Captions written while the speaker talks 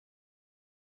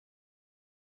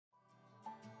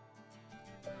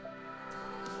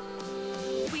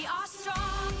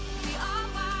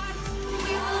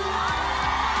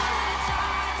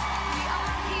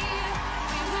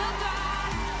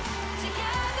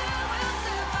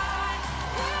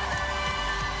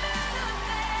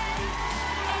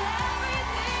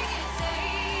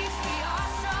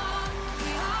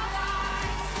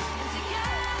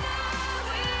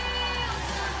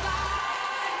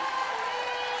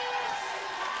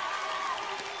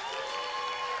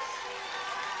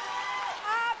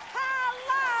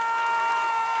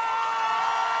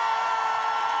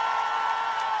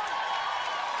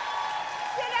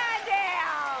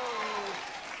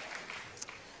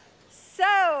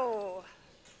So,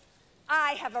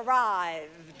 I have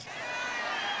arrived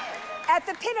at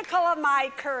the pinnacle of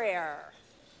my career.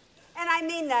 And I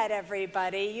mean that,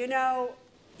 everybody. You know,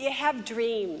 you have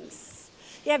dreams.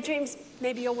 You have dreams,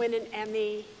 maybe you'll win an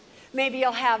Emmy. Maybe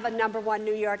you'll have a #1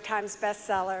 New York Times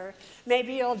bestseller.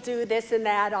 Maybe you'll do this and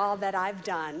that, all that I've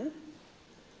done.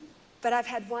 But I've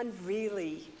had one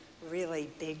really, really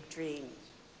big dream.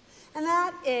 And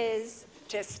that is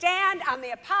to stand on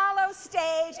the Apollo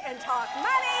stage and talk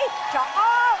money to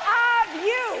all of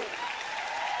you.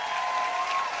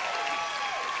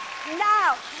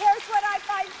 Now, here's what I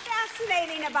find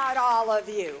fascinating about all of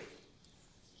you.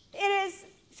 It is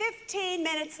 15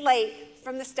 minutes late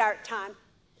from the start time.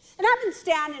 And I've been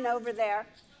standing over there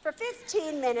for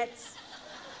 15 minutes.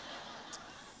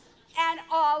 And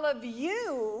all of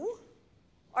you,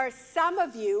 or some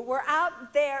of you, were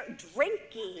out there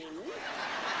drinking.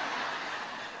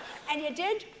 And you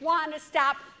didn't want to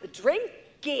stop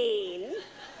drinking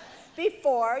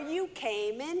before you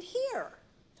came in here.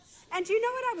 And do you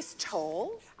know what I was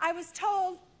told? I was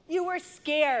told you were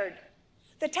scared.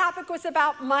 The topic was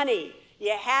about money.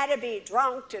 You had to be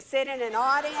drunk to sit in an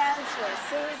audience with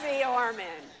Suze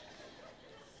Orman.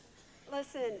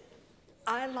 Listen,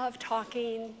 I love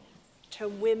talking to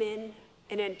women,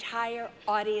 an entire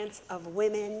audience of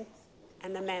women,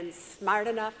 and the men smart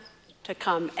enough to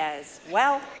come as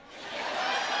well.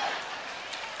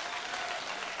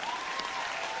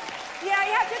 Yeah,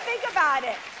 you have to think about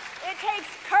it. It takes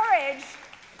courage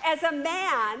as a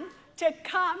man to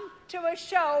come to a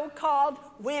show called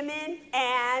Women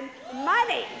and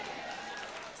Money.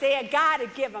 So you gotta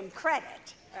give them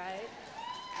credit, right?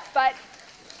 But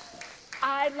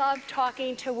I love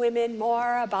talking to women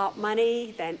more about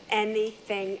money than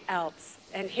anything else.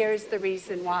 And here's the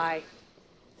reason why.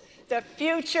 The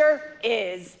future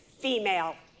is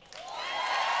female.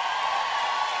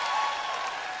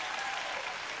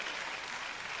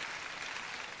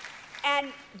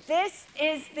 And this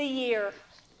is the year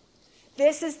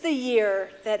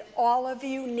that all of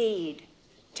you need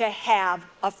to have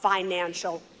a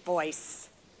financial voice.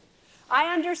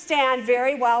 I understand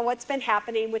very well what's been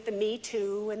happening with the Me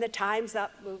Too and the Time's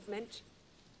Up movement.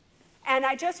 And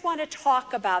I just want to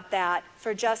talk about that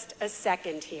for just a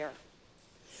second here.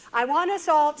 I want us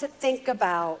all to think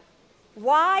about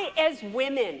why, as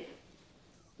women,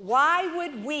 why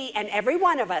would we, and every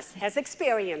one of us has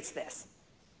experienced this,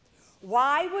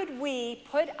 why would we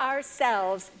put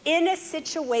ourselves in a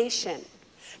situation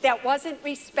that wasn't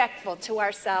respectful to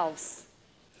ourselves?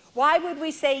 Why would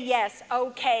we say yes,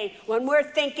 okay, when we're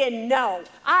thinking, no,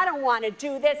 I don't want to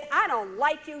do this, I don't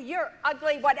like you, you're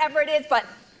ugly, whatever it is, but,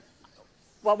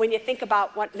 well, when you think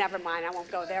about what, never mind, I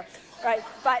won't go there, right?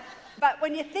 But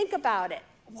when you think about it,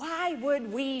 why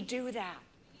would we do that?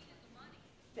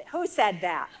 Who said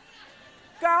that?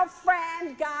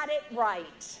 Girlfriend got it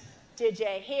right. Did you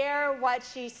hear what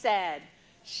she said?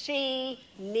 She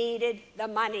needed the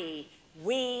money.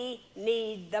 We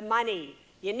need the money.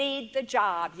 You need the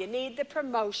job. You need the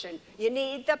promotion. You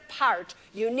need the part.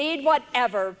 You need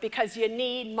whatever because you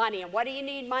need money. And what do you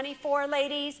need money for,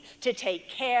 ladies? To take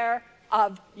care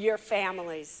of your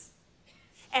families.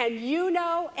 And you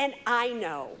know and I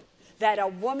know that a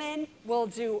woman will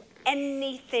do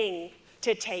anything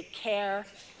to take care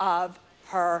of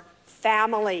her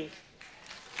family.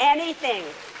 Anything.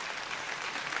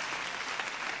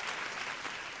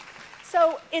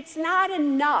 So it's not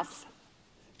enough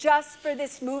just for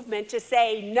this movement to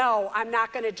say, no, I'm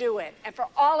not going to do it, and for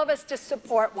all of us to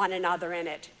support one another in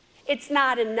it. It's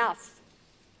not enough.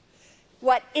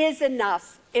 What is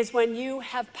enough is when you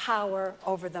have power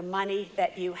over the money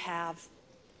that you have.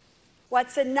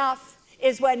 What's enough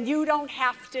is when you don't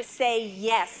have to say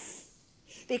yes.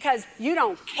 Because you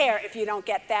don't care if you don't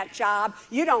get that job.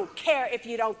 You don't care if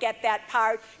you don't get that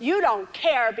part. You don't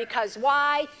care because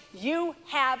why? You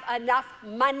have enough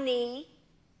money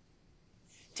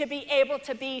to be able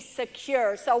to be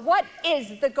secure. So what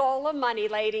is the goal of money,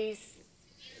 ladies?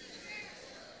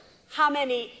 How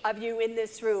many of you in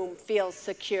this room feel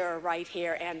secure right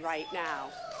here and right now?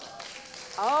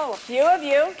 Oh, a few of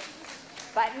you,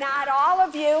 but not all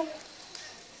of you.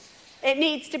 It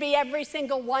needs to be every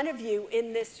single one of you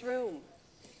in this room.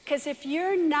 Because if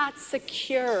you're not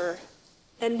secure,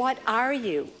 then what are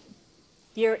you?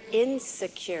 You're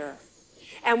insecure.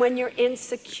 And when you're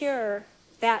insecure,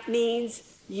 that means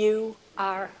you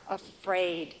are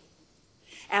afraid.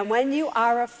 And when you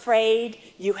are afraid,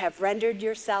 you have rendered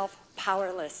yourself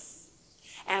powerless.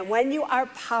 And when you are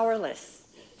powerless,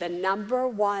 the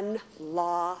 #1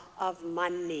 law of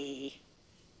money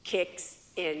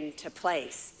kicks into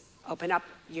place. Open up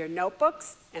your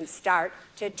notebooks and start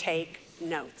to take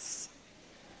notes.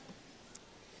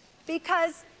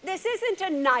 Because this isn't a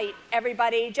night,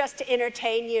 everybody, just to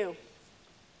entertain you.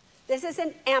 This is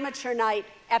an amateur night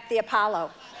at the Apollo.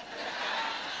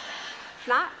 It's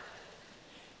not.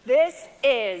 This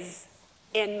is,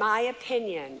 in my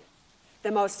opinion,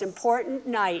 the most important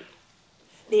night,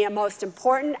 the most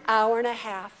important hour and a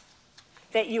half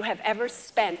that you have ever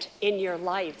spent in your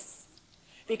lives.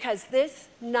 Because this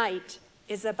night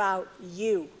is about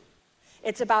you.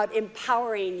 It's about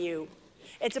empowering you.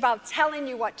 It's about telling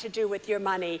you what to do with your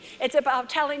money. It's about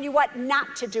telling you what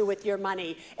not to do with your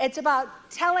money. It's about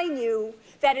telling you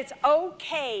that it's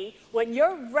okay when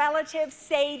your relatives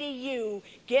say to you,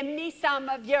 give me some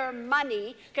of your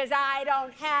money because I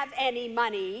don't have any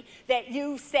money, that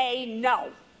you say no.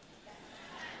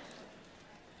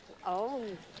 Oh,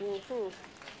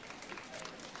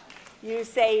 You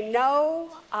say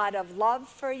no out of love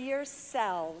for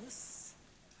yourselves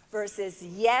versus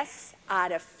yes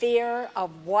out of fear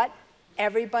of what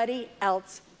everybody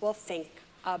else will think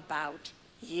about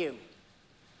you.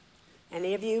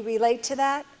 Any of you relate to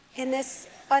that in this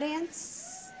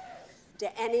audience? Do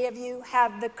any of you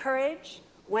have the courage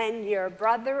when your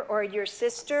brother or your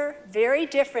sister, very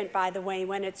different by the way,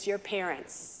 when it's your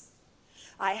parents.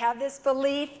 I have this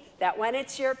belief that when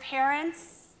it's your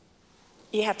parents,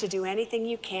 you have to do anything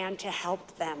you can to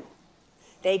help them.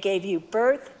 They gave you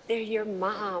birth, they're your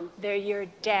mom, they're your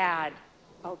dad,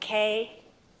 okay?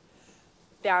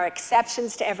 There are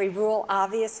exceptions to every rule,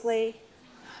 obviously.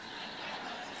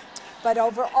 But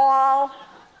overall,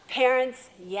 parents,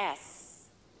 yes.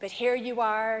 But here you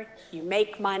are, you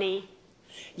make money,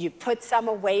 you put some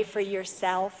away for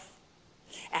yourself,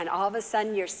 and all of a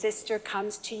sudden your sister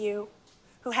comes to you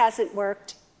who hasn't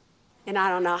worked in I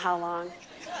don't know how long.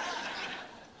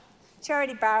 She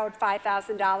already borrowed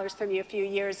 $5,000 from you a few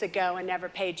years ago and never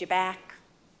paid you back.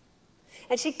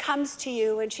 And she comes to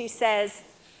you and she says,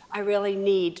 I really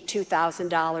need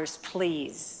 $2,000,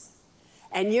 please.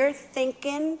 And you're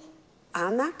thinking,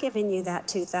 I'm not giving you that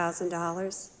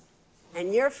 $2,000.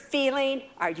 And you're feeling,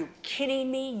 are you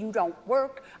kidding me? You don't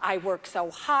work. I work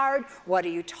so hard. What are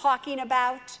you talking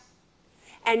about?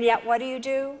 And yet, what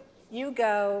do? You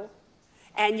go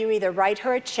and you either write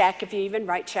her a check, if you even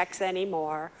write checks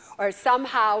anymore, or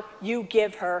somehow you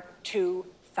give her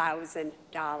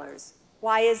 $2,000.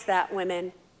 Why is that,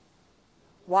 women?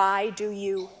 Why do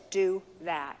you do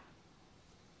that?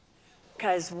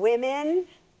 Because women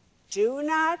do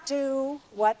not do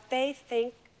what they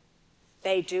think.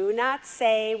 They do not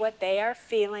say what they are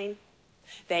feeling.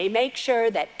 They make sure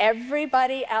that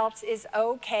everybody else is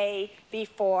okay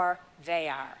before they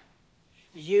are.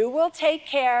 You will take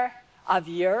care of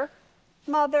your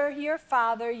mother, your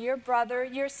father, your brother,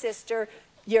 your sister,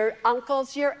 your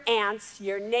uncles, your aunts,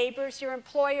 your neighbors, your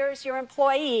employers, your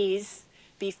employees,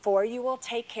 before you will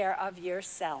take care of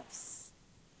yourselves.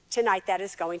 Tonight, that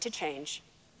is going to change.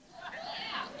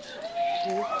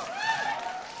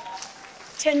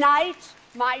 Tonight,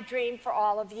 my dream for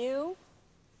all of you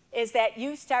is that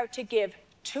you start to give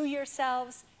to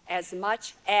yourselves as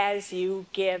much as you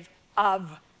give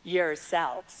of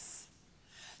yourselves.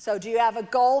 So do you have a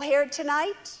goal here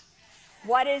tonight?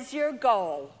 What is your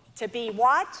goal? To be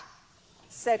what?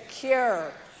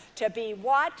 Secure. To be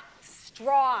what?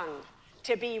 Strong.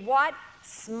 To be what?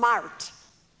 Smart.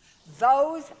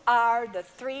 Those are the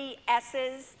 3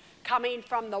 S's coming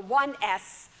from the 1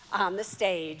 S on the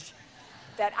stage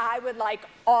that I would like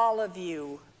all of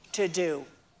you to do.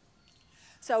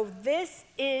 So this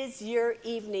is your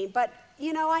evening, but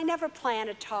you know, I never plan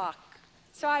a talk.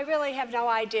 So I really have no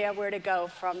idea where to go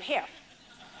from here.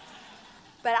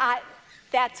 But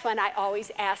that's when I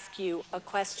always ask you a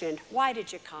question. Why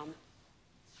did you come?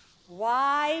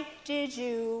 Why did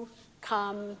you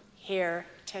come here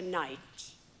tonight?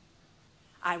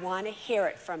 I want to hear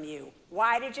it from you.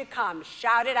 Why did you come?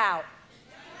 Shout it out.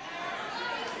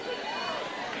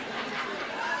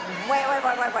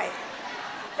 Wait.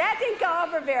 That didn't go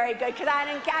over very good because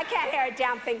I can't hear a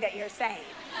damn thing that you're saying.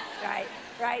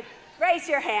 Right? Raise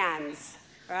your hands,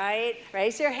 right?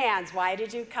 Raise your hands. Why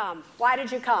did you come? Why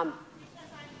did you come?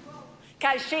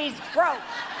 Because she's broke.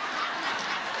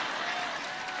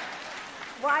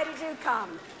 Why did you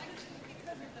come?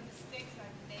 Because of the mistakes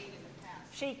I've made in the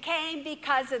past. She came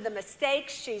because of the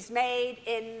mistakes she's made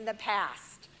in the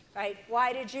past, right?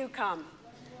 Why did you come?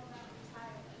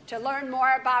 To learn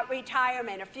more about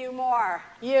retirement. A few more.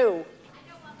 You.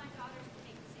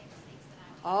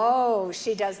 Oh,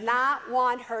 she does not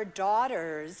want her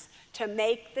daughters to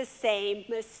make the same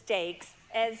mistakes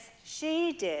as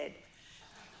she did.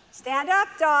 Stand up,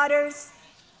 daughters.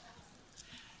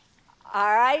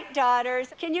 All right,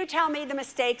 daughters. Can you tell me the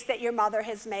mistakes that your mother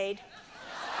has made?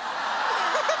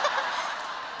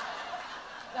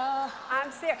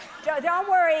 I'm serious. Don't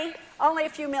worry, only a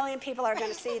few million people are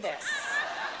going to see this.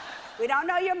 We don't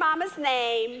know your mama's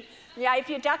name. Yeah, if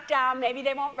you duck down, maybe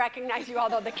they won't recognize you,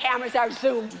 although the cameras are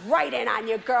zoomed right in on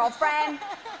you, girlfriend.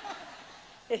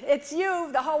 It's you,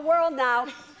 the whole world now.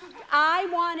 I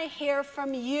want to hear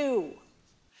from you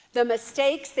the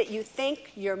mistakes that you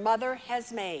think your mother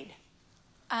has made.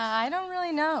 I don't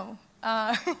really know.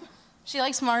 She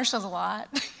likes marshals a lot.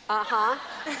 Uh-huh.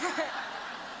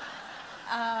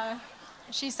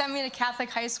 She sent me to Catholic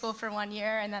high school for 1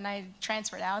 year, and then I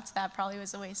transferred out, so that probably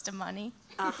was a waste of money.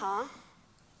 Uh-huh.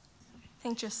 I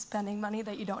think just spending money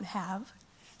that you don't have.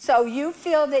 So you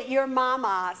feel that your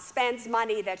mama spends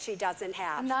money that she doesn't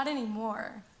have? Not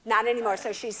anymore. Not anymore,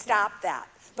 so she stopped that.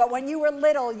 But when you were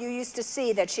little, you used to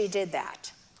see that she did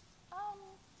that.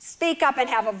 Speak up and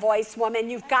have a voice, woman.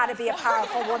 You've got to be a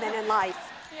powerful woman in life.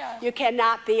 Yeah. You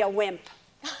cannot be a wimp.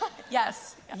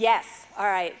 Yes. Yes, all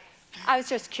right. I was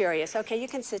just curious. Okay, you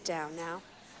can sit down now.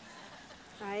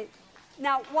 All right.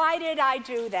 Now, why did I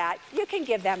do that? You can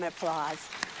give them applause.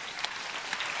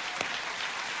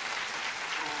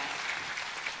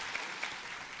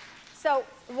 So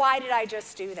why did I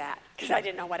just do that? Because I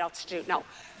didn't know what else to do. No.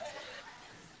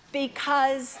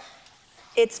 Because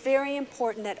it's very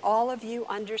important that all of you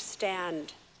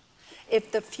understand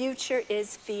if the future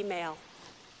is female,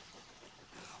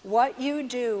 what you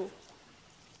do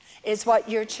is what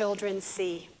your children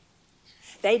see.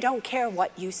 They don't care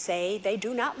what you say. They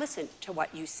do not listen to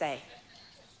what you say.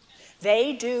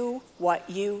 They do what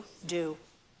you do.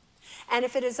 And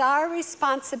if it is our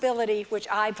responsibility, which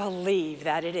I believe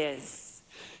that it is,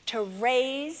 to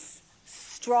raise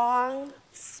strong,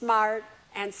 smart,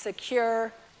 and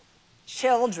secure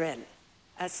children,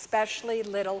 especially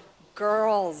little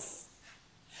girls,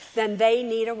 then they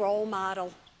need a role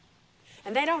model.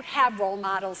 And they don't have role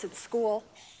models at school.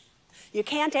 You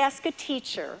can't ask a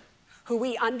teacher who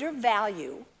we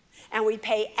undervalue and we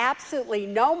pay absolutely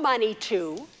no money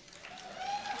to,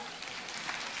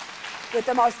 with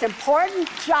the most important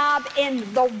job in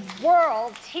the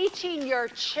world, teaching your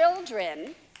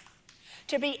children,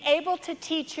 to be able to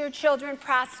teach your children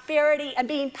prosperity and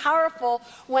being powerful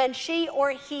when she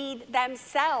or he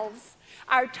themselves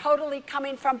are totally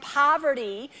coming from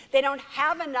poverty. They don't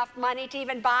have enough money to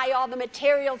even buy all the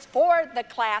materials for the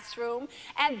classroom,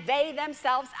 and they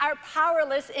themselves are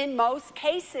powerless in most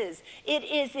cases. It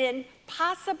is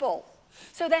impossible.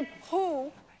 So then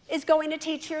who is going to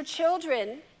teach your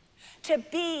children to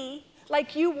be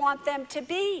like you want them to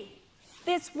be?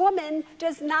 This woman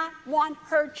does not want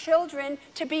her children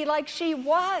to be like she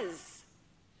was.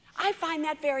 I find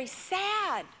that very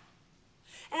sad.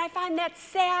 And I find that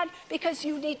sad because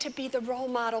you need to be the role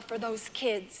model for those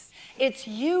kids. It's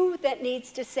you that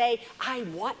needs to say, I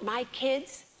want my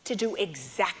kids to do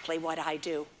exactly what I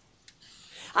do.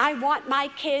 I want my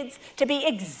kids to be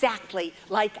exactly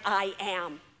like I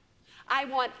am. I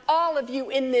want all of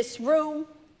you in this room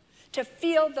to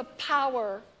feel the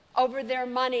power over their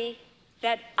money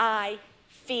that I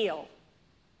feel.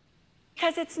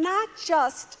 Because it's not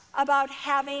just about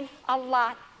having a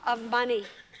lot of money.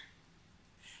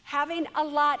 Having a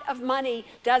lot of money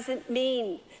doesn't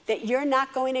mean that you're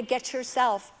not going to get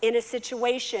yourself in a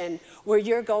situation where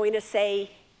you're going to say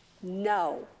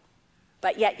no,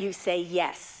 but yet you say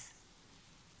yes.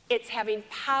 It's having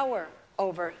power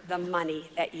over the money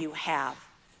that you have.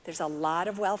 There's a lot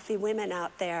of wealthy women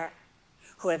out there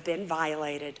who have been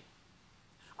violated.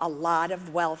 A lot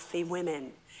of wealthy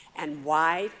women. And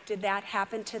why did that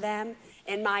happen to them?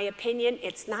 In my opinion,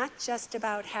 it's not just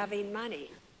about having money.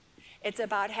 It's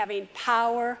about having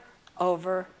power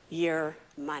over your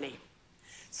money.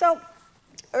 So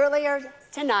earlier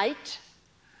tonight,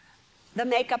 the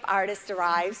makeup artist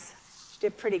arrives. She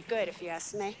did pretty good, if you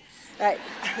ask me. Right.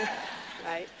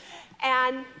 Right.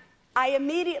 And I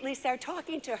immediately start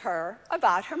talking to her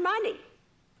about her money.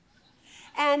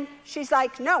 And she's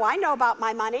like, no, I know about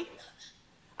my money.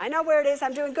 I know where it is.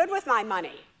 I'm doing good with my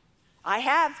money. I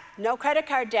have no credit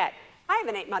card debt. I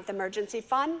have an 8-month emergency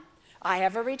fund. I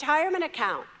have a retirement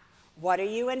account. What are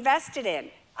you invested in?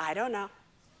 I don't know.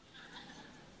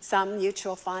 Some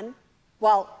mutual fund.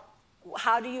 Well,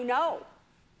 how do you know?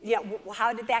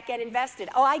 How did that get invested?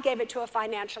 Oh, I gave it to a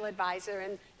financial advisor,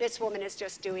 and this woman is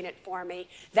just doing it for me.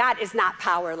 That is not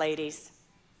power, ladies.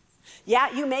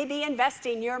 Yeah, you may be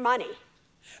investing your money,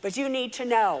 but you need to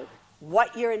know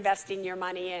what you're investing your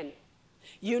money in.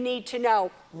 You need to know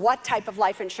what type of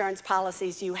life insurance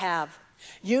policies you have.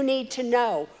 You need to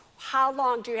know how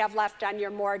long do you have left on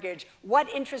your mortgage? What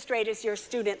interest rate is your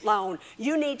student loan?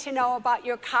 You need to know about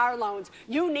your car loans.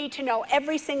 You need to know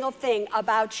every single thing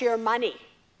about your money.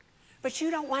 But you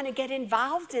don't want to get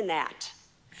involved in that.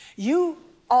 You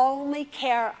only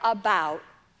care about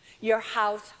your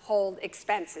household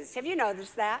expenses. Have you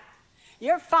noticed that?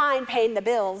 You're fine paying the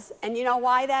bills, and you know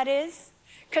why that is?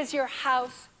 Because your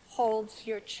house holds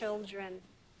your children.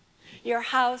 Your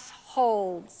house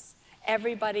holds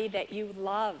everybody that you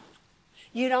love.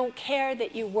 You don't care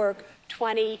that you work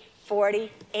 20,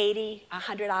 40, 80,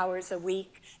 100 hours a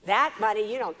week. That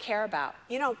money you don't care about.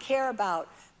 You don't care about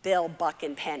Bill, Buck,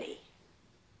 and Penny.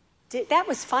 That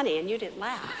was funny, and you didn't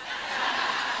laugh.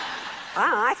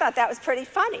 I thought that was pretty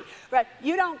funny. But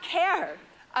you don't care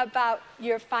about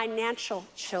your financial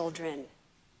children,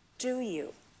 do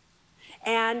you?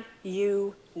 And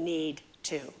you need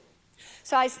to.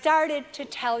 So I started to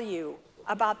tell you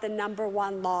about the number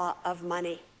one law of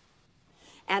money.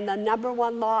 And the number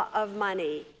one law of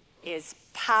money is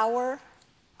power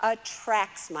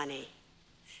attracts money,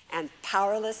 and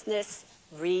powerlessness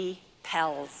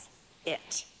repels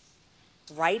it.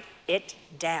 Write it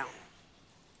down.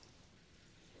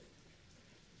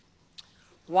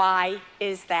 Why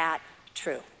is that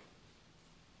true?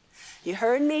 You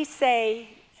heard me say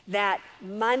that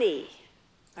money,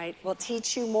 right, will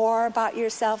teach you more about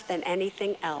yourself than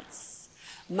anything else.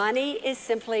 Money is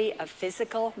simply a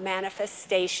physical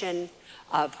manifestation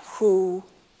of who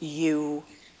you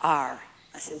are.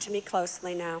 Listen to me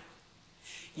closely now.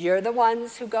 You're the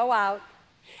ones who go out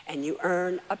and you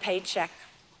earn a paycheck.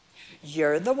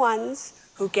 You're the ones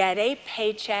who get a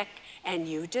paycheck and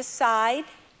you decide,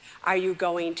 are you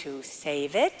going to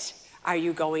save it? Are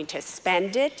you going to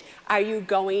spend it? Are you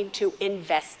going to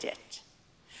invest it?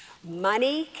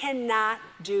 Money cannot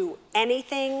do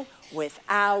anything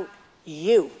without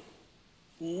you.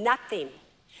 Nothing.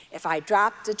 If I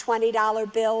dropped a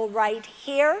 $20 bill right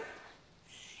here,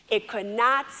 it could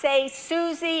not say,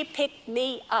 Susie, pick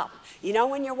me up. You know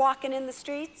when you're walking in the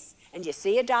streets and you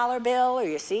see a dollar bill or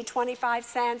you see 25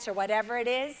 cents or whatever it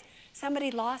is,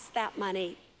 somebody lost that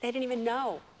money. They didn't even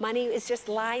know. Money is just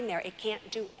lying there. It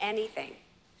can't do anything.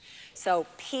 So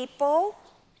people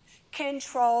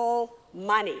control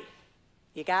money.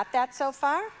 You got that so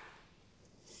far?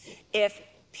 If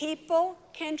people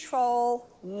control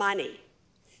money,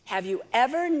 have you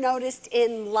ever noticed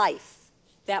in life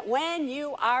that when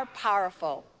you are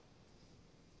powerful,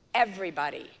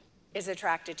 everybody is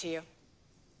attracted to you?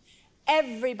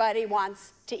 Everybody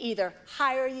wants to either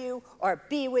hire you or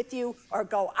be with you or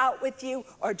go out with you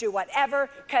or do whatever,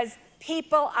 because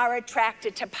people are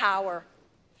attracted to power.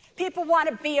 People want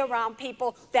to be around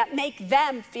people that make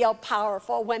them feel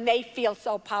powerful when they feel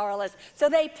so powerless. So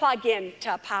they plug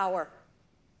into power.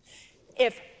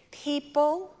 If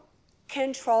people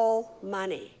control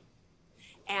money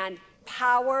and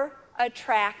power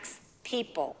attracts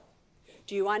people,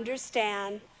 do you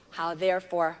understand how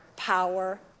therefore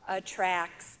power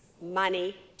attracts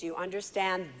money? Do you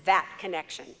understand that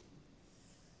connection?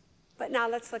 But now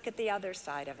let's look at the other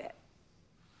side of it.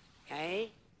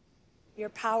 Okay? You're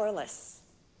powerless.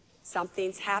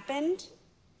 Something's happened.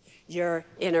 You're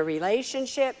in a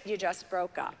relationship. You just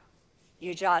broke up.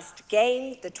 You just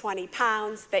gained the 20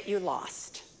 pounds that you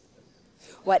lost.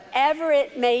 Whatever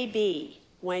it may be,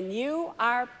 when you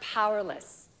are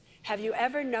powerless, have you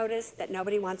ever noticed that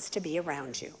nobody wants to be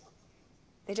around you?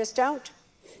 They just don't.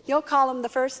 You'll call them the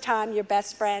first time your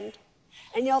best friend,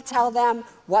 and you'll tell them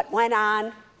what went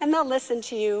on, and they'll listen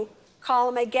to you.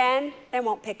 Call them again, they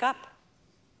won't pick up.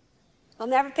 They'll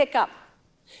never pick up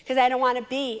because they don't want to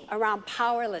be around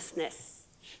powerlessness.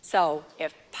 So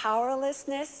if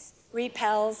powerlessness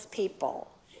repels people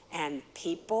and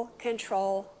people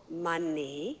control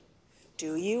money,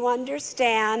 do you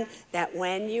understand that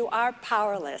when you are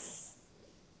powerless,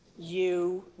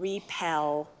 you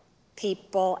repel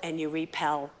people and you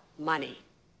repel money?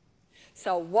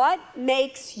 So what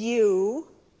makes you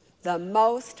the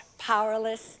most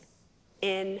powerless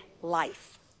in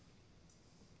life?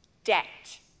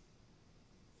 Debt.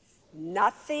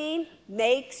 Nothing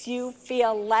makes you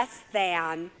feel less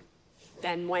than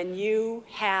when you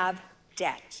have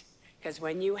debt. Because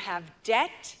when you have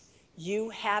debt,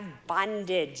 you have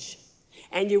bondage.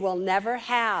 And you will never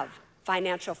have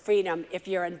financial freedom if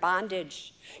you're in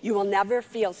bondage. You will never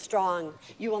feel strong.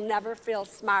 You will never feel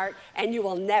smart. And you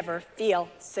will never feel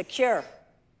secure.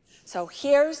 So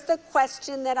here's the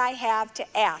question that I have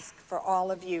to ask for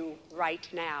all of you right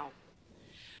now.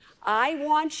 I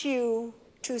want you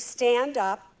to stand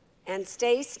up and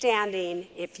stay standing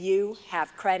if you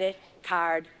have credit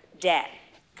card debt.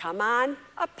 Come on,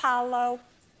 Apollo.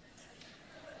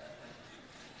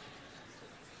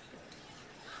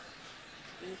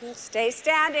 Stay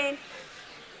standing.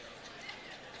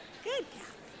 Good.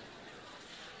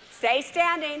 Stay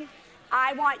standing.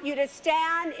 I want you to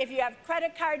stand. If you have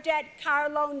credit card debt, car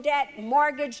loan debt,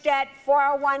 mortgage debt,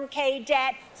 401k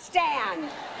debt, stand.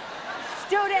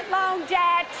 Student loan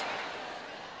debt.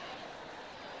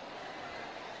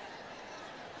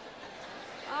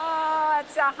 Oh,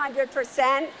 that's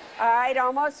 100%. All right,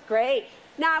 almost great.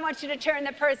 Now I want you to turn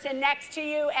the person next to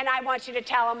you, and I want you to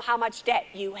tell them how much debt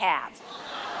you have.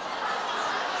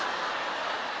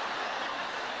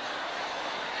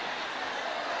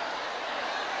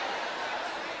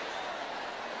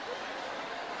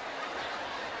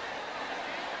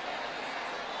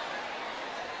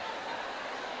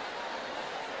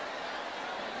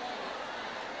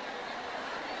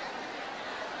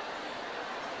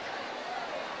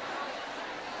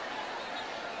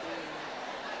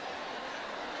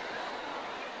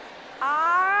 All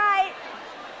right.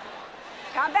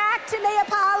 Come back to me,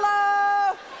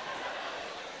 Apollo.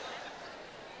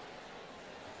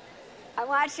 I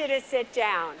want you to sit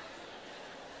down.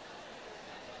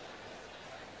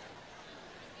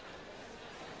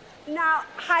 Now,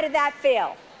 how did that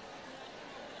feel?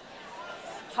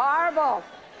 Horrible.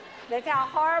 They felt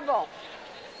horrible.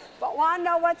 But want to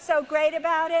know what's so great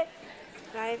about it?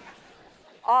 Right?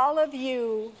 All of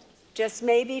you, just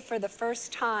maybe for the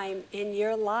first time in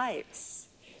your lives,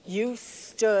 you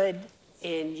stood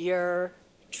in your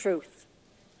truth.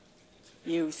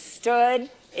 You stood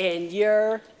in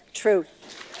your truth.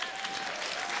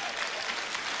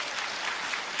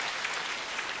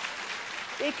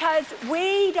 Because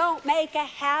we don't make a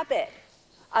habit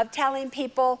of telling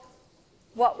people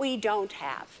what we don't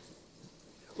have.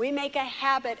 We make a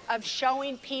habit of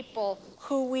showing people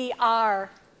who we are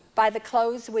by the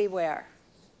clothes we wear,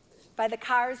 by the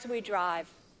cars we drive,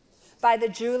 by the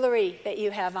jewelry that you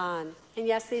have on. And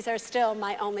yes, these are still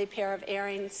my only pair of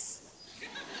earrings.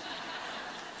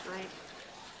 Right?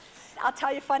 I'll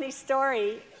tell you a funny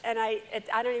story, and I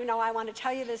don't even know why I want to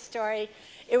tell you this story.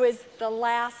 It was the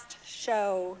last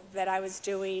show that I was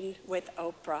doing with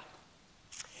Oprah.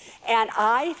 And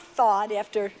I thought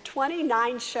after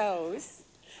 29 shows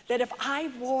that if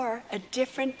I wore a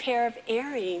different pair of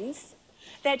earrings,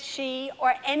 that she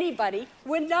or anybody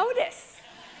would notice.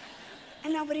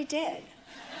 And nobody did.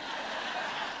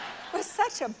 It was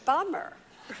such a bummer,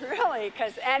 really,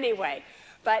 because anyway.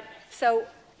 But so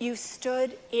you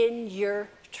stood in your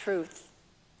truth.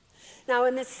 Now,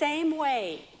 in the same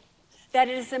way that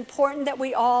it is important that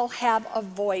we all have a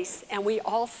voice and we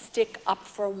all stick up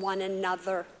for one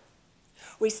another.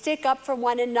 We stick up for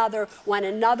one another when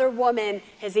another woman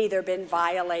has either been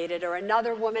violated or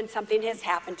another woman, something has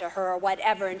happened to her or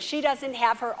whatever, and she doesn't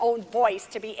have her own voice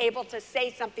to be able to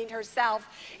say something herself.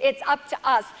 It's up to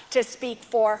us to speak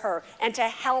for her and to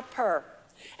help her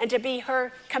and to be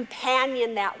her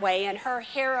companion that way and her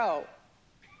hero.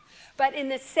 But in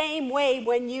the same way,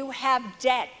 when you have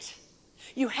debt,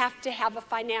 you have to have a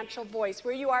financial voice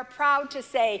where you are proud to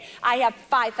say, I have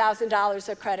 $5,000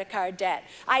 of credit card debt.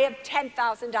 I have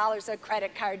 $10,000 of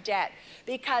credit card debt.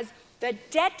 Because the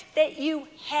debt that you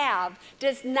have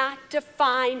does not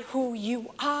define who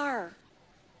you are.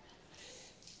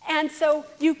 And so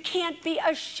you can't be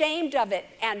ashamed of it.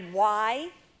 And why?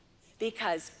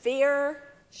 Because fear,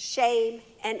 shame,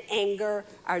 and anger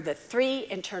are the 3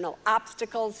 internal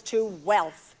obstacles to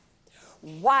wealth.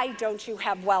 Why don't you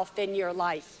have wealth in your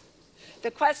life?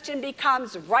 The question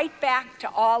becomes right back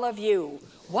to all of you.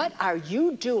 What are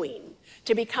you doing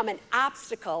to become an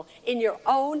obstacle in your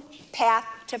own path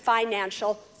to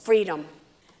financial freedom?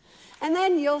 And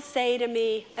then you'll say to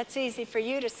me, that's easy for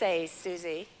you to say,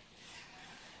 Susie.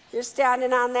 You're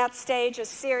standing on that stage, a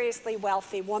seriously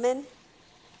wealthy woman,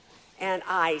 and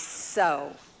I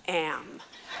so am.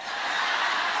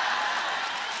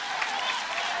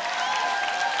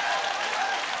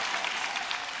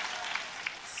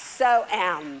 So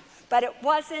am. But it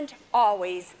wasn't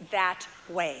always that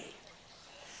way.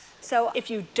 So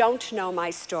if you don't know my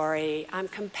story, I'm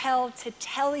compelled to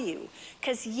tell you.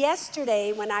 Because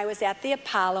yesterday when I was at the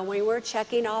Apollo, we were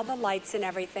checking all the lights and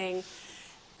everything,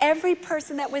 every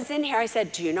person that was in here, I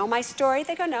said, do you know my story?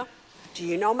 They go, no. Do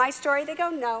you know my story? They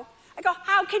go, no. I go,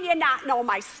 how can you not know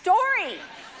my story?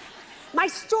 My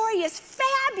story is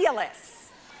fabulous.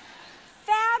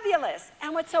 Fabulous.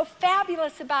 And what's so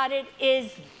fabulous about it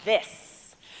is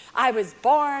this. I was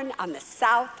born on the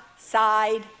south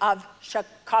side of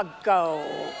Chicago.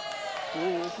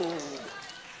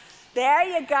 There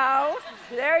you go.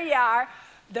 There you are.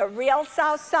 The real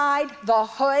south side, the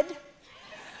hood,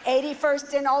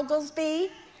 81st and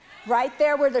Oglesby, right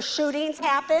there where the shootings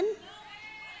happen.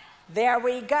 There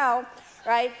we go,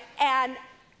 right? And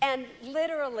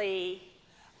literally,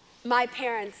 my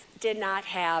parents did not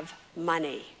have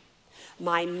money.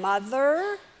 My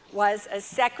mother was a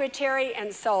secretary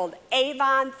and sold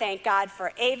Avon. Thank God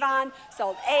for Avon.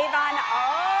 Sold Avon.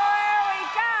 Oh,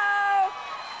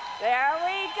 there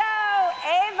we go.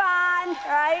 Avon,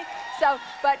 right? So,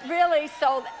 but really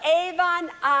sold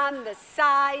Avon on the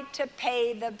side to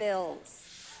pay the bills.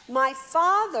 My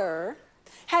father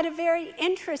had a very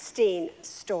interesting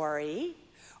story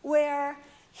where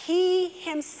he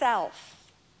himself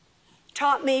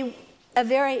taught me a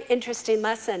very interesting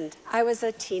lesson. I was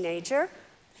a teenager,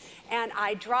 and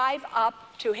I drive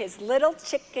up to his little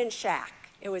chicken shack.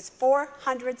 It was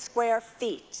 400 square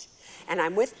feet. And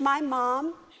I'm with my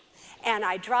mom, and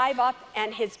I drive up,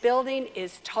 and his building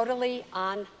is totally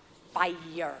on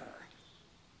fire.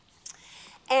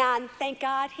 And thank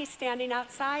God he's standing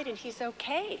outside, and he's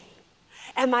okay.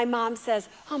 And my mom says,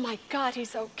 oh my God,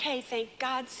 he's okay, thank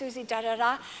God, Susie,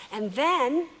 da-da-da. And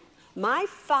then my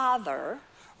father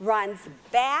runs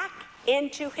back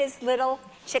into his little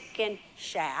chicken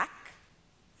shack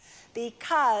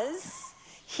because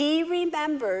he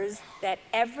remembers that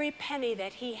every penny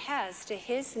that he has to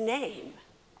his name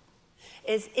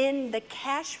is in the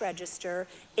cash register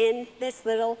in this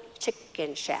little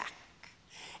chicken shack.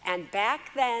 And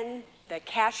back then, the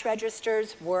cash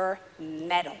registers were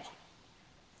metal.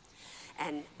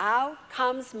 And out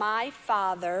comes my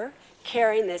father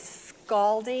carrying this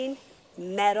scalding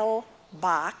metal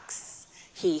box.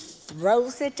 He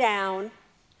throws it down,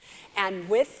 and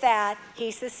with that,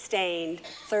 he sustained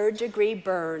third-degree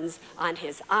burns on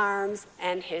his arms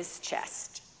and his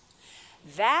chest.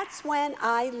 That's when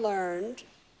I learned,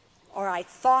 or I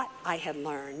thought I had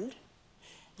learned,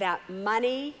 that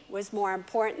money was more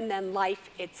important than life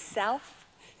itself,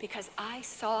 because I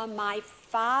saw my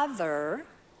father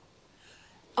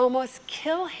almost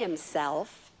kill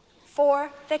himself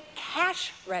for the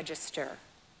cash register.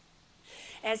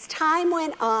 As time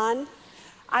went on,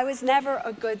 I was never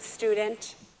a good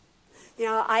student. You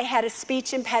know, I had a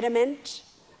speech impediment.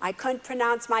 I couldn't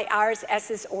pronounce my R's,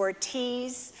 S's, or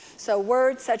T's, so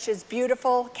words such as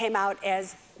beautiful came out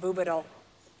as boobidle.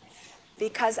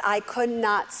 Because I could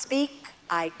not speak,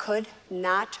 I could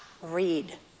not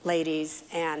read, ladies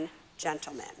and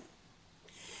gentlemen.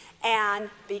 And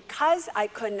because I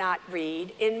could not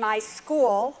read, in my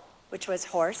school, which was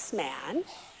Horseman,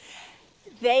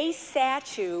 they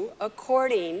sat you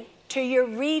according to your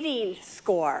reading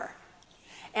score.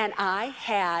 And I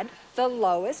had the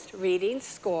lowest reading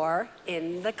score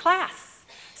in the class.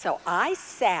 So I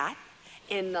sat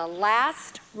in the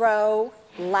last row,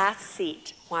 last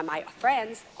seat, while my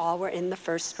friends all were in the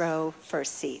first row,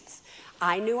 first seats.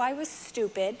 I knew I was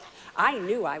stupid. I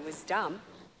knew I was dumb.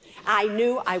 I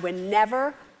knew I would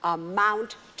never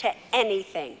amount to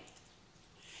anything.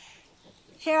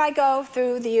 Here I go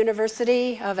through the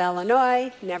University of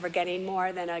Illinois, never getting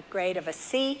more than a grade of a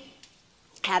C.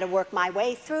 Had to work my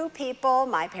way through people.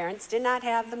 My parents did not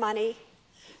have the money.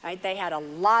 Right? They had a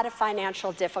lot of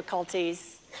financial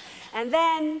difficulties. And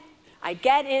then I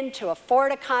get into a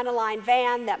Ford Econoline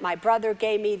van that my brother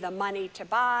gave me the money to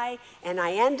buy, and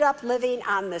I end up living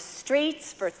on the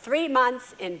streets for 3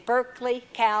 months in Berkeley,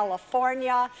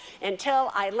 California, until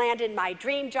I landed my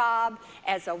dream job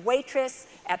as a waitress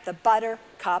at the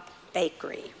Buttercup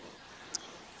Bakery.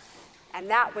 And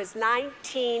that was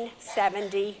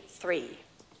 1973.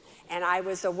 And I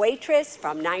was a waitress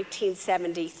from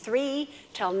 1973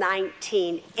 till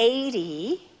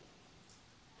 1980,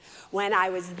 when I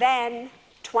was then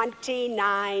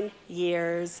 29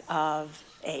 years of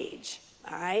age.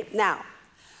 All right? Now,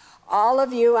 all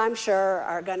of you, I'm sure,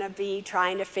 are going to be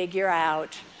trying to figure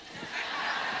out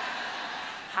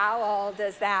how old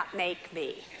does that make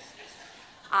me?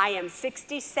 I am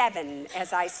 67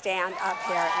 as I stand up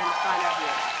here in front of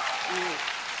you.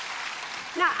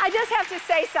 Now, I just have to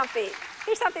say something.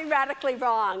 There's something radically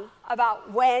wrong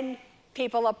about when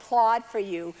people applaud for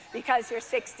you because you're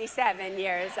 67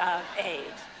 years of age.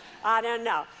 I don't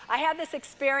know. I had this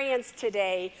experience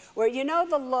today where, you know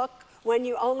the look when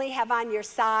you only have on your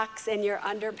socks and your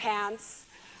underpants,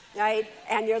 right?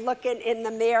 And you're looking in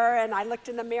the mirror, and I looked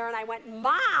in the mirror and I went,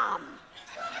 Mom,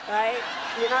 right?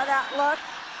 You know that look?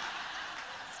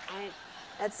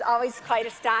 It's always quite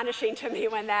astonishing to me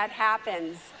when that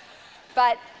happens.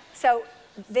 But so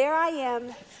there I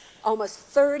am, almost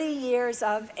 30 years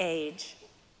of age,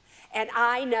 and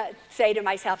I say to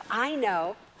myself, I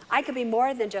know I could be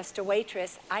more than just a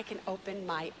waitress. I can open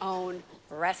my own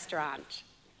restaurant.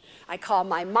 I call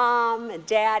my mom and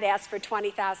dad, ask for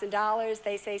 $20,000.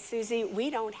 They say, Susie, we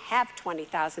don't have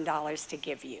 $20,000 to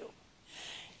give you.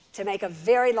 To make a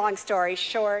very long story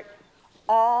short,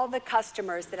 all the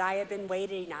customers that I had been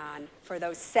waiting on for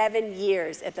those 7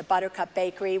 years at the Buttercup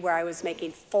Bakery, where I was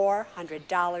making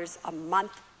 $400 a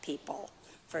month people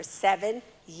for 7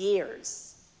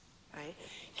 years, right?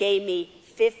 Gave me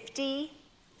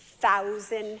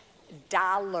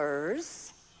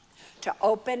 $50,000 to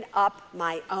open up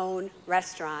my own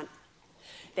restaurant.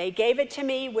 They gave it to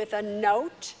me with a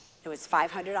note. It was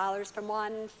 $500 from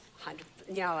one,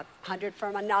 100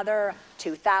 from another,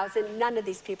 2,000. None of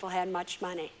these people had much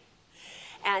money.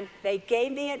 And they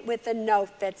gave me it with a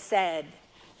note that said,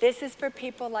 this is for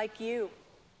people like you,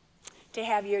 to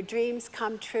have your dreams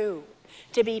come true,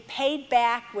 to be paid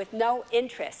back with no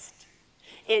interest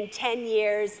in 10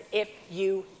 years if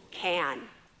you can.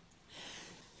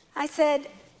 I said,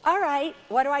 all right,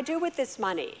 what do I do with this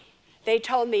money? They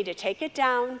told me to take it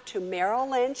down to Merrill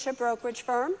Lynch, a brokerage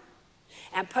firm,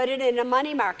 and put it in a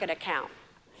money market account.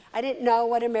 I didn't know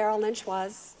what a Merrill Lynch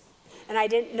was, and I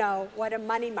didn't know what a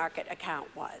money market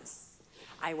account was.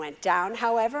 I went down,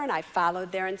 however, and I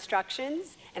followed their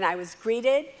instructions, and I was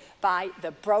greeted by the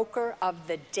broker of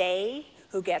the day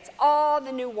who gets all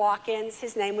the new walk-ins.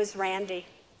 His name was Randy.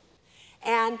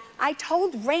 And I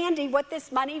told Randy what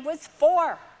this money was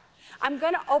for. I'm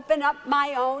going to open up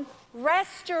my own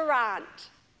restaurant.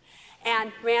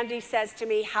 And Randy says to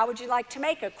me, how would you like to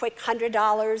make a quick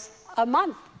 $100 a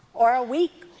month or a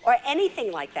week or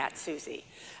anything like that, Susie?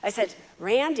 I said,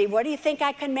 Randy, what do you think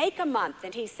I can make a month?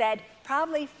 And he said,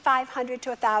 probably $500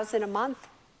 to $1,000 a month.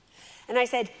 And I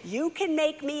said, you can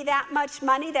make me that much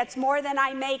money? That's more than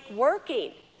I make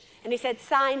working. And he said,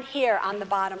 sign here on the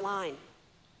bottom line.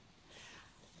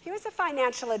 He was a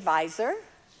financial advisor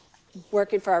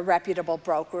working for a reputable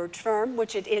brokerage firm,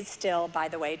 which it is still, by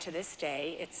the way, to this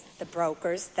day. It's the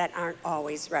brokers that aren't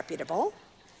always reputable.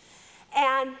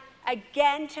 And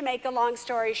again, to make a long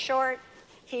story short,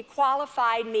 he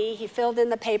qualified me, he filled in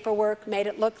the paperwork, made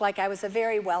it look like I was a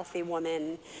very wealthy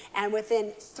woman. And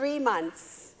within 3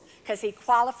 months, because he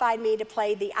qualified me to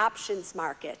play the options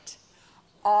market,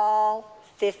 all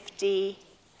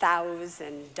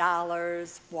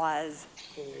 $50,000 was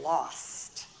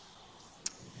lost.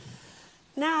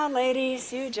 Now,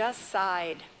 ladies, you just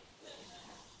sighed.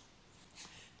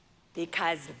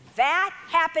 Because that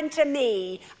happened to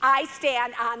me, I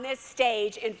stand on this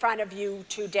stage in front of you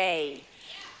today.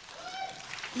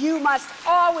 You must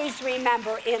always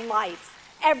remember in life,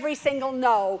 every single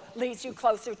no leads you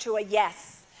closer to a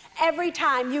yes. Every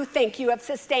time you think you have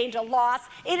sustained a loss,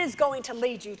 it is going to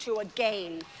lead you to a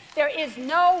gain. There is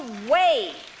no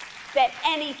way that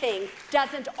anything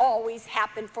doesn't always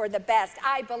happen for the best.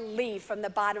 I believe from the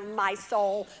bottom of my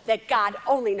soul that God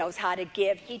only knows how to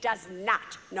give. He does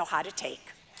not know how to take.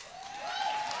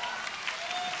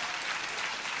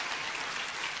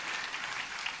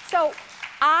 So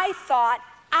I thought,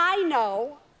 I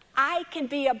know I can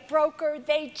be a broker.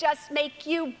 They just make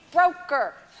you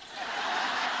broker.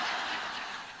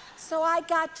 So I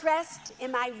got dressed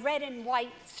in my red and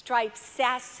white striped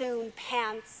Sassoon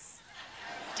pants,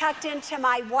 tucked into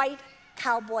my white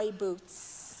cowboy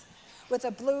boots with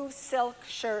a blue silk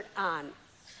shirt on.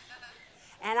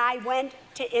 And I went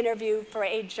to interview for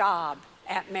a job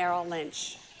at Merrill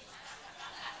Lynch.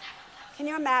 Can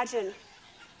you imagine?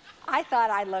 I thought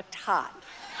I looked hot.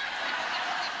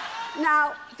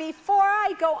 Now, before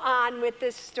I go on with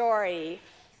this story,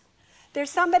 there's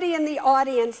somebody in the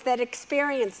audience that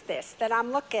experienced this that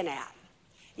I'm looking at.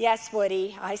 Yes,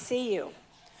 Woody, I see you.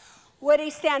 Woody,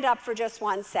 stand up for just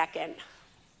 1 second.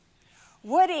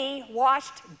 Woody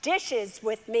washed dishes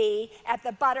with me at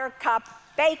the Buttercup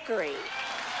Bakery.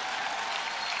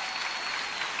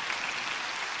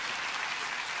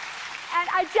 And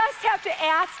I just have to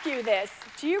ask you this.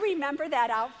 Do you remember that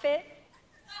outfit?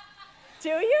 Do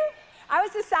you? I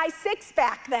was a size 6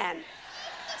 back then.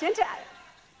 Didn't I?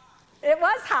 It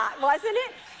was hot, wasn't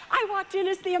it? I walked in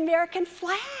as the American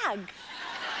flag.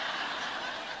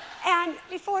 And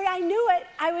before I knew it,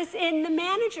 I was in the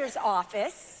manager's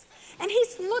office, and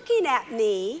he's looking at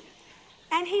me,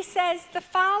 and he says the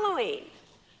following: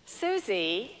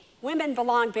 Susie, women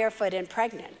belong barefoot and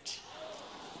pregnant.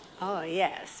 Oh,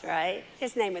 yes, right?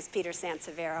 His name was Peter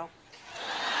Sansevero.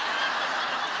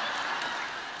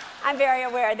 I'm very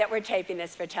aware that we're taping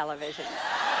this for television.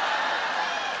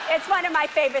 It's one of my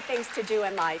favorite things to do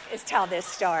in life, is tell this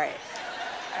story,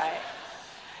 right?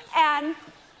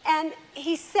 And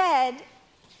he said,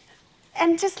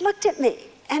 and just looked at me,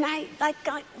 and I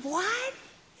got, what?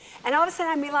 And all of a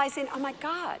sudden I'm realizing, oh my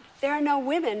God, there are no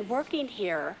women working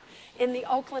here in the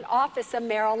Oakland office of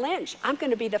Merrill Lynch. I'm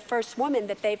going to be the first woman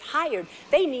that they've hired.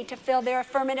 They need to fill their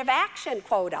affirmative action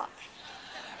quota,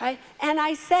 right? And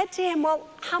I said to him, well,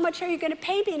 how much are you going to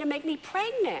pay me to make me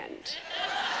pregnant?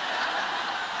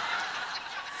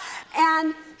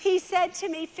 And he said to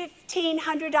me,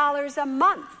 $1,500 a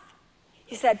month.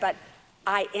 He said, but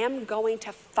I am going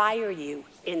to fire you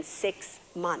in 6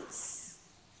 months.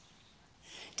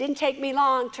 Didn't take me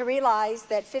long to realize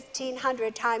that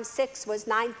 1,500 times 6 was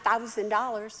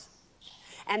 $9,000.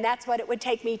 And that's what it would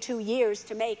take me 2 years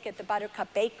to make at the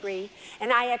Buttercup Bakery.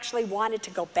 And I actually wanted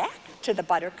to go back to the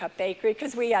Buttercup Bakery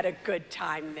because we had a good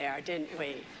time there, didn't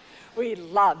we? We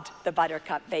loved the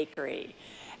Buttercup Bakery.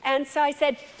 And so I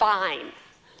said, fine.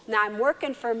 Now I'm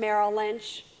working for Merrill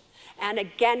Lynch. And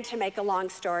again, to make a long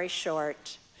story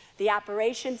short, the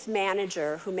operations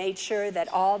manager who made sure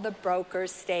that all the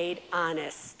brokers stayed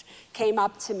honest came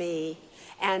up to me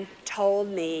and told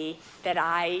me that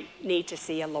I need to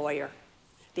see a lawyer,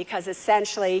 because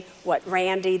essentially what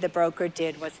Randy, the broker,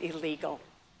 did was illegal.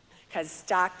 Because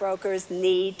stockbrokers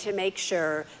need to make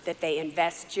sure that they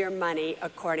invest your money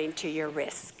according to your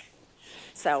risk.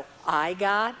 So I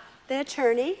got the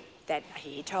attorney that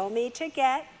he told me to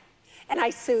get, and I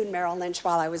sued Merrill Lynch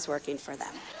while I was working for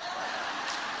them.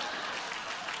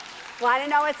 Want to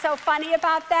know what's so funny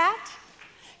about that?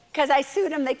 Because I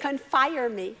sued them, they couldn't fire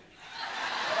me.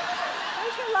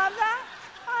 Don't you love that?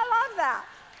 I love that.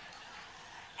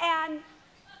 And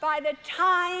by the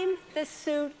time the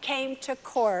suit came to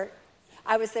court,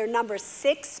 I was their number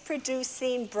 6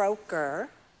 producing broker.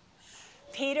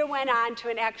 Peter went on to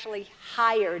an actually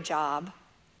higher job.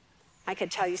 I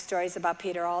could tell you stories about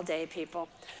Peter all day, people.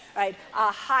 Right?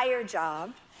 A higher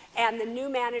job. And the new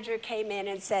manager came in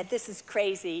and said, this is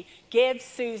crazy. Give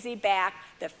Susie back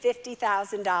the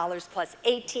 $50,000 plus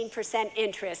 18%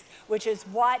 interest, which is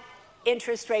what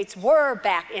interest rates were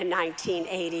back in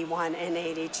 1981 and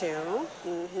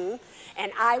 82.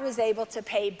 And I was able to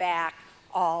pay back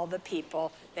all the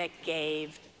people that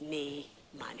gave me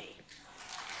money.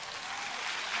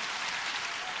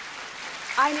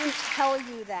 I didn't tell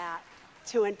you that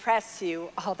to impress you,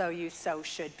 although you so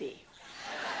should be.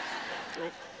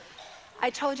 I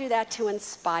told you that to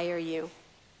inspire you,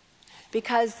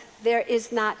 because there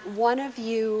is not one of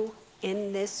you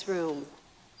in this room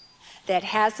that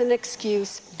has an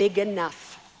excuse big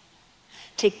enough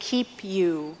to keep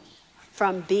you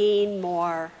from being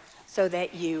more so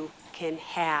that you can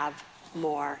have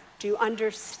more. Do you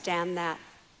understand that?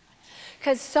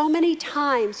 Because so many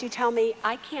times you tell me,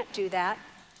 I can't do that.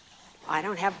 I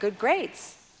don't have good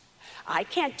grades. I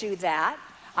can't do that.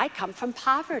 I come from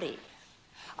poverty.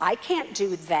 I can't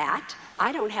do that.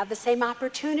 I don't have the same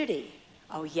opportunity.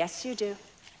 Oh, yes, you do.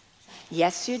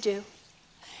 Yes, you do.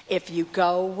 If you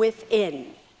go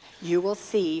within, you will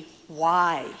see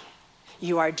why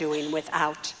you are doing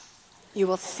without. You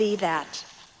will see that.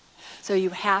 So you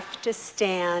have to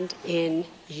stand in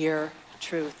your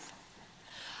truth.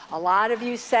 A lot of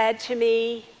you said to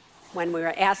me when we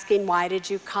were asking, why did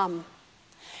you come?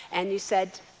 And you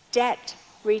said, debt,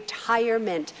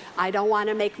 retirement, I don't want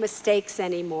to make mistakes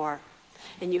anymore.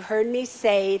 And you heard me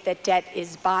say that debt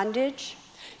is bondage.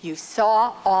 You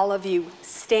saw all of you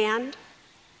stand.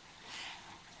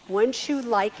 Wouldn't you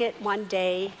like it one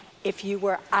day if you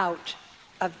were out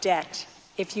of debt,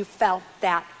 if you felt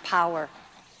that power?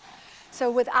 So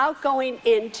without going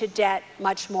into debt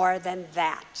much more than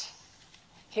that,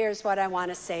 here's what I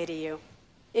want to say to you.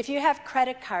 If you have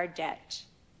credit card debt,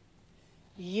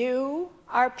 you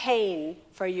are paying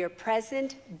for your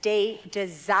present day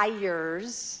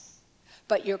desires,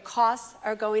 but your costs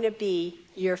are going to be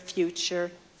your future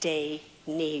day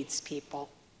needs, people.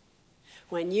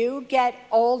 When you get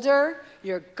older,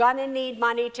 you're gonna need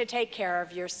money to take care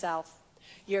of yourself.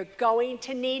 You're going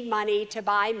to need money to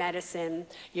buy medicine.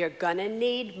 You're gonna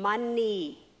need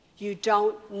money. You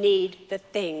don't need the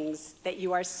things that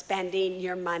you are spending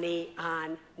your money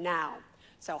on now.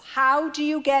 So how do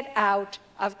you get out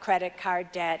of credit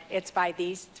card debt? It's by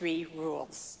these 3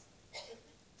 rules.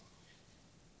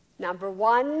 Number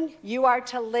 1, you are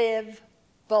to live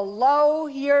below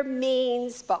your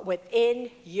means, but within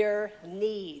your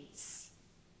needs.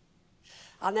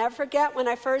 I'll never forget when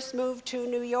I first moved to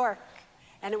New York,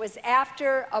 and it was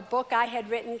after a book I had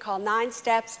written called 9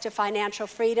 Steps to Financial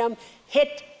Freedom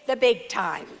hit the big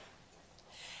time.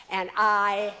 And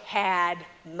I had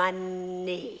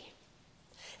money.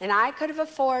 And I could have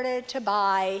afforded to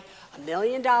buy $1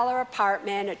 million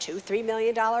apartment, a $2-3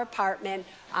 million apartment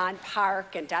on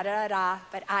Park and da-da-da-da,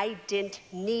 but I didn't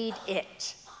need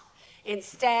it.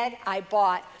 Instead, I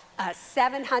bought a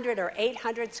 700 or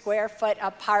 800 square foot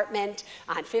apartment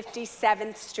on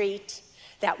 57th Street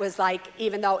that was like,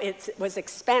 even though it was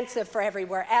expensive for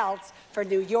everywhere else, for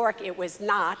New York it was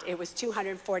not. It was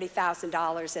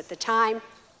 $240,000 at the time.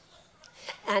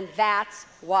 And that's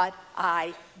what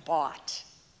I bought.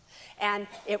 And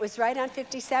it was right on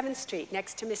 57th Street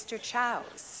next to Mr.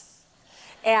 Chow's.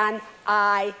 And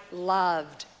I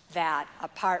loved that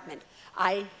apartment.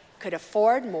 I could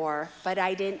afford more, but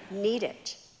I didn't need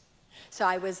it. So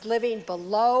I was living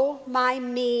below my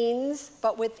means,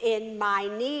 but within my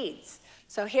needs.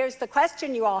 So here's the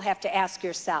question you all have to ask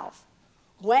yourself.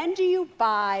 When do you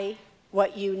buy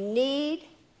what you need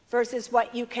versus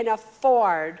what you can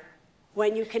afford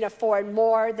when you can afford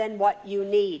more than what you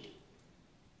need?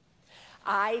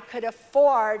 I could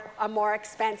afford a more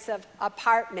expensive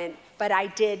apartment, but I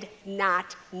did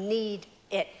not need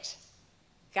it.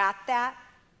 Got that?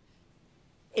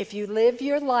 If you live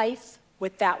your life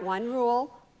with that one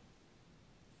rule,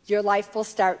 your life will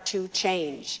start to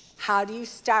change. How do you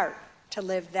start to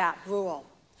live that rule?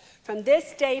 From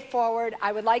this day forward,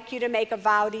 I would like you to make a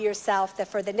vow to yourself that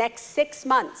for the next 6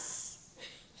 months,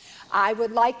 I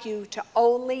would like you to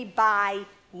only buy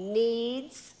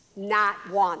needs, not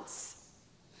wants.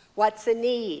 What's a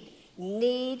need?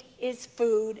 Need is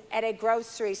food at a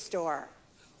grocery store.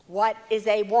 What is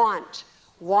a want?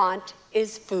 Want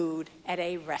is food at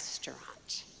a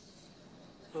restaurant.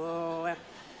 Oh,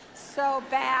 so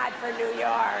bad for New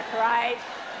York, right?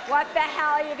 What the hell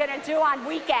are you going to do on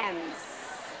weekends?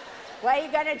 What are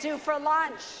you going to do for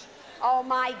lunch? Oh,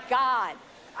 my God.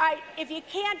 All right, if you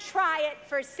can't try it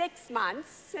for 6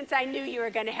 months, since I knew you were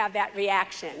going to have that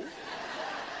reaction,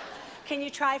 can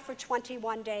you try for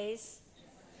 21 days?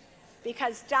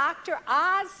 Because Dr.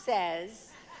 Oz says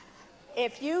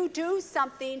if you do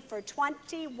something for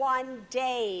 21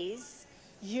 days,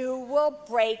 you will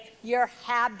break your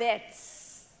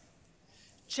habits.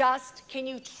 Just, can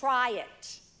you try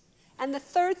it? And the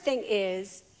third thing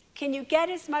is, can you get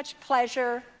as much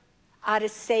pleasure out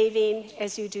of saving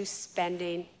as you do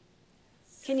spending?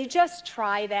 Can you just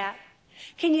try that?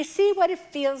 Can you see what it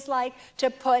feels like to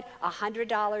put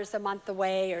 $100 a month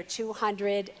away or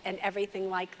 $200 and everything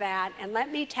like that? And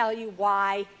let me tell you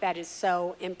why that is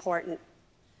so important.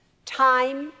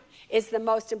 Time is the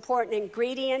most important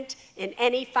ingredient in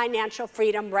any financial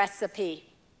freedom recipe.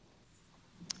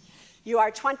 You are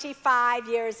 25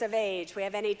 years of age. We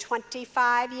have any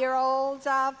 25-year-olds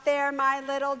out there, my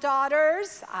little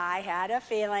daughters? I had a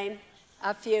feeling,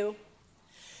 a few.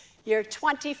 You're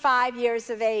 25 years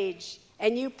of age,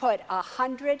 and you put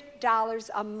 $100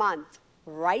 a month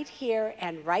right here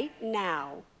and right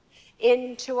now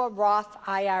into a Roth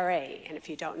IRA. And if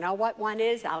you don't know what one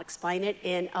is, I'll explain it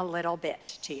in a little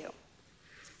bit to you.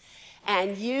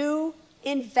 And you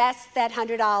invest that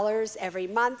 $100 every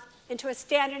month into a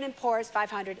Standard & Poor's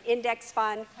 500 index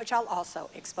fund, which I'll also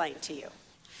explain to you.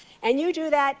 And you do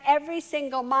that every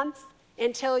single month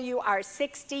until you are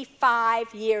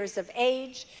 65 years of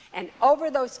age. And over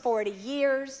those 40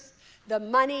 years, the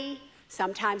money,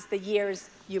 sometimes the years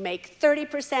you make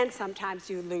 30%, sometimes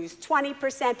you lose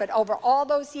 20%, but over all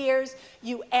those years,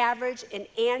 you average an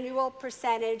annual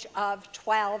percentage of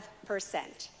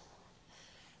 12%.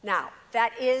 Now,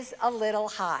 that is a little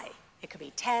high. It could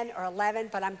be 10 or 11,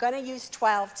 but I'm going to use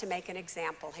 12 to make an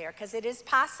example here, because it is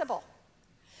possible.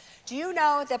 Do you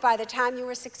know that by the time you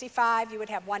were 65, you would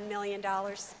have $1 million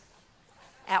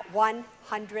at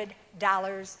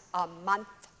 $100 a month?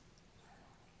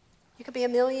 You could be a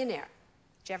millionaire.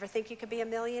 Did you ever think you could be a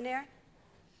millionaire?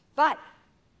 But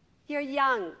you're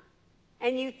young,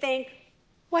 and you think,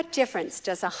 what difference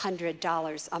does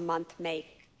 $100 a month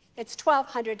make? It's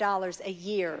 $1,200 a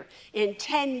year. In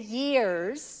 10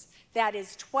 years, that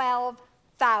is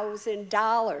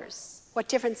 $12,000. What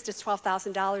difference does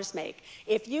 $12,000 make?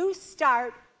 If you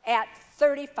start at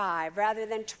 35 rather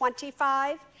than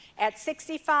 25, at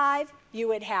 65, you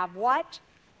would have what?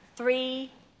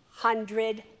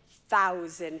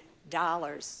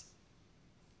 $300,000.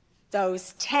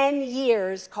 Those 10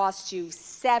 years cost you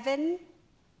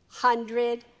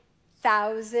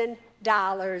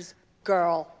 $700,000,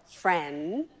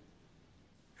 girlfriend,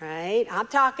 right? I'm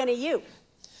talking to you,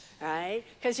 right?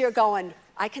 Because you're going,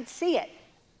 I can see it.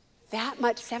 That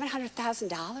much,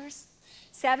 $700,000?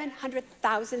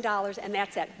 $700,000, and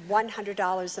that's at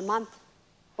 $100 a month.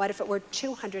 What if it were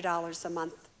 $200 a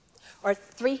month or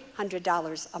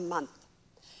 $300 a month?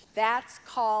 That's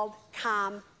called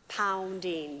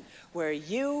compounding, where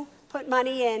you put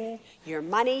money in, your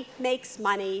money makes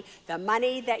money, the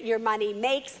money that your money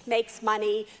makes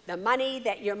money, the money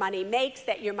that your money makes,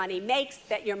 that your money makes,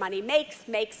 that your money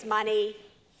makes money,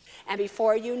 and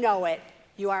before you know it,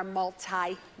 you are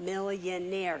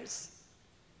multi-millionaires.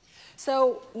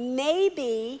 So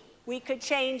maybe we could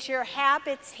change your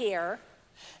habits here,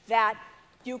 that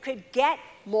you could get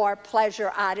more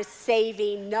pleasure out of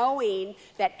saving, knowing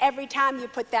that every time you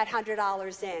put that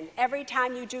 $100 in, every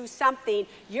time you do something,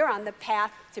 you're on the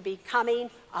path to becoming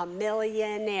a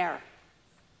millionaire.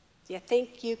 Do you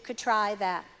think you could try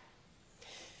that?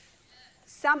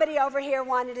 Somebody over here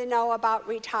wanted to know about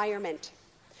retirement.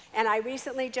 And I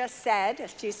recently just said, a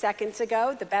few seconds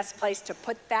ago, the best place to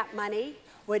put that money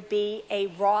would be a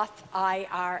Roth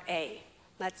IRA.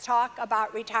 Let's talk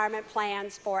about retirement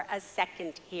plans for a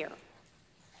second here.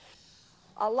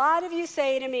 A lot of you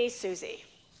say to me, Susie,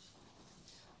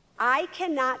 I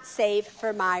cannot save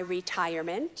for my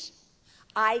retirement.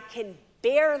 I can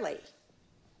barely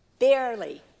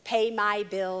pay my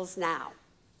bills now.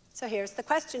 So here's the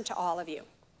question to all of you.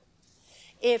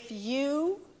 If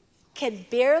you can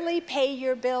barely pay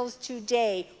your bills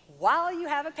today while you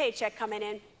have a paycheck coming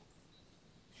in,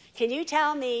 can you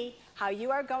tell me how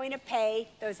you are going to pay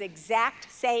those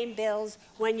exact same bills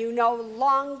when you no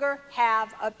longer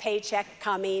have a paycheck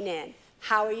coming in?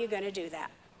 How are you going to do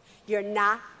that? You're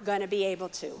not going to be able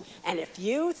to. And if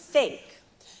you think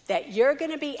that you're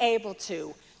going to be able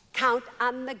to count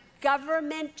on the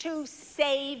government to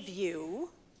save you,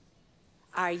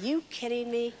 are you kidding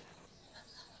me?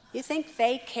 You think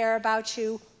they care about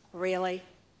you? Really?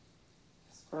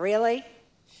 Really?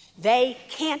 They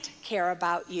can't care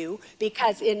about you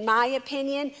because, in my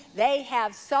opinion, they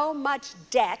have so much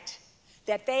debt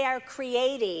that they are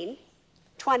creating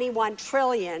 $21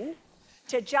 trillion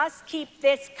to just keep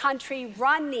this country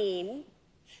running.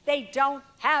 They don't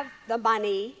have the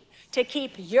money to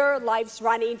keep your lives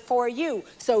running for you,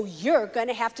 so you're going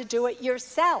to have to do it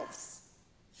yourselves.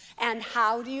 And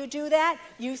how do you do that?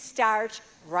 You start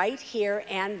right here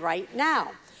and right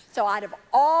now. So out of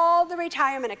all the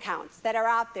retirement accounts that are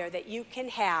out there that you can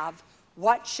have,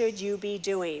 what should you be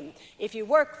doing? If you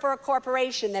work for a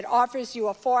corporation that offers you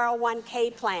a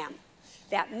 401k plan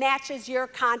that matches your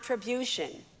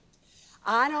contribution,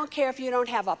 I don't care if you don't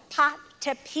have a pot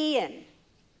to pee in,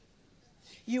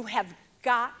 you have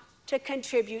got to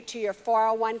contribute to your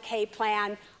 401k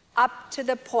plan up to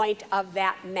the point of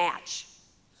that match.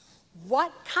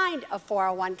 What kind of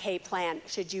 401k plan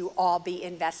should you all be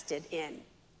invested in?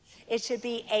 It should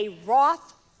be a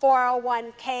Roth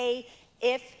 401k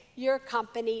if your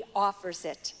company offers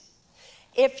it.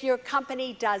 If your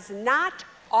company does not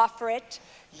offer it,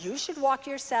 you should walk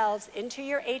yourselves into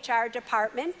your HR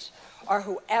department or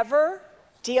whoever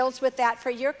deals with that for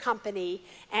your company,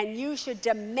 and you should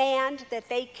demand that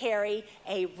they carry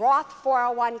a Roth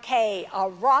 401k, a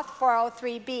Roth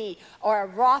 403b, or a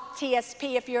Roth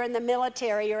TSP if you're in the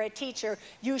military or a teacher.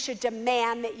 You should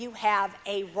demand that you have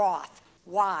a Roth.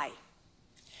 Why?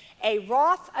 A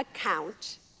Roth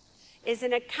account is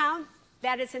an account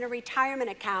that is in a retirement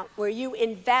account where you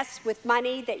invest with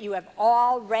money that you have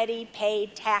already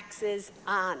paid taxes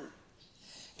on.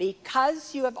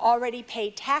 Because you have already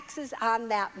paid taxes on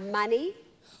that money,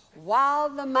 while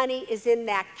the money is in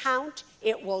that account,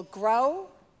 it will grow,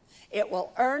 it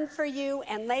will earn for you,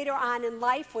 and later on in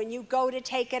life, when you go to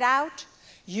take it out,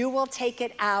 you will take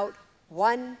it out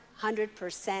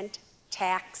 100%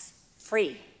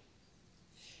 tax-free.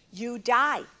 You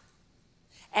die,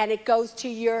 and it goes to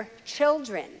your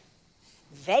children.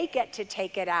 They get to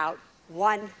take it out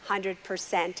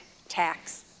 100%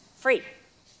 tax-free.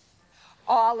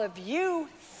 All of you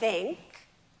think,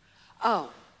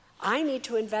 oh, I need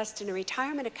to invest in a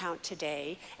retirement account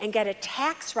today and get a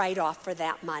tax write-off for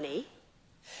that money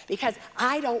because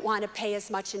I don't want to pay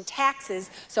as much in taxes,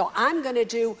 so I'm going to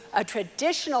do a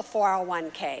traditional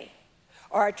 401k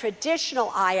or a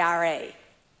traditional IRA.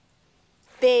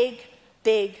 Big,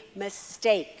 big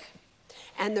mistake.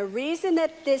 And the reason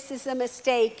that this is a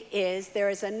mistake is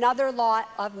there is another law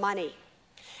of money,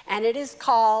 and it is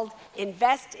called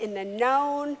invest in the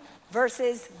known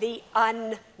versus the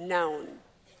unknown.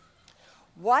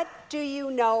 What do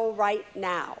you know right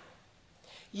now?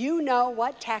 You know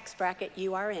what tax bracket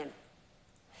you are in.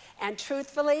 And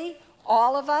truthfully,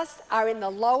 all of us are in the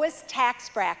lowest tax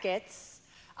brackets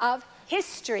of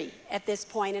history at this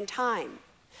point in time.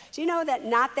 Do you know that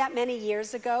not that many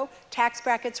years ago, tax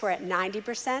brackets were at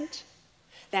 90%,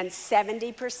 then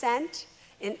 70%,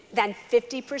 and then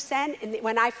 50%? And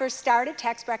when I first started,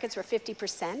 tax brackets were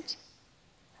 50%.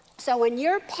 So when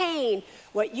you're paying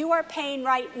what you are paying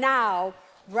right now,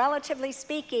 relatively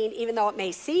speaking, even though it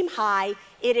may seem high,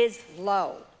 it is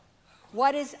low.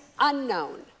 What is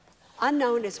unknown?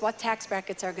 Unknown is what tax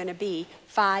brackets are going to be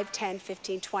 5, 10,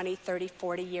 15, 20, 30,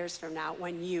 40 years from now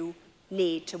when you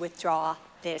need to withdraw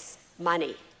this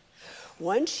money.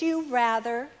 Wouldn't you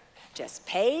rather just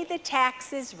pay the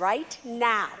taxes right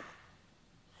now?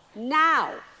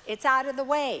 Now it's out of the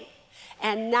way.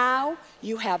 And now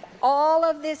you have all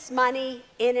of this money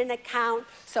in an account,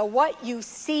 so what you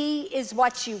see is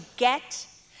what you get.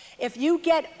 If you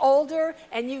get older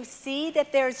and you see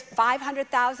that there's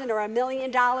 $500,000 or $1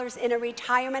 million in a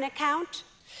retirement account,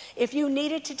 if you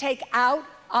needed to take out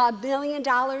 $1 million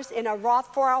in a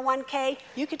Roth 401k,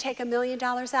 you could take $1 million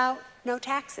out, no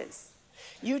taxes.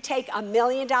 You take $1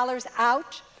 million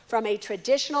out from a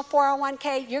traditional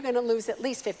 401k, you're going to lose at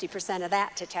least 50% of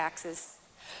that to taxes.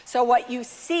 So what you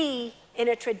see in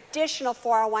a traditional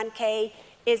 401k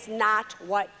is not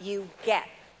what you get.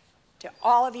 Do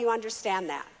all of you understand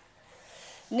that?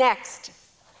 Next,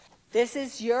 this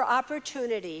is your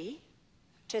opportunity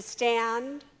to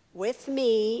stand with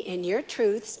me in your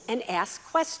truths and ask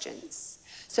questions.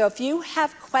 So if you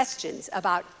have questions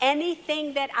about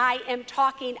anything that I am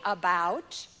talking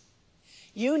about,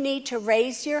 you need to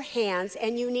raise your hands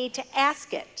and you need to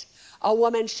ask it. A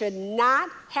woman should not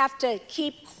have to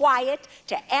keep quiet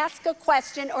to ask a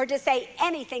question or to say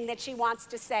anything that she wants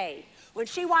to say. When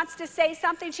she wants to say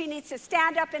something, she needs to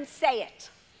stand up and say it.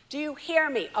 Do you hear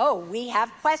me? Oh, we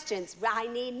have questions. I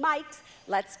need mics.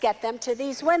 Let's get them to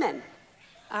these women.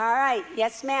 All right.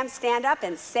 Yes, ma'am. Stand up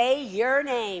and say your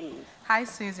name. Hi,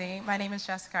 Susie. My name is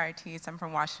Jessica Ortiz. I'm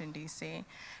from Washington, D.C.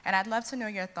 And I'd love to know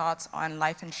your thoughts on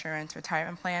life insurance,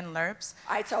 retirement plan, LIRPs.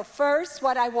 All right, so first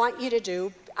what I want you to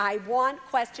do, I want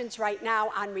questions right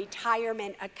now on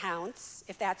retirement accounts,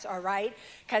 if that's all right,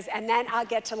 and then I'll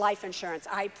get to life insurance,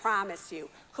 I promise you.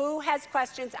 Who has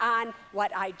questions on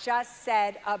what I just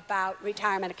said about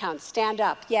retirement accounts? Stand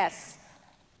up, yes.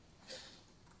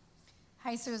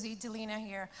 Hi, Susie. Delina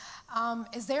here.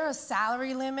 Is there a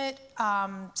salary limit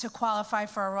to qualify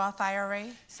for a Roth IRA?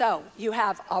 So you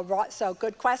have a Roth, so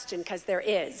good question, because there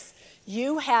is.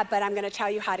 You have, but I'm going to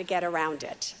tell you how to get around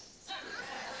it.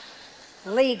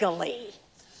 Legally.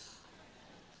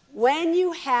 When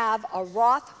you have a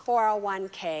Roth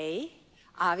 401k,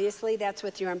 obviously that's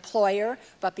with your employer,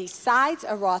 but besides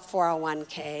a Roth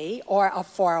 401k or a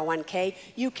 401k,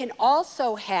 you can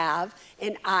also have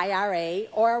an IRA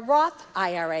or a Roth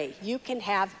IRA. You can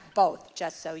have both,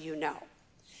 just so you know.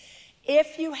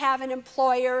 If you have an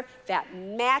employer that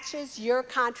matches your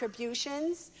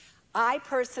contributions, I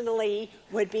personally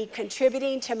would be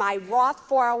contributing to my Roth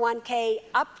 401k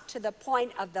up to the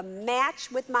point of the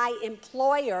match with my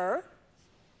employer.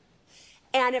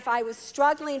 And if I was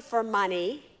struggling for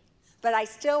money, but I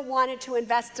still wanted to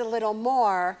invest a little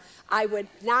more, I would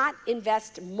not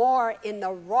invest more in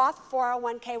the Roth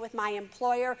 401k with my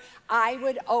employer. I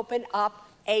would open up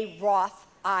a Roth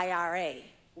IRA.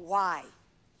 Why?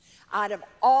 Out of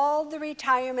all the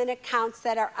retirement accounts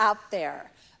that are out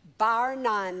there, bar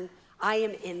none, I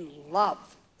am in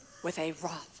love with a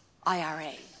Roth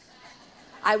IRA.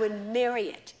 I would marry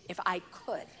it if I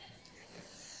could.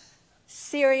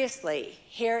 Seriously,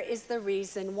 here is the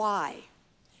reason why.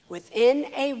 Within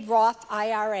a Roth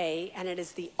IRA, and it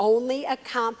is the only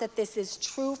account that this is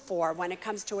true for when it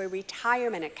comes to a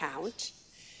retirement account,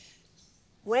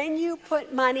 when you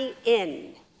put money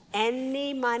in,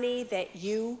 any money that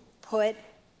you put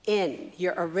in,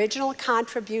 your original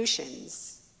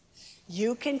contributions,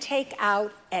 you can take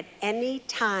out at any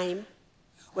time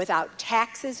without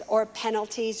taxes or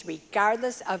penalties,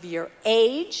 regardless of your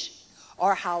age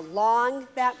or how long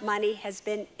that money has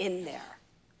been in there.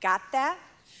 Got that?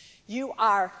 You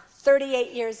are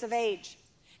 38 years of age,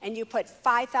 and you put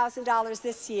 $5,000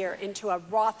 this year into a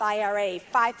Roth IRA,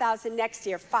 $5,000 next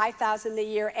year, $5,000 the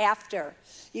year after.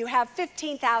 You have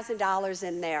 $15,000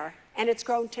 in there, and it's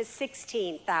grown to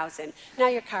 $16,000. Now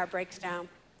your car breaks down.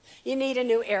 You need a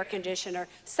new air conditioner.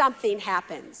 Something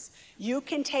happens. You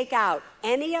can take out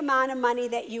any amount of money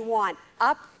that you want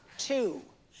up to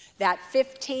that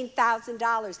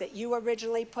 $15,000 that you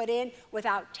originally put in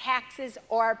without taxes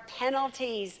or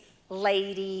penalties,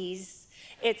 ladies.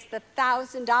 It's the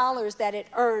 $1,000 that it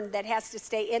earned that has to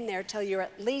stay in there till you're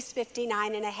at least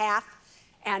 59 and a half,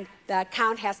 and the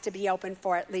account has to be open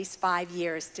for at least 5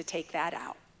 years to take that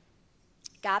out.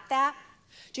 Got that?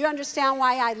 Do you understand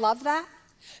why I love that?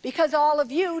 Because all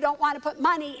of you don't want to put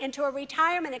money into a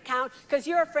retirement account because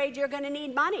you're afraid you're going to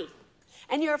need money.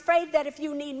 And you're afraid that if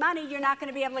you need money, you're not going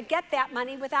to be able to get that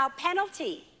money without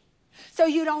penalty. So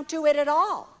you don't do it at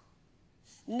all.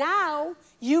 Now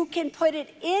you can put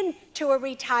it into a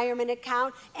retirement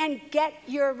account and get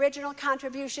your original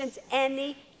contributions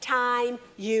anytime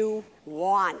you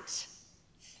want.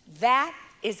 That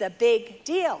is a big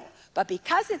deal. But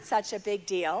because it's such a big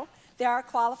deal, there are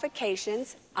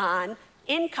qualifications on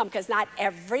income because not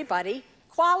everybody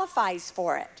qualifies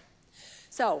for it.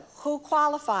 So who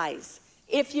qualifies?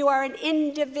 If you are an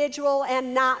individual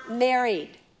and not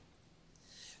married,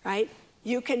 right?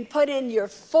 You can put in your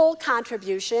full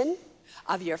contribution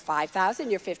of your $5,000,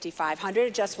 your $5,500.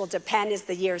 It just will depend as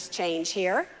the years change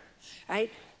here, right?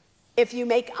 If you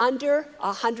make under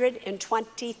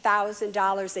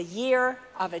 $120,000 a year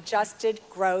of adjusted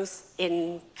gross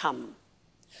income.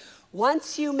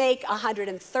 Once you make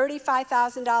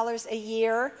 $135,000 a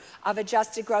year of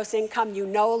adjusted gross income, you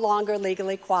no longer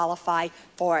legally qualify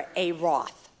for a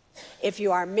Roth. If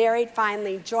you are married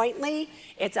filing jointly,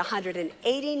 it's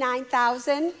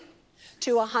 $189,000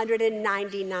 to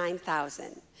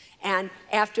 $199,000. And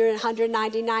after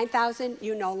 $199,000,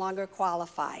 you no longer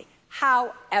qualify.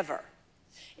 However,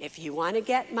 if you want to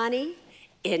get money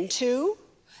into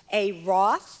a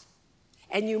Roth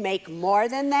and you make more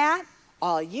than that,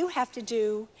 all you have to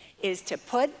do is to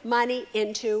put money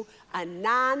into a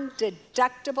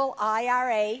non-deductible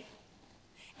IRA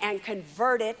and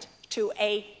convert it to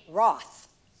a Roth.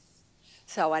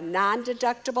 So a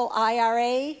non-deductible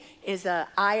IRA is an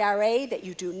IRA that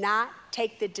you do not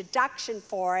take the deduction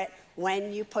for it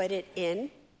when you put it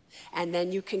in, and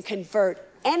then you can convert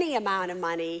any amount of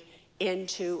money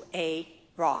into a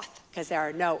Roth, because there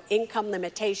are no income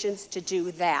limitations to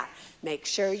do that. Make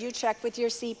sure you check with your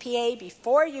CPA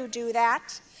before you do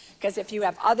that, because if you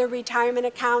have other retirement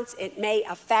accounts, it may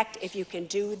affect if you can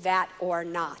do that or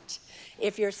not.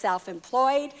 If you're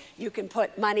self-employed, you can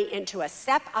put money into a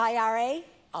SEP IRA,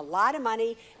 a lot of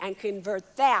money, and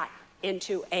convert that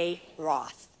into a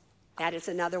Roth. That is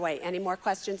another way. Any more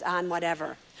questions on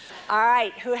whatever? All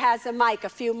right, who has a mic? A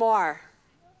few more.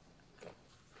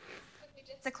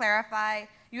 Just to clarify,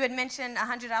 you had mentioned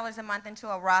 $100 a month into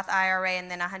a Roth IRA and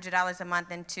then $100 a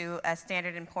month into a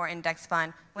Standard & Poor's index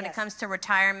fund. When it comes to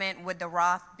retirement, would the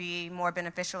Roth be more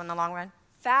beneficial in the long run?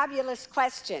 Fabulous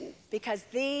question, because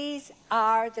these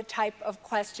are the type of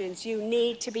questions you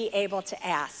need to be able to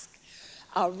ask.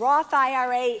 A Roth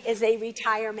IRA is a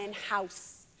retirement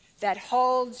house that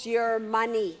holds your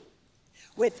money.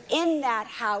 Within that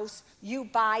house, you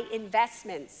buy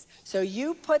investments. So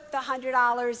you put the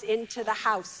 $100 into the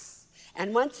house.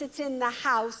 And once it's in the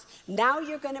house, now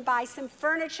you're going to buy some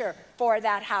furniture for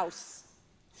that house.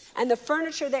 And the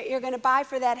furniture that you're going to buy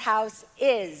for that house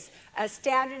is a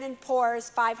Standard & Poor's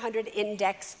 500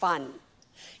 index fund.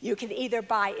 You can either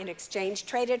buy an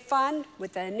exchange-traded fund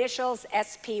with the initials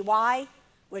SPY,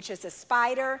 which is a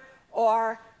SPDR,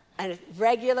 or a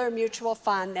regular mutual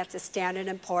fund that's a Standard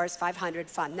 & Poor's 500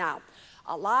 fund. Now,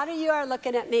 a lot of you are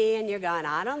looking at me and you're going,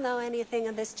 I don't know anything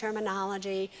of this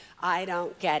terminology. I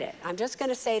don't get it. I'm just going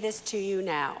to say this to you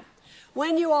now.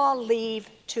 When you all leave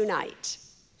tonight,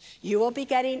 you will be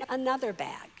getting another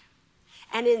bag.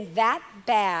 And in that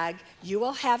bag, you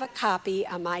will have a copy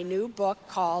of my new book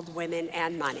called Women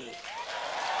and Money.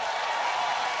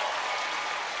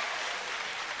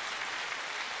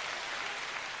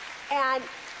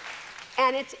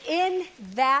 And it's in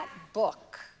that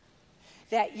book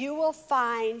that you will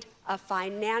find a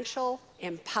financial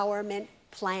empowerment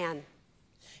plan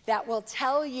that will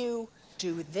tell you,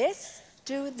 do this,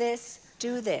 do this,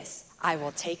 do this. I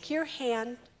will take your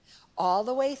hand all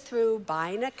the way through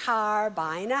buying a car,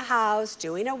 buying a house,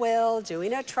 doing a will,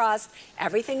 doing a trust,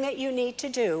 everything that you need to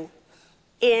do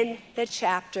in the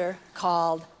chapter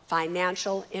called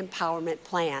Financial Empowerment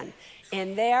Plan.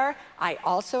 In there, I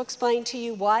also explain to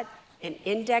you what an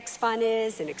index fund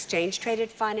is, an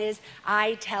exchange-traded fund is.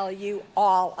 I tell you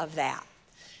all of that.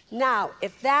 Now,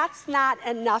 if that's not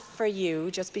enough for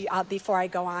you, just before I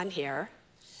go on here,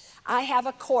 I have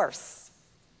a course.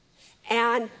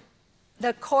 And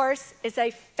the course is a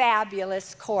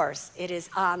fabulous course. It is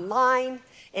online.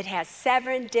 It has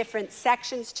 7 different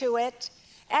sections to it.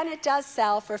 And it does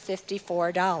sell for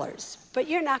 $54. But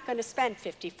you're not going to spend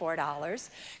 $54,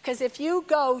 because if you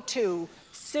go to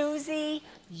SuzeU.com,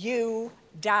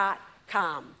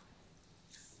 all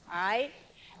right,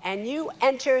 and you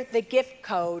enter the gift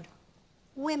code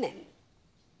WOMEN,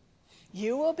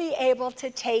 you will be able to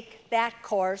take that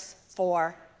course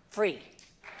for free.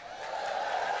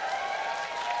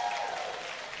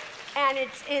 And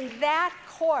it's in that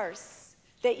course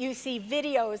that you see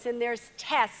videos, and there's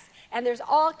tests, and there's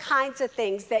all kinds of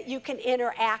things that you can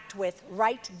interact with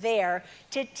right there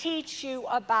to teach you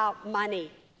about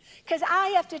money. Because I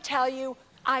have to tell you,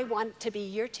 I want to be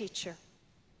your teacher.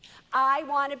 I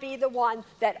want to be the one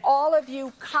that all of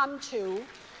you come to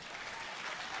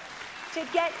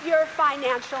get your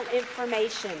financial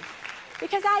information.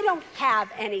 Because I don't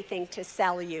have anything to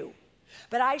sell you,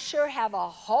 but I sure have a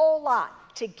whole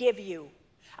lot to give you.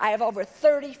 I have over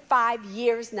 35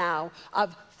 years now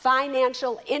of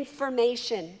financial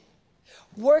information,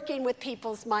 working with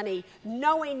people's money,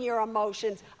 knowing your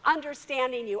emotions,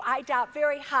 understanding you. I doubt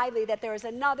very highly that there is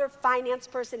another finance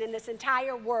person in this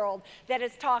entire world that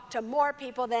has talked to more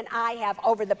people than I have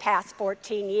over the past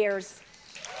 14 years.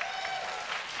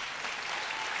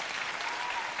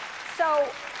 So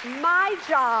my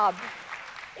job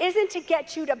isn't to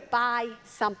get you to buy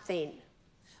something.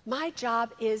 My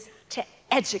job is to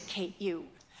educate you.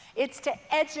 It's to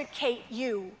educate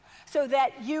you so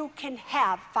that you can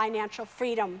have financial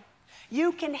freedom.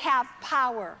 You can have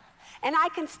power. And I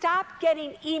can stop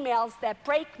getting emails that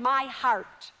break my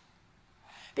heart.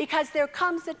 Because there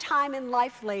comes a time in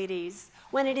life, ladies,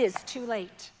 when it is too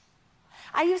late.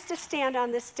 I used to stand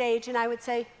on this stage and I would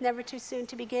say, never too soon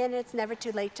to begin, it's never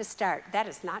too late to start. That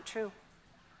is not true.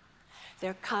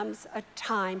 There comes a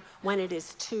time when it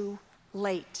is too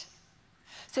late.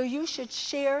 So you should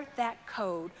share that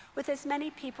code with as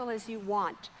many people as you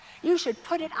want. You should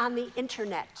put it on the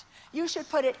internet. You should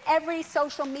put it every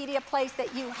social media place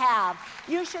that you have.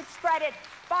 You should spread it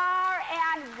far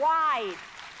and wide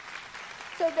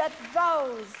so that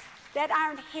those that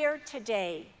aren't here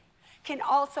today can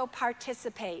also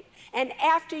participate. And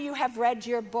after you have read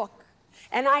your book,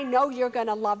 and I know you're going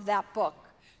to love that book,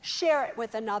 share it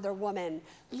with another woman,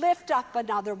 lift up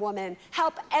another woman,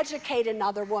 help educate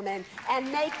another woman,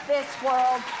 and make this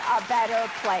world a better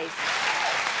place.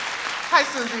 Hi,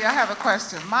 Susie, I have a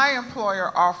question. My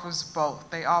employer offers both.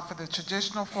 They offer the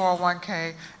traditional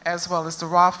 401k as well as the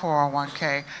Roth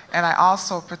 401k, and I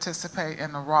also participate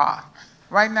in the Roth.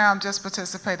 Right now, I'm just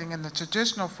participating in the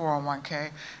traditional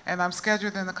 401k, and I'm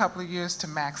scheduled in a couple of years to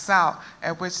max out,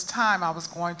 at which time I was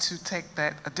going to take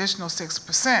that additional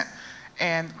 6%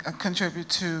 and contribute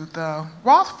to the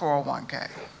Roth 401k.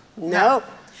 Nope.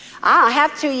 I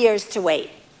have 2 years to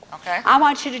wait. Okay. I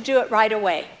want you to do it right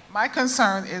away. My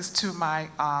concern is to my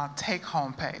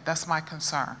take-home pay. That's my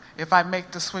concern. If I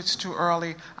make the switch too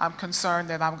early, I'm concerned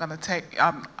that I'm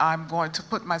going to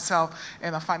put myself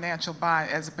in a financial bind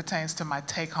as it pertains to my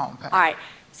take-home pay. All right.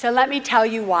 So let me tell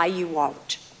you why you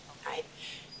won't. Right?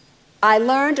 I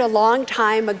learned a long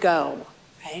time ago,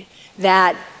 right,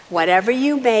 that whatever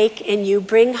you make and you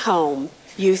bring home,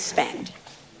 you spend.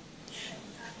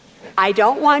 I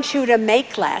don't want you to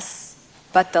make less,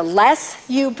 but the less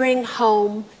you bring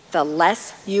home, the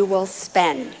less you will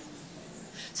spend.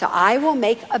 So I will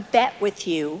make a bet with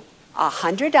you,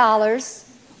 $100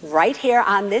 right here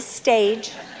on this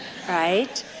stage,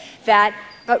 right? But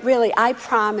really, I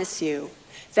promise you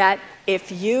that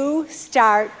if you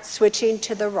start switching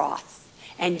to the Roth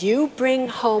and you bring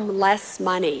home less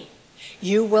money,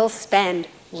 you will spend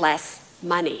less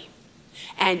money.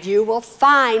 And you will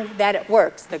find that it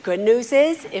works. The good news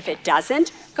is, if it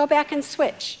doesn't, go back and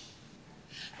switch.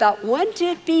 But wouldn't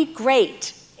it be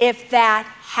great if that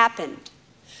happened?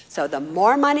 So the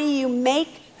more money you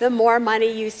make, the more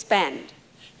money you spend.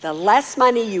 The less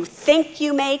money you think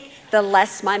you make, the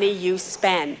less money you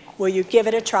spend. Will you give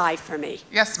it a try for me?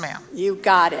 Yes, ma'am. You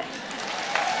got it.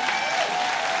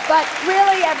 But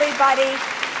really, everybody,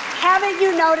 haven't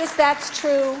you noticed that's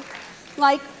true?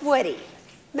 Like Woody.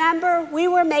 Remember, we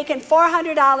were making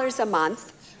 $400 a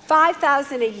month,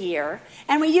 $5,000 a year,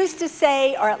 and we used to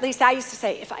say, or at least I used to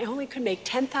say, if I only could make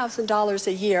 $10,000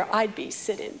 a year, I'd be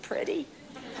sitting pretty.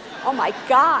 Oh my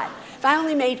God, if I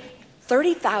only made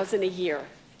 $30,000 a year,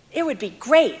 it would be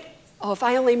great. Oh, if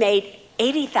I only made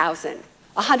 $80,000,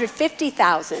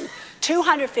 $150,000,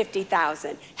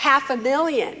 $250,000,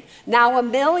 $500,000, now $1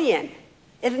 million.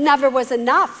 It never was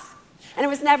enough. And it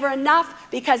was never enough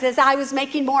because as I was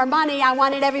making more money, I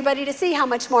wanted everybody to see how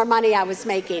much more money I was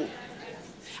making.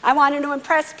 I wanted to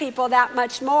impress people that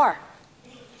much more.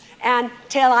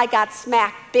 Until I got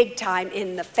smacked big time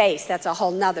in the face. That's a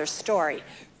whole nother story.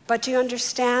 But do you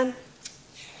understand?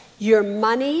 Your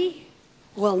money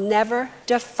will never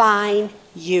define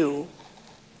you.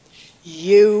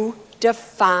 You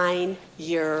define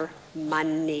your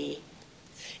money.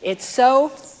 It's so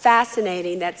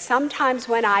fascinating that sometimes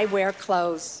when I wear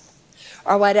clothes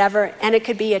or whatever, and it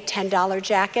could be a $10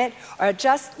 jacket, or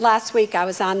just last week I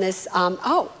was on this,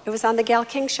 it was on the Gayle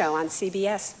King show on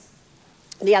CBS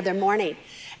the other morning,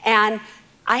 and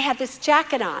I had this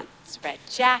jacket on, this red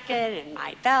jacket and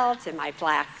my belt and my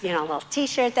black, little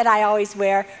t-shirt that I always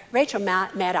wear. Rachel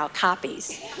Maddow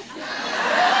copies.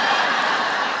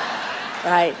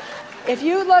 Right. If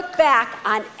you look back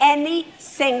on any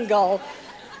single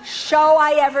show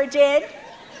I ever did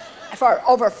for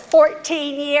over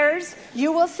 14 years,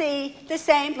 you will see the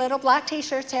same little black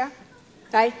t-shirts here,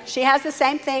 right? She has the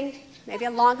same thing, maybe a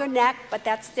longer neck, but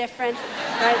that's different,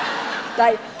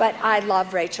 right? But I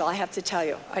love Rachel, I have to tell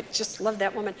you. I just love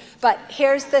that woman. But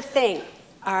here's the thing,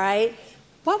 all right?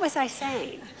 What was I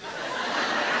saying?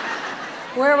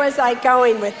 Where was I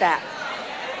going with that?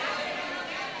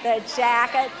 The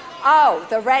jacket. Oh,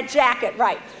 the red jacket,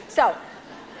 right. So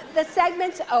the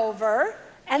segment's over,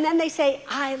 and then they say,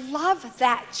 I love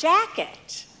that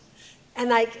jacket. And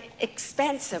like,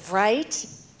 expensive, right?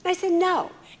 And I said,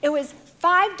 no, it was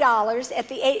 $5 at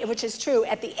the, which is true,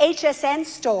 at the HSN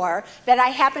store that I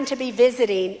happened to be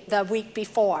visiting the week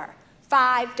before.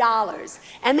 $5.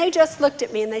 And they just looked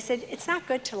at me and they said, it's not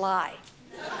good to lie.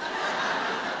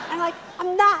 I'm like,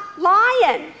 I'm not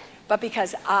lying. But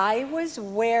because I was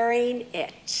wearing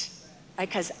it,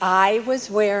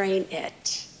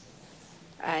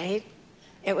 right?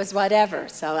 It was whatever.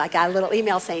 So I got a little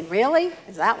email saying, really?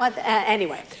 Is that what?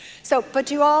 Anyway. So, but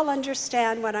do you all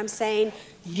understand what I'm saying?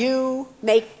 You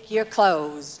make your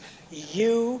clothes.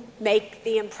 You make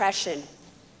the impression.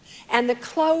 And the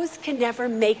clothes can never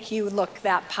make you look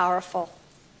that powerful.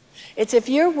 It's if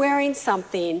you're wearing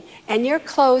something and your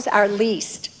clothes are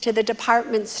leased to the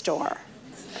department store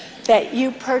that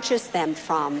you purchase them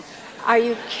from. Are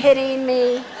you kidding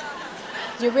me?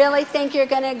 Do you really think you're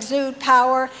going to exude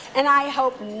power? And I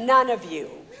hope none of you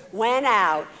went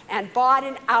out and bought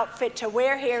an outfit to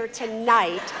wear here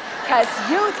tonight because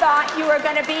you thought you were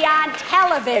going to be on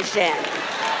television.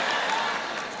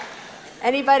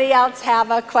 Anybody else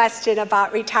have a question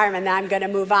about retirement? Then I'm going to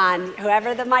move on.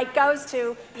 Whoever the mic goes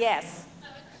to, yes.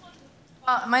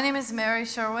 My name is Mary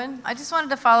Sherwin. I just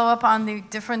wanted to follow up on the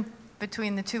difference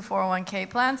between the two 401k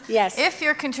plans. Yes. If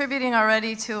you're contributing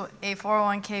already to a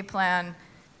 401k plan,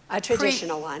 a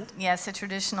traditional one. Yes, a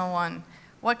traditional one.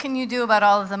 What can you do about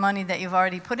all of the money that you've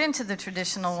already put into the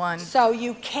traditional one? So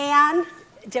you can,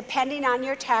 depending on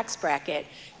your tax bracket,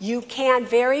 you can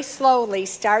very slowly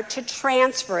start to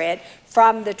transfer it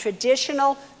from the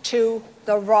traditional to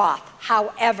the Roth.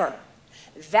 However,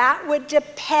 that would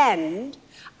depend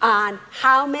on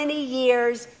how many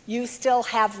years you still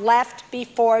have left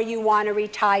before you want to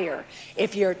retire.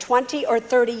 If you're 20 or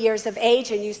 30 years of age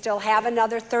and you still have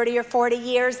another 30 or 40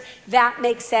 years, that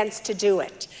makes sense to do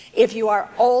it. If you are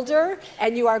older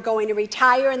and you are going to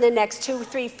retire in the next 2,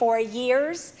 3, 4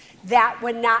 years, that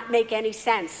would not make any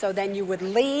sense. So then you would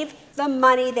leave the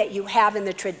money that you have in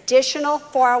the traditional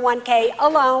 401k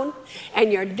alone,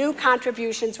 and your new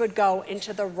contributions would go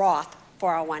into the Roth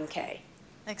 401k.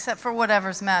 Except for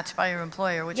whatever's matched by your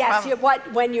employer, which yes,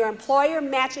 when your employer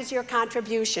matches your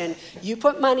contribution, you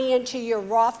put money into your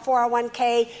Roth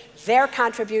 401k, their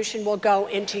contribution will go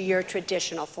into your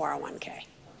traditional 401k.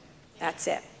 That's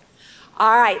it.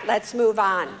 All right, let's move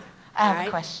on. I have a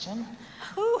question.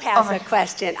 Who has a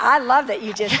question? I love that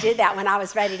you just did that when I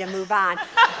was ready to move on.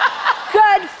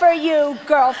 Good for you,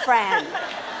 girlfriend.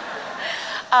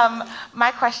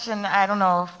 My question, I don't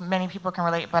know if many people can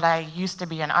relate, but I used to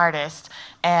be an artist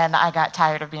and I got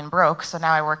tired of being broke, so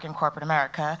now I work in corporate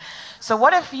America. So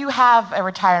what if you have a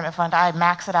retirement fund, I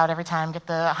max it out every time, get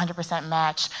the 100%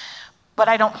 match, but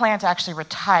I don't plan to actually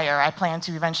retire. I plan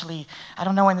to eventually, I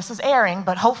don't know when this is airing,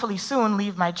 but hopefully soon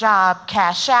leave my job,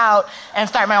 cash out, and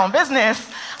start my own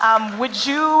business. Would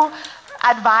you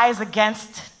advise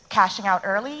against cashing out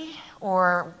early?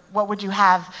 Or what would you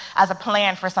have as a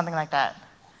plan for something like that?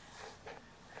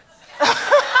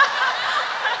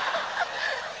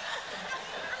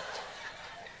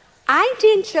 I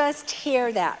didn't just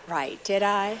hear that right, did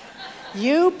I?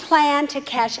 You plan to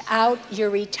cash out your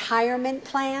retirement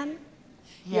plan?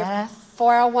 Yes. Your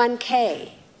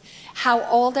 401k. How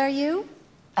old are you?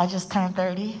 I just turned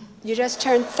 30. You just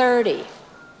turned 30.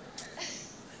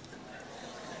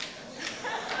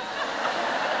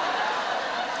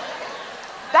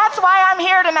 That's why I'm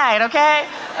here tonight, okay?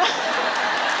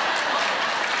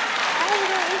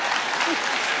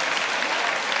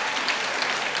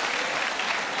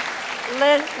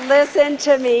 Listen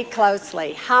to me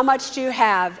closely. How much do you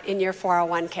have in your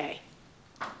 401k?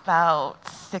 About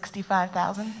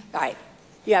 65,000. All right.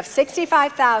 You have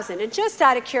 65,000. And just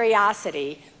out of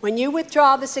curiosity, when you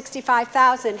withdraw the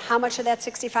 65,000, how much of that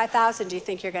 65,000 do you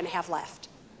think you're going to have left?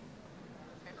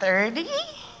 30?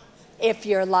 If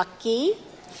you're lucky.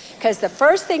 Because the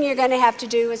first thing you're going to have to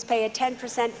do is pay a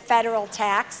 10% federal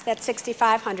tax. That's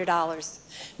 $6,500.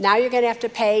 Now you're going to have to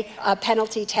pay a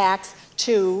penalty tax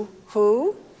to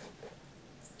who?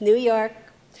 New York.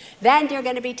 Then you're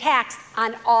going to be taxed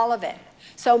on all of it.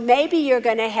 So maybe you're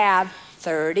going to have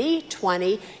 30,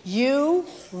 20. You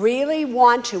really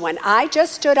want to. When I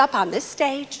just stood up on this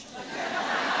stage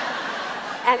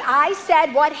and I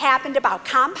said what happened about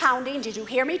compounding, did you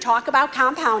hear me talk about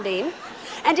compounding?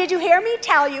 And did you hear me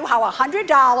tell you how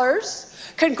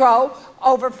 $100 can grow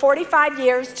over 45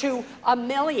 years to $1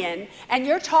 million? And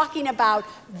you're talking about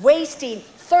wasting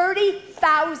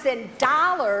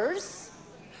 $30,000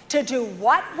 to do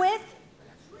what with?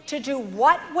 To do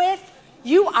what with?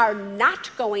 You are not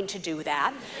going to do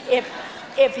that. If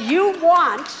you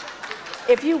want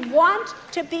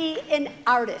to be an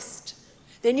artist,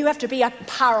 then you have to be a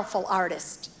powerful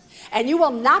artist. And you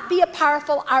will not be a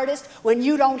powerful artist when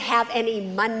you don't have any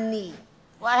money.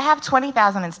 Well, I have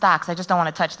 20,000 in stocks. I just don't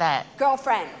want to touch that.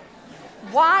 Girlfriend,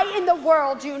 why in the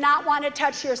world do you not want to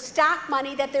touch your stock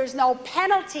money that there's no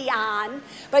penalty on,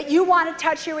 but you want to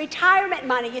touch your retirement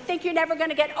money? You think you're never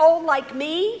going to get old like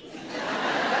me?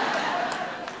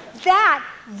 That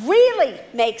really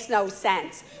makes no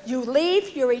sense. You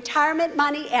leave your retirement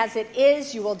money as it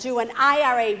is. You will do an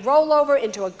IRA rollover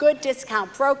into a good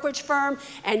discount brokerage firm,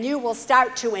 and you will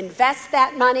start to invest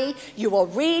that money. You will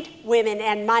read Women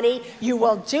and Money. You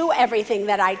will do everything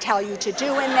that I tell you to do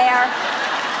in there.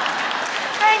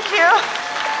 Thank you.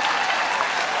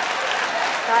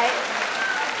 Right?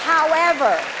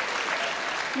 However,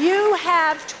 you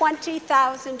have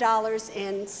 $20,000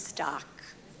 in stock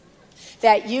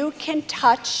that you can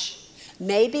touch.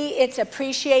 Maybe it's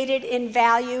appreciated in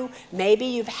value. Maybe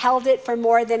you've held it for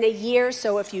more than a year,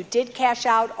 so if you did cash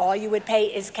out, all you would pay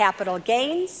is capital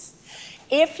gains.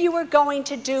 If you were going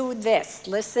to do this,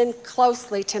 listen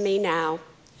closely to me now.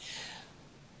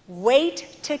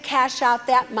 Wait to cash out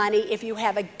that money if you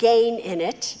have a gain in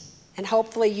it, and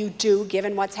hopefully you do,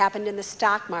 given what's happened in the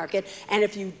stock market. And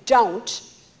if you don't,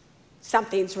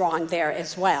 something's wrong there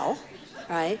as well,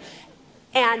 right?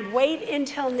 And wait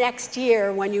until next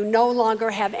year when you no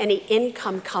longer have any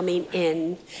income coming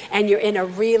in and you're in a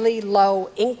really low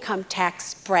income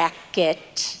tax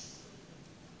bracket.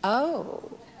 Oh,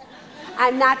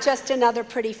 I'm not just another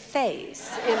pretty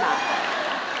face, am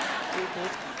I?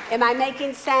 Am I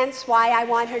making sense why I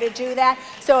want her to do that?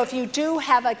 So if you do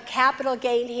have a capital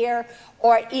gain here,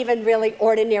 or even really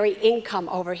ordinary income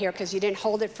over here because you didn't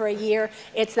hold it for a year,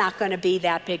 it's not going to be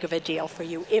that big of a deal for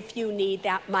you if you need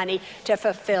that money to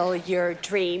fulfill your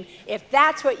dream. If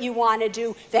that's what you want to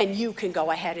do, then you can go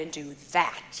ahead and do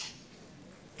that.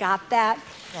 Got that?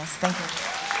 Yes, thank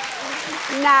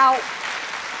you.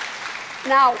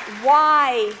 Now,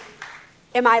 why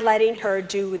am I letting her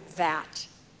do that?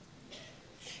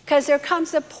 Because there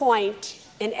comes a point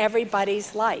in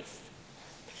everybody's life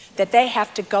that they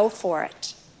have to go for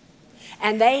it.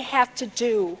 And they have to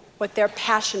do what they're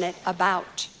passionate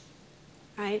about,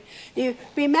 right? You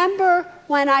remember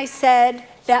when I said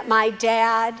that my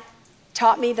dad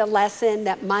taught me the lesson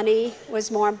that money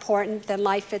was more important than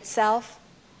life itself?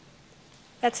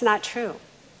 That's not true.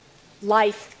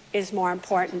 Life is more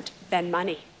important than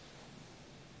money.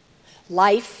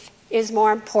 Life is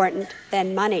more important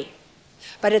than money.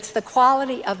 But it's the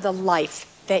quality of the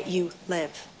life that you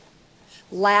live.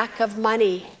 Lack of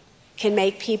money can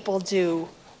make people do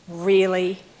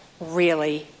really,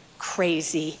 really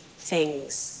crazy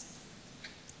things.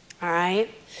 All right?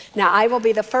 Now, I will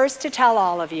be the first to tell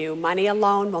all of you, money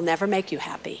alone will never make you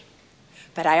happy.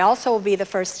 But I also will be the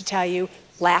first to tell you,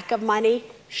 lack of money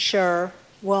sure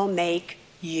will make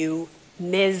you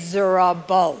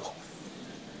miserable.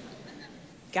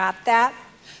 Got that?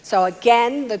 So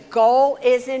again, the goal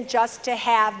isn't just to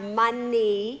have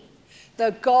money.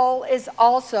 The goal is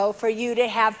also for you to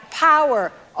have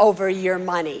power over your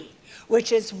money,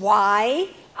 which is why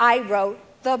I wrote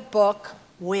the book,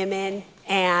 Women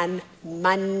and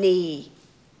Money.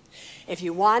 If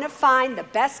you want to find the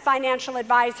best financial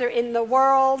advisor in the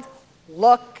world,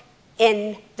 look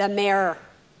in the mirror.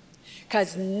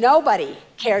 Because nobody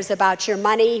cares about your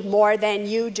money more than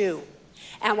you do.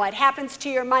 And what happens to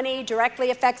your money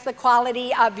directly affects the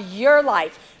quality of your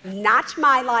life. Not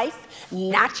my life,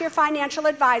 not your financial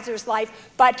advisor's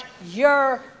life, but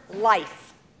your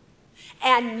life.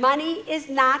 And money is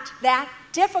not that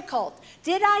difficult.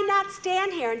 Did I not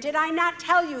stand here and did I not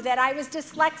tell you that I was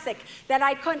dyslexic, that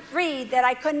I couldn't read, that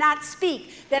I could not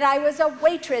speak, that I was a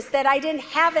waitress, that I didn't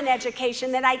have an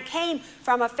education, that I came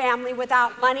from a family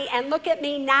without money? And look at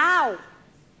me now.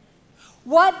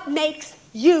 What makes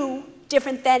you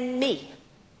different than me?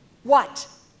 What?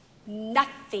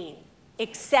 Nothing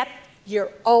except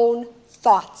your own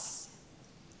thoughts.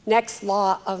 Next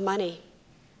law of money.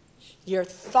 Your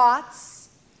thoughts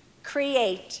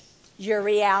create your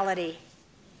reality.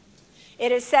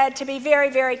 It is said to be very,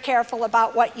 very careful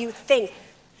about what you think,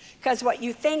 because what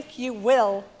you think you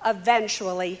will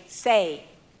eventually say.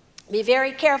 Be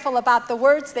very careful about the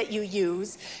words that you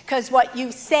use, because what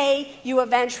you say you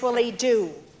eventually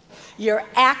do. Your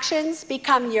actions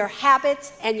become your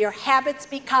habits, and your habits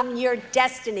become your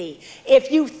destiny.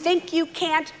 If you think you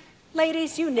can't,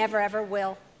 ladies, you never ever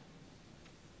will.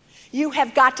 You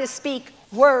have got to speak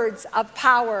words of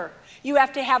power. You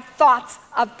have to have thoughts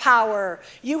of power.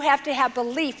 You have to have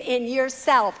belief in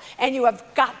yourself, and you have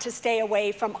got to stay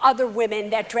away from other women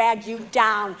that drag you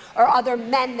down or other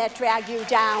men that drag you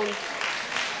down.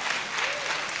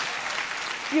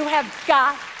 You have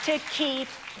got to keep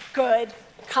good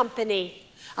company.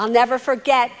 I'll never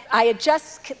forget, I had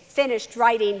just finished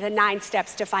writing the 9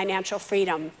 Steps to Financial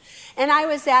Freedom. And I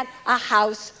was at a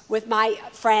house with my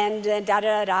friend and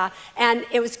and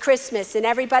it was Christmas and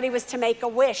everybody was to make a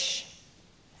wish.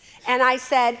 And I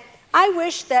said, I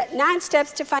wish that 9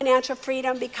 Steps to Financial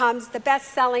Freedom becomes the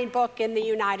best-selling book in the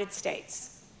United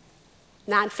States,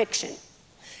 nonfiction.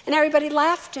 And everybody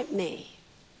laughed at me.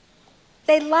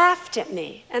 They laughed at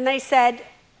me and they said,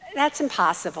 that's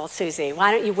impossible, Susie.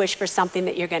 Why don't you wish for something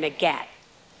that you're going to get?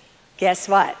 Guess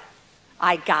what?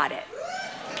 I got it.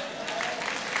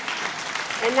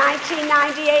 In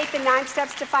 1998, the 9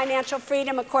 Steps to Financial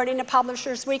Freedom, according to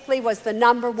Publishers Weekly, was the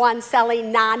 #1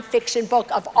 selling nonfiction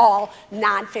book of all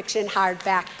nonfiction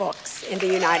hardback books in the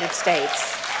United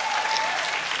States.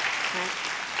 Okay.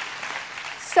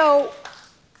 So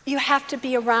you have to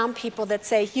be around people that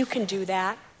say, you can do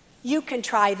that. You can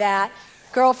try that.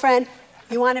 Girlfriend,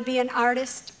 you want to be an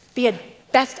artist? Be a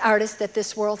best artist that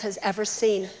this world has ever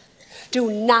seen.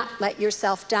 Do not let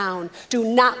yourself down. Do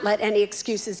not let any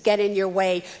excuses get in your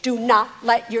way. Do not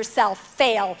let yourself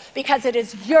fail, because it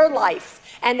is your life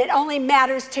and it only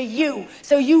matters to you.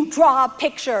 So you draw a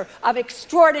picture of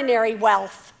extraordinary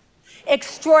wealth,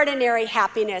 extraordinary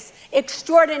happiness,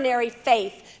 extraordinary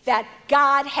faith that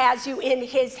God has you in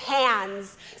his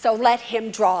hands. So let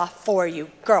him draw for you,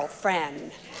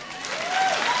 girlfriend.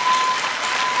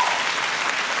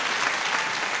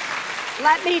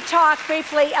 Let me talk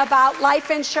briefly about life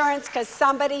insurance, because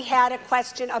somebody had a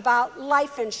question about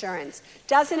life insurance.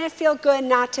 Doesn't it feel good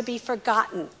not to be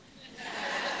forgotten?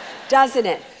 Doesn't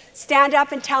it? Stand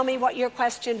up and tell me what your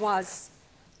question was.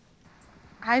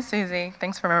 Hi, Susie.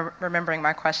 Thanks for remembering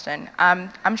my question.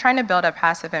 I'm trying to build a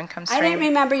passive income stream. I didn't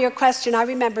remember your question. I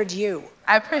remembered you.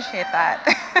 I appreciate that.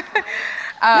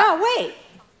 No,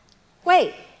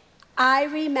 wait. I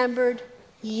remembered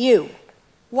you.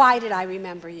 Why did I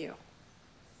remember you?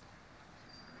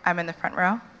 I'm in the front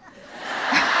row.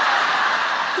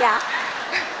 Yeah,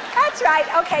 that's right.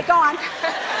 Okay, go on.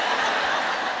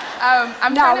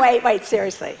 Wait,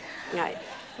 seriously. Right.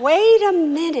 Wait a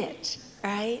minute,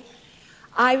 right?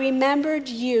 I remembered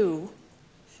you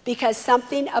because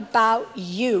something about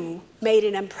you made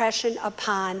an impression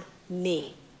upon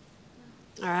me.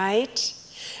 All right?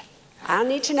 I don't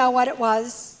need to know what it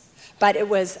was, but it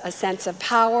was a sense of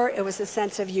power. It was a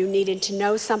sense of you needing to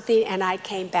know something, and I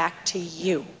came back to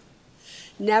you.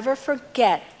 Never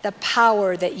forget the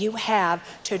power that you have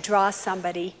to draw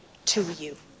somebody to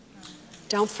you.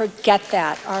 Don't forget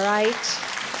that, all right?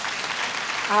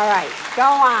 All right, go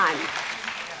on.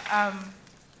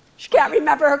 She can't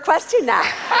remember her question now.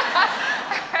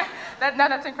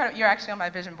 That's incredible. You're actually on my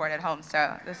vision board at home,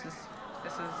 so this is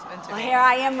into Well, here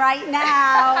I am right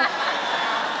now.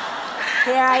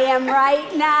 Here I am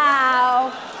right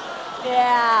now.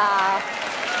 Yeah.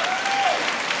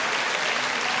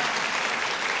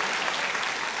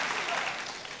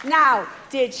 Now,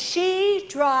 did she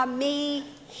draw me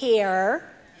here,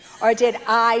 or did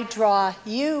I draw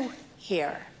you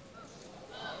here?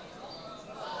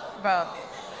 Both.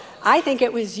 I think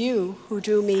it was you who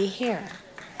drew me here.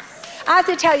 I have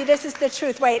to tell you, this is the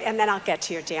truth. Wait, and then I'll get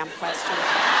to your damn question.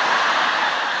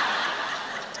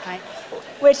 Right?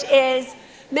 Which is,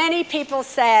 many people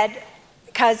said,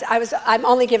 because I'm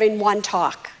only giving one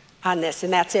talk on this,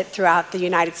 and that's it throughout the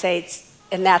United States,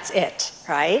 and that's it,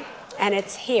 right? And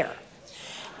it's here.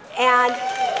 And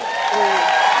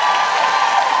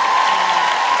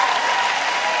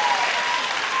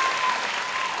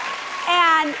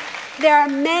there are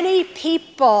many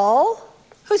people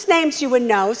whose names you would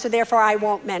know, so therefore I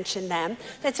won't mention them,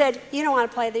 that said, you don't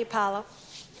want to play the Apollo.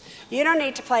 You don't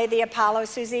need to play the Apollo,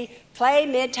 Susie. Play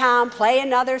Midtown, play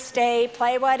another state,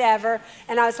 play whatever.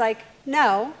 And I was like,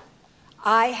 no,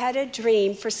 I had a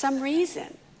dream for some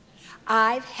reason.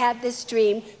 I've had this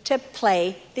dream to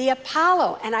play the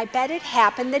Apollo, and I bet it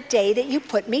happened the day that you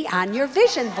put me on your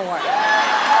vision board.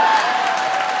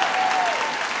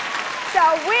 So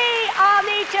we all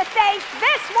need to thank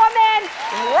this woman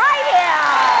right here.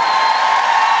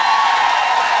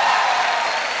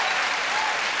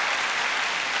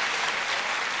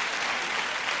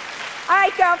 All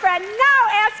right, girlfriend, now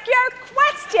ask your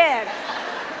question.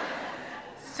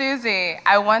 Susie,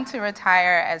 I want to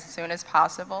retire as soon as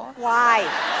possible. Why?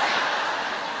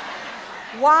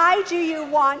 Why do you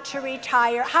want to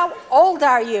retire? How old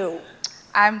are you?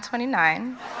 I'm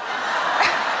 29.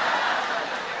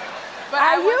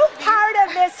 Are you part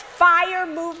of this FIRE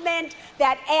movement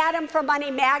that Adam from Money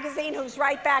Magazine, who's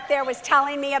right back there, was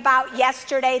telling me about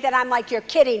yesterday? That I'm like, you're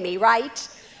kidding me, right?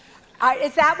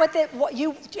 Is that what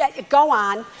you go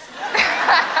on?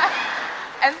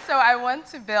 And so I want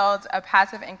to build a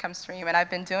passive income stream, and I've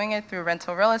been doing it through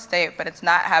rental real estate, but it's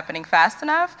not happening fast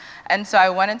enough. And so I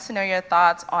wanted to know your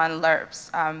thoughts on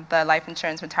LIRPs, the life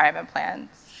insurance retirement plans.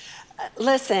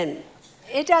 Listen,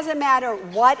 it doesn't matter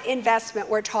what investment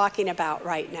we're talking about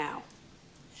right now.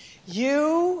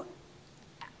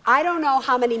 I don't know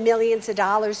how many millions of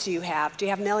dollars you have. Do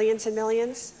you have millions and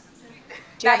millions?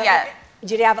 Not yet.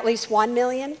 Do you have at least 1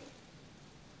 million?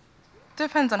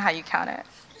 Depends on how you count it.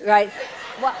 Right.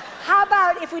 Well, how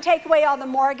about if we take away all the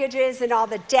mortgages and all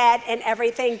the debt and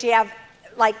everything, do you have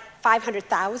like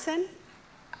 500,000?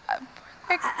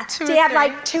 Like Do you have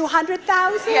like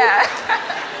 200,000? Yeah.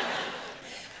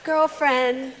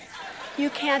 Girlfriend,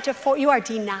 you can't afford, you are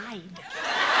denied.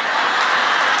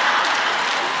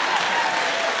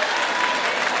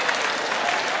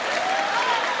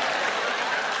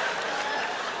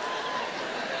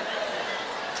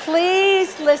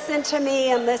 Please listen to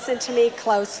me and listen to me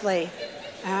closely,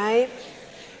 all right?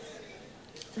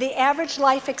 The average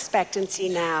life expectancy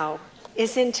now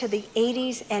is into the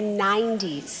 80s and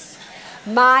 90s.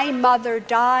 My mother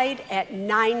died at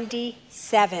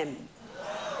 97.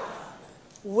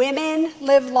 Women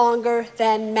live longer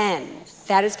than men.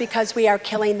 That is because we are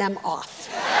killing them off.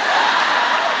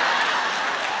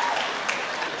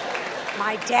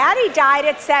 My daddy died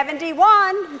at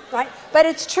 71, right? But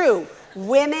it's true.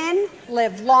 Women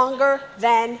live longer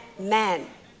than men.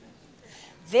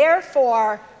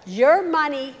 Therefore, your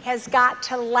money has got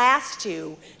to last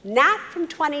you not from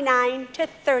 29 to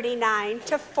 39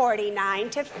 to 49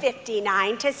 to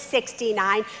 59 to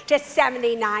 69 to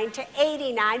 79 to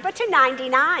 89, but to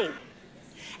 99.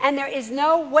 And there is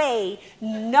no way,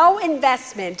 no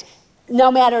investment, no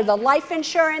matter the life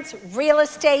insurance, real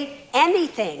estate,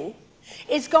 anything,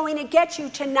 is going to get you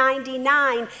to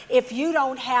 99 if you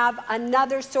don't have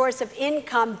another source of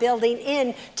income building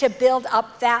in to build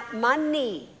up that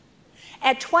money.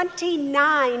 At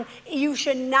 29, you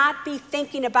should not be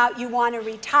thinking about you want to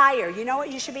retire. You know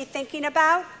what you should be thinking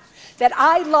about? That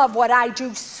I love what I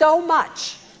do so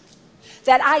much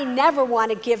that I never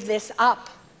want to give this up.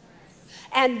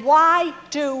 And why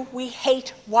do we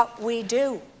hate what we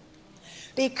do?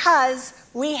 Because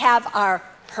we have our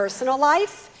personal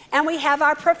life and we have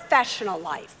our professional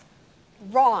life.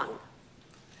 Wrong.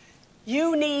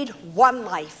 You need one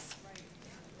life.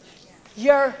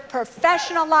 Your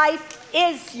professional life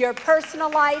is your personal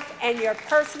life, and your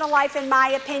personal life, in my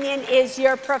opinion, is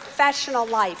your professional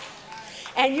life.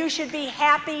 And you should be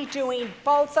happy doing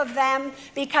both of them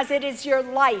because it is your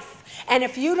life. And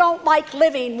if you don't like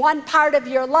living one part of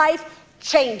your life,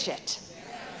 change it.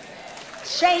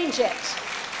 Change it.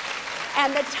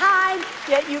 And the time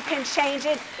that you can change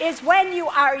it is when you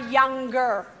are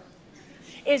younger,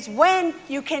 is when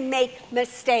you can make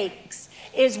mistakes,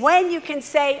 is when you can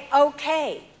say,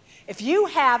 okay, if you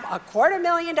have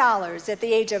 $250,000 at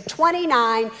the age of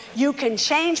 29, you can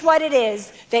change what it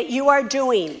is that you are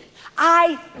doing.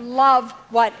 I love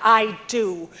what I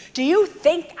do. Do you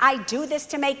think I do this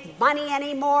to make money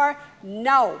anymore?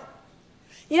 No.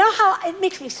 You know how it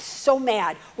makes me so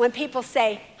mad when people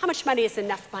say, how much money is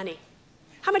enough money?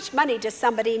 How much money does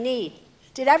somebody need?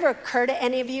 Did it ever occur to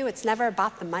any of you it's never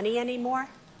about the money anymore?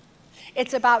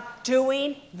 It's about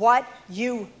doing what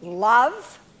you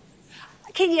love.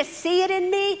 Can you see it in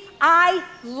me? I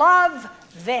love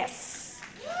this.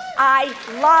 I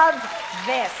love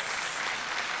this.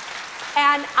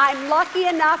 And I'm lucky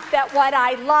enough that what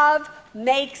I love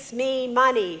makes me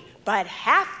money. But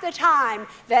half the time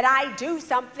that I do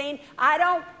something, I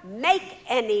don't make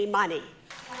any money.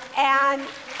 And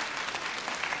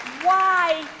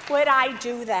why would I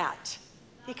do that?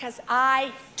 Because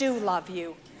I do love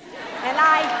you. And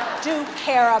I do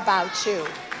care about you.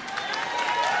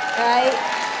 Right?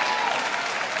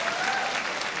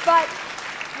 But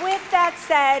with that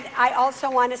said, I also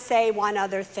want to say one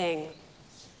other thing.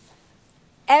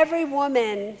 Every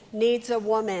woman needs a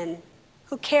woman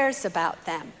who cares about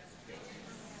them.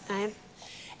 Right?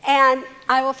 And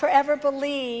I will forever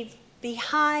believe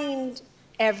behind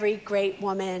every great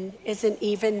woman is an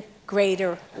even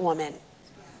greater woman.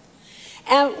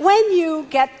 And when you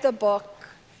get the book,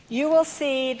 you will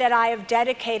see that I have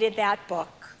dedicated that book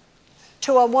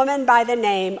to a woman by the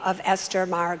name of Esther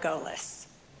Margolis.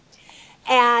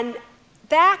 And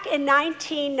back in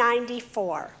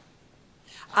 1994,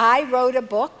 I wrote a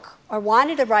book, or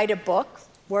wanted to write a book,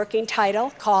 working title,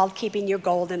 called Keeping Your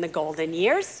Gold in the Golden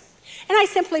Years. And I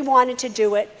simply wanted to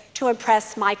do it to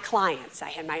impress my clients. I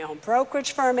had my own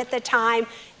brokerage firm at the time,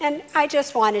 and I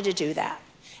just wanted to do that.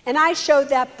 And I showed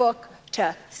that book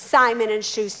to Simon &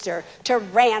 Schuster, to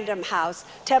Random House,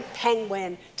 to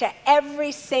Penguin, to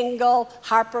every single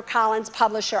HarperCollins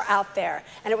publisher out there.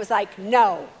 And it was like,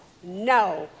 no,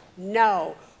 no,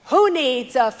 no. Who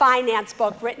needs a finance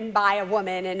book written by a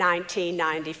woman in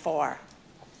 1994?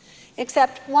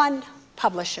 Except one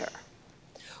publisher.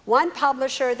 One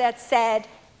publisher that said,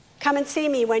 come and see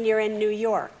me when you're in New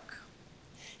York.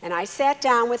 And I sat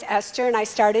down with Esther and I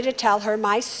started to tell her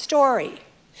my story.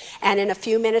 And in a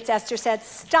few minutes, Esther said,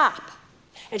 stop.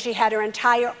 And she had her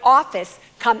entire office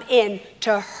come in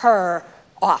to her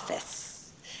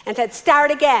office and said,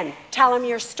 start again, tell them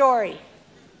your story.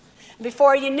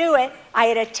 Before you knew it, I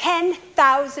had a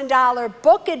 $10,000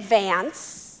 book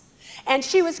advance, and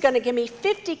she was going to give me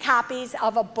 50 copies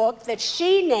of a book that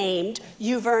she named,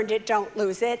 You've Earned It, Don't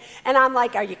Lose It. And I'm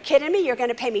like, are you kidding me? You're going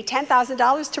to pay me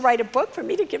 $10,000 to write a book for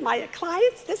me to give my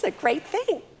clients? This is a great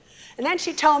thing. And then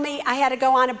she told me I had to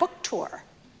go on a book tour.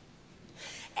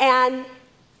 And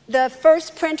the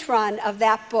first print run of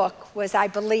that book was, I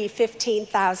believe,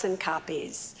 15,000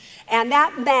 copies. And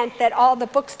that meant that all the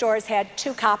bookstores had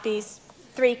 2 copies,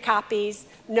 3 copies,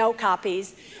 no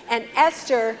copies. And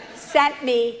Esther sent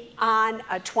me on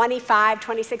a 25,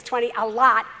 26, 20, a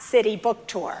lot city book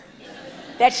tour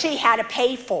that she had to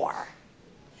pay for.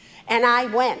 And I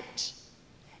went,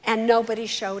 and nobody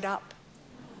showed up.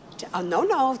 Oh, no,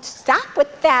 no, stop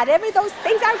with that. Every those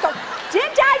things I would go,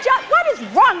 did I just, what is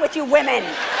wrong with you women?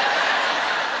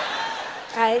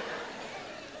 Right?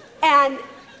 And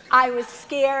I was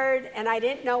scared, and I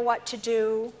didn't know what to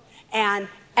do. And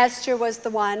Esther was the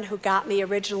one who got me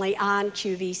originally on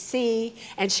QVC,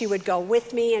 and she would go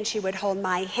with me, and she would hold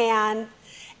my hand.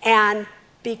 And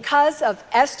because of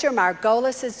Esther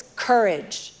Margolis's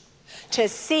courage to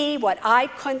see what I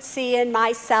couldn't see in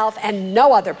myself and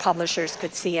no other publishers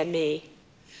could see in me,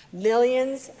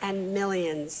 millions and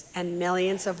millions and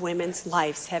millions of women's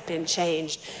lives have been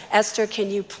changed. Esther, can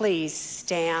you please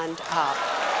stand up?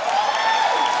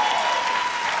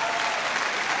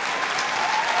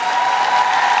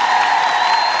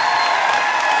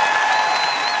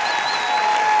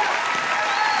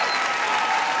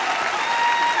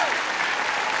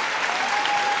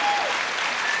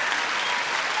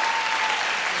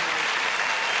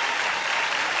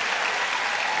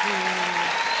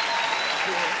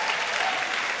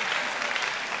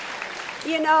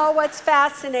 You know, what's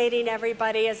fascinating,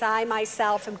 everybody, is I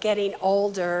myself am getting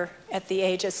older at the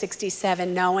age of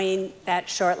 67, knowing that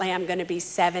shortly I'm going to be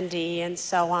 70 and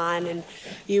so on. And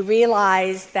you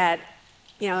realize that,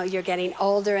 you know, you're getting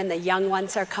older and the young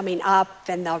ones are coming up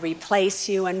and they'll replace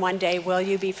you. And one day, will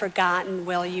you be forgotten?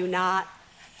 Will you not?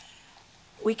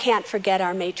 We can't forget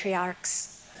our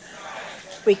matriarchs.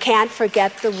 We can't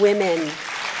forget the women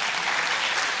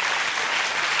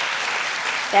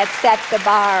that set the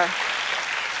bar.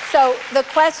 So the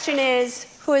question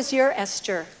is, who is your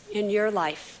Esther in your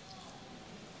life?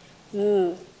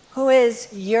 Who is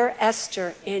your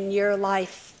Esther in your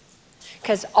life?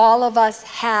 Because all of us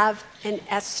have an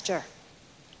Esther.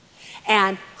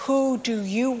 And who do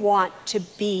you want to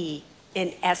be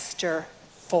an Esther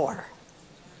for?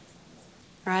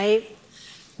 Right?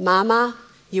 Mama,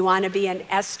 you want to be an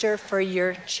Esther for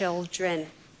your children.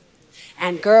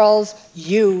 And girls,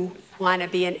 you want to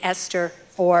be an Esther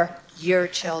for your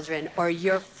children or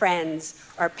your friends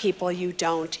or people you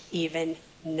don't even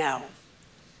know.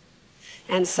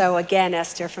 And so again,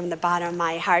 Esther, from the bottom of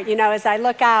my heart, you know, as I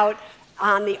look out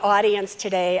on the audience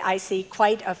today, I see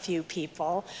quite a few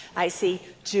people. I see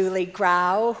Julie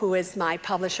Grau, who is my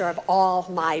publisher of all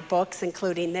my books,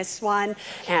 including this one,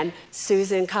 and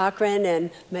Susan Cochran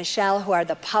and Michelle, who are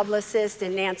the publicists,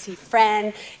 and Nancy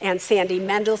Friend, and Sandy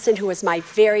Mendelson, who was my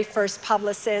very first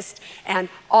publicist, and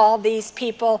all these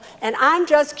people. And I'm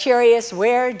just curious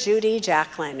where Judy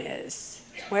Jacqueline is.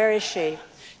 Where is she?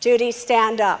 Judy,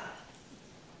 stand up.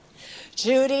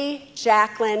 Judy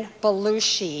Jacqueline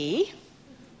Belushi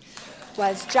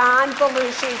was John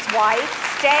Belushi's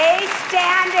wife. Stay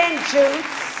standing, Jutes.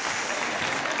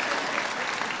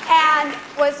 And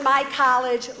was my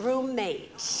college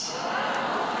roommate.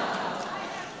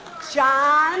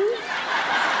 John,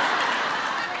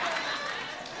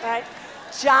 right?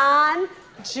 John,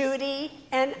 Judy,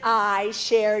 and I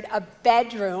shared a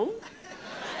bedroom,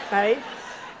 right?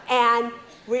 And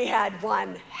we had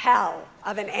one hell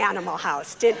of an animal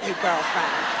house, didn't you,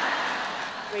 girlfriend?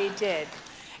 We did.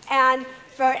 And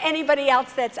for anybody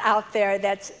else that's out there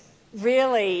that's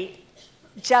really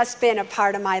just been a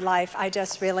part of my life, I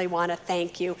just really want to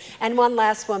thank you. And one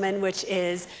last woman, which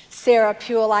is Sarah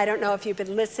Puhl. I don't know if you've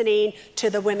been listening to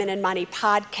the Women in Money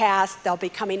podcast. They'll be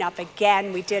coming up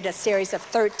again. We did a series of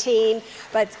 13,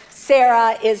 but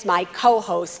Sarah is my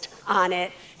co-host on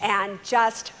it, and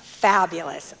just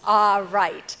fabulous. All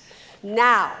right.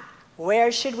 Now,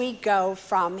 where should we go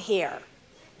from here?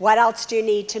 What else do you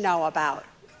need to know about?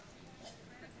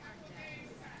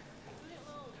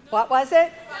 What was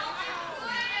it?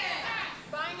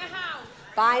 Buying a house.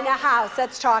 Buying a house.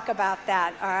 Let's talk about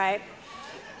that, all right?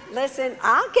 Listen,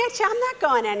 I'll get you. I'm not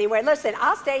going anywhere. Listen,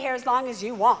 I'll stay here as long as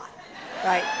you want,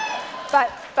 right?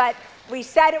 But we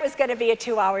said it was going to be a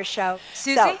 2-hour show.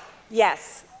 Susie? So,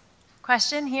 yes.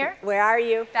 Question here? Where are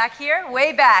you? Back here?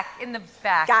 Way back in the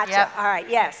back. Gotcha. Yep. All right,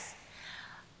 yes.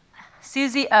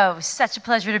 Susie O, such a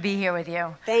pleasure to be here with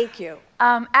you. Thank you.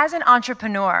 As an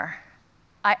entrepreneur,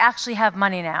 I actually have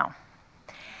money now.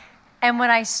 And when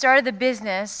I started the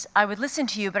business, I would listen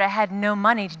to you, but I had no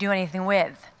money to do anything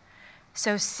with.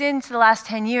 So since the last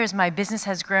 10 years, my business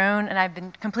has grown and I've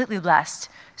been completely blessed.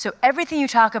 So everything you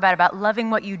talk about loving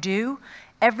what you do,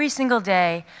 every single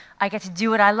day, I get to do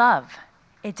what I love.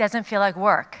 It doesn't feel like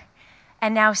work.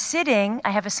 And now I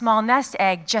have a small nest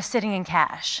egg just sitting in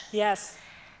cash. Yes.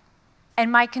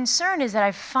 And my concern is that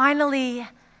I finally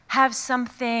have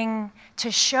something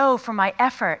to show for my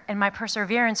effort and my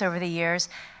perseverance over the years,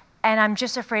 and I'm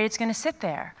just afraid it's going to sit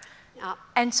there.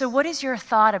 And so what is your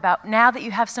thought about, now that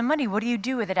you have some money, what do you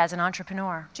do with it as an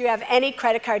entrepreneur? Do you have any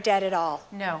credit card debt at all?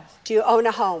 No. Do you own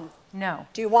a home? No.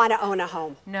 Do you want to own a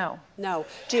home? No. No.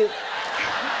 Do you...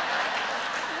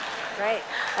 Great.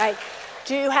 Right.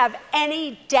 Do you have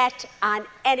any debt on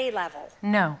any level?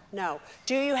 No. No.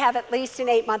 Do you have at least an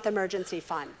 8-month emergency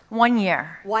fund? 1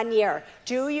 year. 1 year.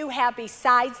 Do you have,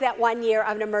 besides that 1 year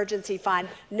of an emergency fund,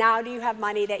 now do you have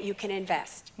money that you can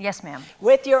invest? Yes, ma'am.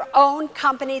 With your own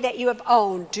company that you have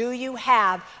owned, do you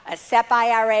have a SEP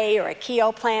IRA or a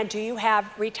KEO plan? Do you have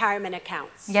retirement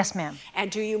accounts? Yes, ma'am.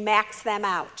 And do you max them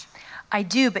out? I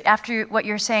do, but after what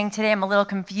you're saying today, I'm a little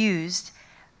confused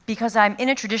because I'm in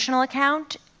a traditional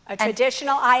account. A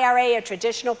traditional IRA, a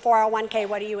traditional 401k,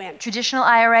 what are you in? Traditional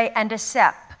IRA and a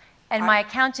SEP. And my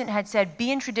accountant had said, be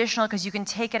in traditional because you can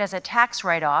take it as a tax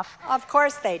write-off. Of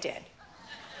course they did.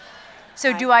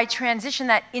 So do I transition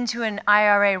that into an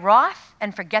IRA Roth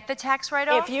and forget the tax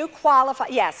write-off? If you qualify,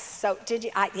 yes. So did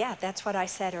you, yeah, that's what I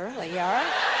said earlier.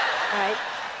 All right.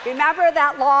 Remember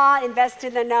that law, invest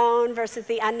in the known versus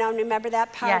the unknown? Remember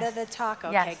that part of the talk?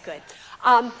 Okay, yes. Good.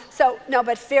 No,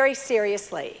 but very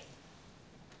seriously,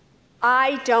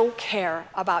 I don't care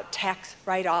about tax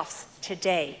write-offs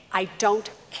today. I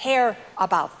don't care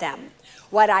about them.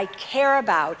 What I care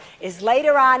about is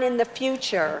later on in the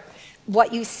future,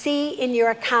 what you see in your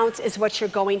accounts is what you're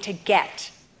going to get.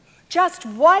 Just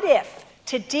what if,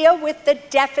 to deal with the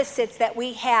deficits that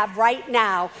we have right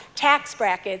now, tax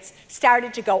brackets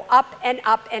started to go up and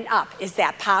up and up? Is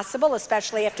that possible,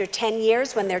 especially after 10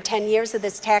 years, when their 10 years of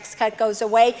this tax cut goes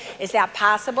away? Is that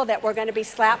possible that we're going to be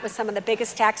slapped with some of the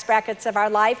biggest tax brackets of our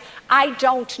life? I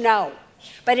don't know,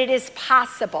 but it is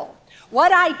possible.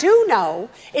 What I do know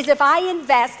is if I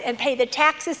invest and pay the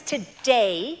taxes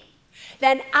today,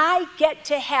 then I get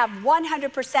to have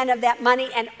 100% of that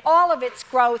money and all of its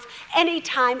growth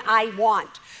anytime I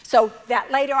want. So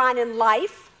that later on in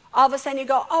life, all of a sudden you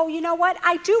go, oh, you know what?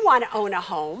 I do want to own a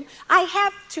home. I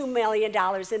have $2 million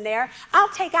in there. I'll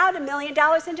take out $1 million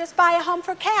and just buy a home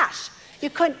for cash.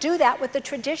 You couldn't do that with the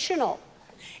traditional.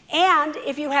 And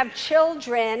if you have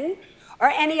children or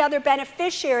any other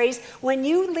beneficiaries, when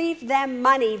you leave them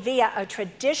money via a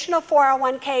traditional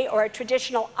 401k or a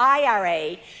traditional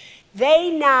IRA, they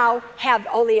now have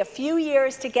only a few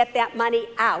years to get that money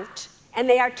out, and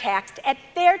they are taxed at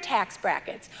their tax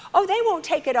brackets. Oh, they won't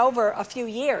take it over a few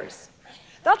years.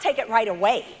 They'll take it right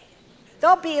away.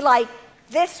 They'll be like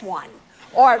this one,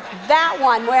 or that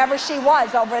one, wherever she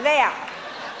was over there,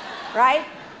 right?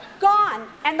 Gone,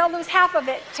 and they'll lose half of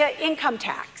it to income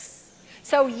tax.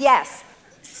 So yes,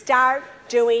 start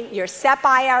doing your SEP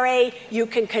IRA. You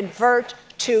can convert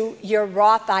to your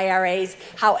Roth IRAs.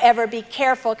 However, be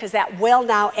careful because that will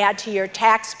now add to your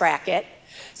tax bracket.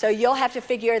 So you'll have to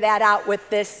figure that out with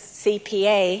this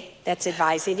CPA that's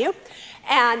advising you.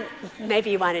 And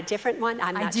maybe you want a different one?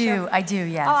 I'm not sure. I do,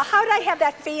 yes. Oh, how did I have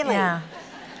that feeling? Yeah.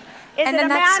 Is it a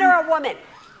man or a woman?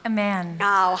 A man.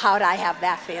 Oh, how did I have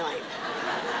that feeling?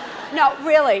 No,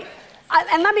 really.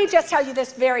 And let me just tell you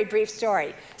this very brief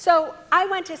story. So I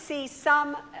went to see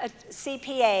some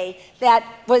CPA that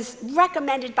was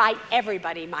recommended by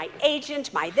everybody, my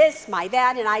agent, my this, my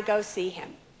that, and I go see him.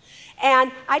 And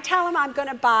I tell him I'm going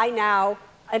to buy now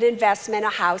an investment, a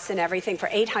house and everything for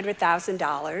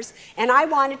 $800,000, and I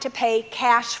wanted to pay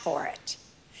cash for it.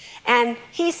 And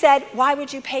he said, why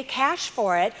would you pay cash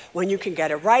for it when you can get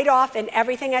a write-off and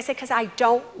everything? I said, because I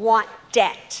don't want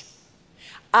debt.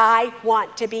 I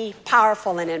want to be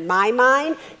powerful, and in my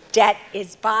mind, debt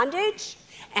is bondage,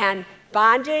 and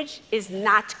bondage is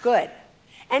not good.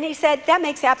 And he said, that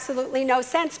makes absolutely no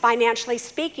sense, financially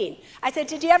speaking. I said,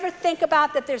 did you ever think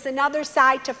about that there's another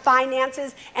side to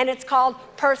finances, and it's called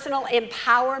personal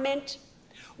empowerment?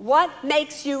 What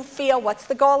makes you feel, what's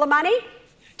the goal of money?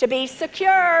 To be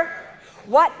secure.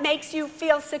 What makes you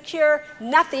feel secure?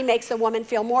 Nothing makes a woman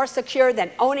feel more secure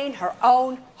than owning her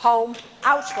own home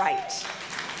outright.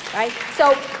 Right?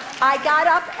 So I got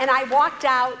up and I walked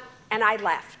out and I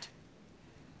left.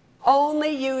 Only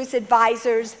use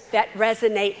advisors that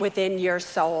resonate within your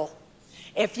soul.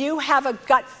 If you have a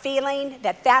gut feeling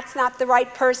that that's not the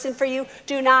right person for you,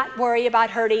 do not worry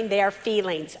about hurting their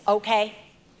feelings, okay?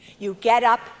 You get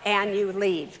up and you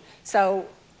leave. So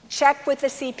check with the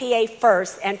CPA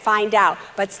first and find out,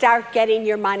 but start getting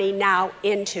your money now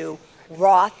into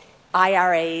Roth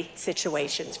IRA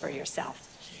situations for yourself.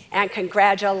 And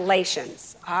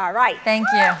congratulations. All right. Thank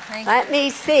you. Let me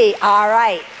see. All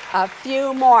right. A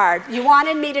few more. You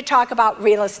wanted me to talk about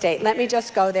real estate. Let me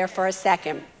just go there for a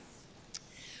second.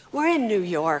 We're in New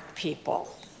York,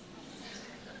 people.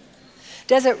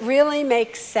 Does it really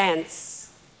make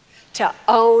sense to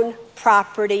own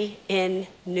property in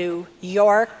New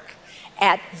York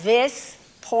at this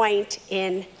point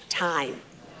in time?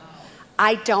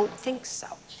 I don't think so.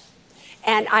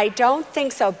 And I don't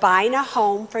think so. Buying a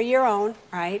home for your own,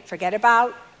 right? Forget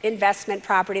about investment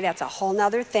property. That's a whole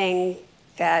nother thing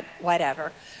that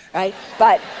whatever, right?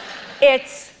 But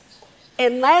it's,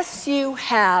 unless you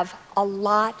have a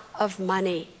lot of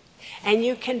money and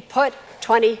you can put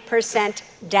 20%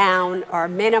 down or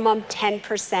minimum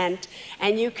 10%,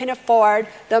 and you can afford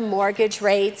the mortgage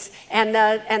rates and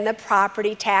the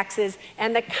property taxes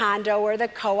and the condo or the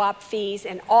co-op fees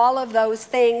and all of those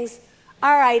things,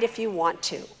 all right if you want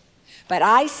to. But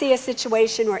I see a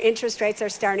situation where interest rates are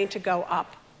starting to go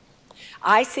up.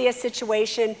 I see a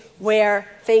situation where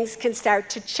things can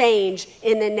start to change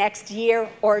in the next year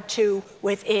or two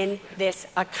within this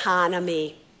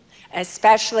economy,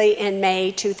 especially in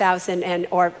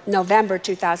or November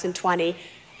 2020.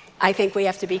 I think we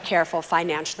have to be careful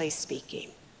financially speaking,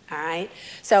 all right?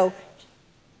 So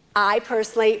I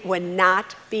personally would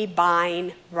not be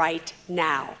buying right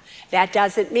now. That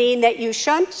doesn't mean that you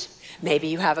shouldn't. Maybe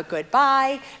you have a good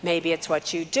buy, maybe it's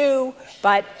what you do,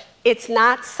 but it's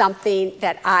not something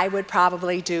that I would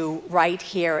probably do right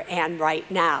here and right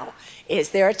now. Is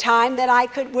there a time that I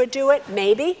would do it?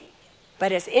 Maybe.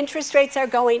 But as interest rates are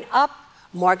going up,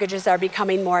 mortgages are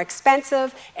becoming more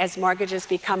expensive. As mortgages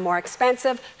become more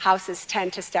expensive, houses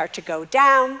tend to start to go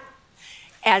down.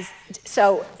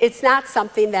 So it's not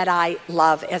something that I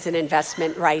love as an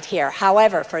investment right here.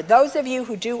 However, for those of you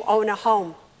who do own a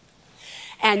home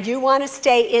and you want to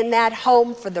stay in that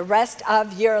home for the rest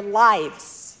of your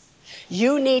lives,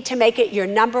 you need to make it your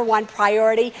 #1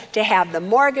 priority to have the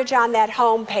mortgage on that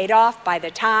home paid off by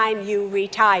the time you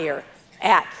retire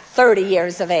at 30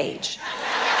 years of age.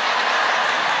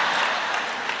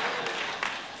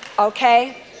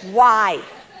 Okay? Why?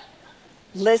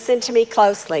 Listen to me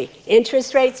closely.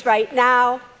 Interest rates right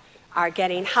now are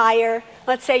getting higher.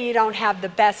 Let's say you don't have the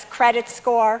best credit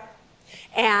score,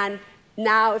 and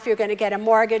now if you're going to get a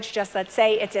mortgage, just let's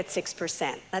say it's at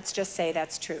 6%. Let's just say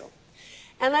that's true.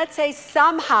 And let's say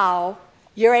somehow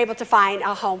you're able to find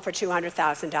a home for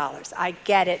 $200,000. I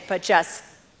get it, but just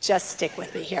stick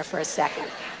with me here for a second.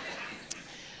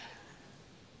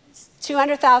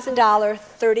 $200,000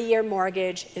 30-year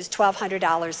mortgage is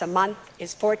 $1,200 a month,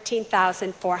 is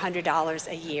 $14,400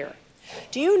 a year.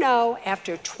 Do you know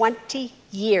after 20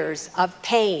 years of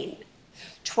paying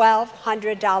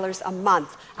 $1,200 a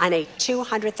month on a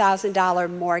 $200,000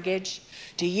 mortgage,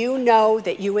 do you know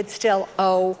that you would still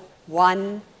owe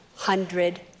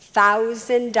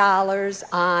 $100,000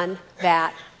 on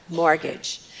that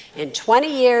mortgage? In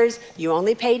 20 years, you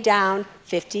only paid down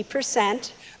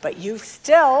 50%, but you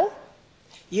still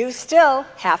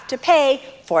have to pay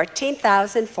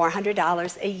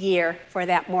 $14,400 a year for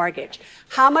that mortgage.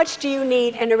 How much do you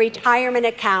need in a retirement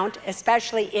account,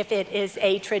 especially if it is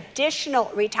a traditional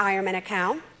retirement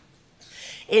account,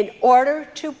 in order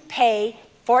to pay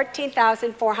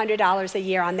 $14,400 a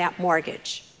year on that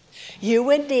mortgage? You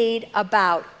would need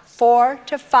about $400,000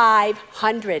 to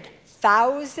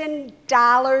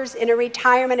 $500,000 in a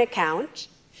retirement account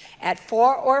at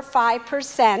 4 or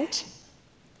 5%,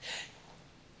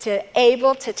 to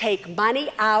able to take money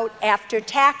out after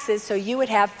taxes, so you would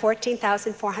have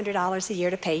 $14,400 a year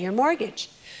to pay your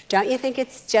mortgage. Don't you think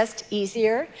it's just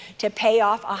easier to pay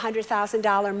off a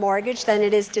 $100,000 mortgage than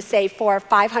it is to save $400,000 or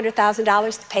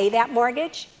 $500,000 to pay that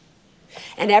mortgage?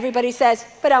 And everybody says,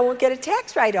 but I won't get a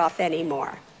tax write-off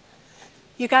anymore.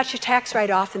 you got your tax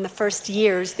write-off in the first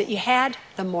years that you had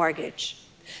the mortgage.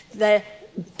 The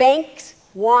banks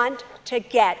want to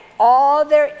get all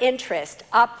their interest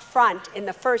up front in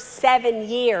the first 7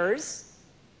 years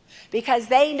because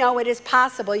they know it is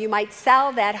possible you might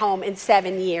sell that home in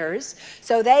 7 years.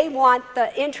 So they want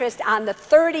the interest on the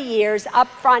 30 years up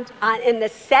front in the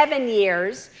 7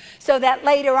 years so that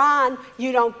later on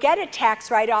you don't get a tax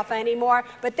write-off anymore,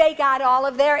 but they got all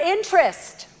of their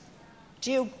interest.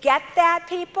 Do you get that,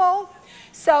 people?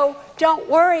 So don't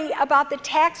worry about the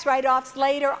tax write-offs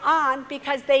later on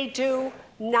because they do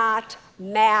not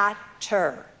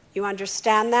matter. You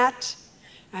understand that?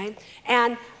 Right?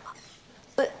 And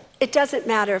it doesn't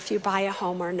matter if you buy a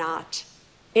home or not.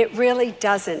 It really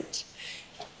doesn't.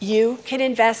 You can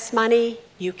invest money,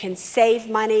 you can save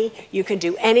money, you can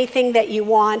do anything that you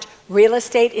want. Real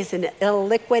estate is an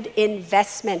illiquid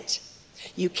investment.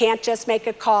 You can't just make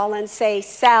a call and say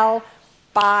sell,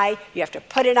 buy. You have to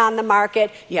put it on the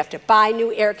market. You have to buy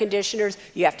new air conditioners.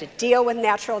 You have to deal with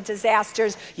natural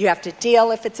disasters. You have to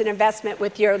deal, if it's an investment,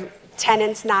 with your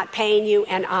tenants not paying you,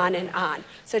 and on and on.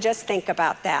 So just think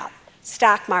about that.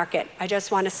 Stock market, I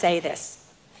just want to say this.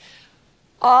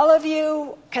 All of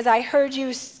you, because I heard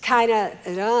you kind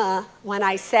of when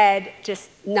I said just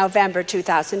November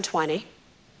 2020.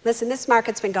 Listen, this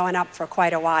market's been going up for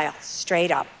quite a while,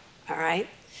 straight up, all right?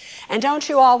 And don't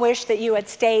you all wish that you had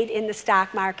stayed in the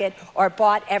stock market or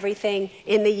bought everything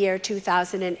in the year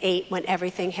 2008 when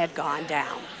everything had gone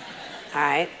down, all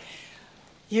right?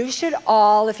 You should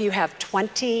all, if you have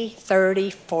 20, 30,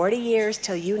 40 years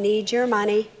till you need your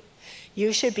money,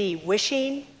 you should be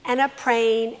wishing and a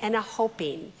praying and a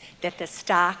hoping that the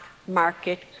stock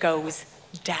market goes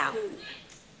down.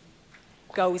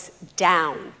 Goes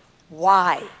down.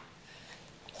 Why?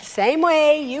 Same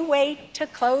way you wait till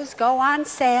clothes go on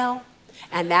sale,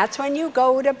 and that's when you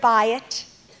go to buy it.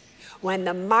 When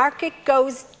the market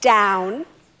goes down,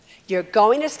 you're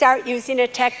going to start using a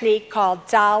technique called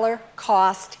dollar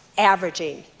cost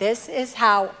averaging. This is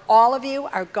how all of you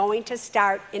are going to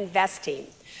start investing.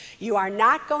 You are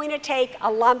not going to take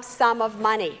a lump sum of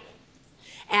money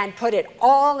and put it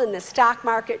all in the stock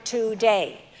market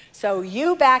today. So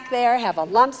you back there have a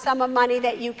lump sum of money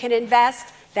that you can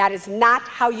invest. That is not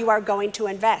how you are going to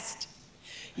invest.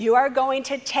 You are going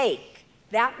to take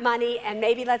that money, and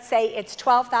maybe let's say it's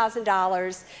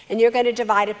 $12,000, and you're going to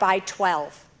divide it by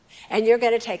 12. And you're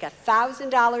going to take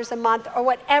 $1,000 a month or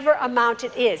whatever amount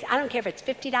it is. I don't care if it's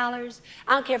 $50.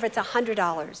 I don't care if it's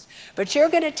 $100. But you're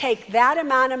going to take that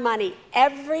amount of money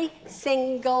every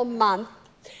single month,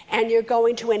 and you're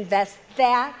going to invest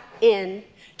that in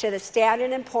to the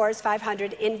Standard & Poor's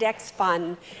 500 index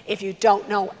fund if you don't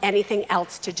know anything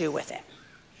else to do with it.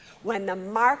 When the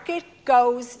market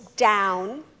goes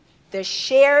down, the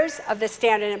shares of the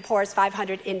Standard & Poor's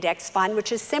 500 index fund,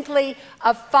 which is simply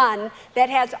a fund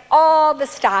that has all the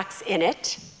stocks in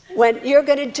it, what you're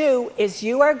going to do is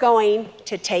you are going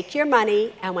to take your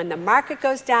money, and when the market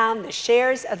goes down, the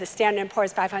shares of the Standard &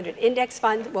 Poor's 500 index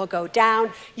fund will go down.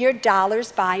 Your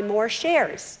dollars buy more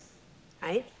shares,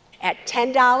 right? At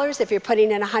 $10, if you're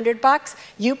putting in $100,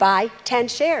 you buy 10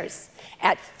 shares.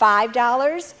 At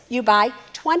 $5, you buy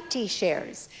 20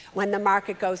 shares. When the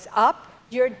market goes up,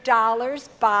 your dollars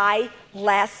buy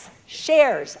less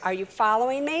shares. Are you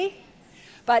following me?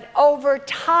 But over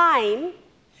time,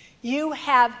 you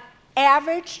have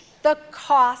averaged the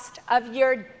cost of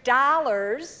your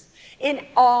dollars in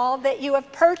all that you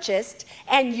have purchased,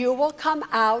 and you will come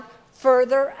out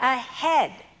further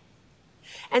ahead.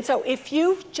 And so if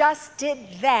you just did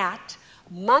that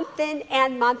month in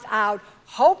and month out,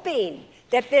 hoping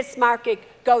that this market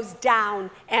goes down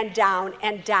and down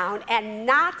and down, and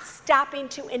not stopping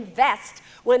to invest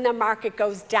when the market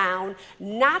goes down,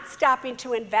 not stopping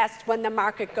to invest when the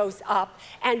market goes up,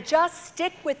 and just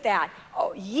stick with that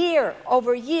year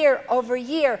over year over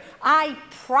year, I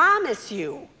promise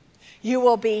you, you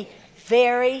will be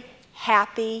very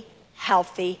happy,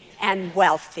 healthy, and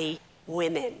wealthy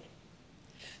women.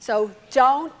 So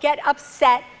don't get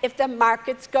upset if the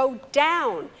markets go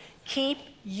down. Keep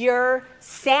your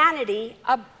sanity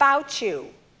about you.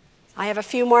 I have a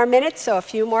few more minutes, so a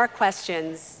few more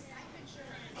questions.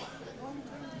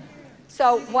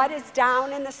 So what is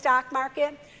down in the stock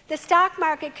market? The stock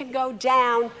market can go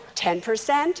down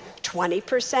 10%,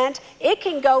 20%. It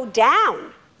can go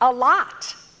down a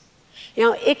lot. You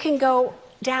know, it can go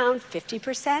down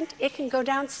 50%. It can go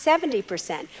down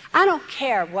 70%. I don't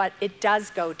care what it does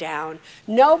go down.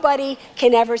 Nobody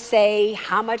can ever say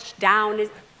how much down is.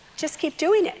 Just keep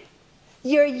doing it.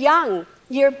 You're young.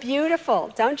 You're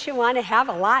beautiful. Don't you want to have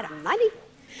a lot of money?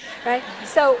 Right?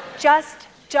 So just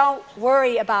don't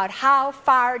worry about how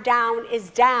far down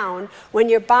is down. When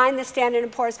you're buying the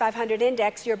Standard & Poor's 500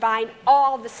 index, you're buying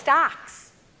all the stocks.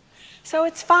 So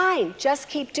it's fine. Just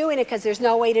keep doing it because there's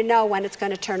no way to know when it's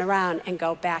going to turn around and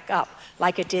go back up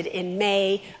like it did in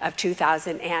May of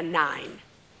 2009.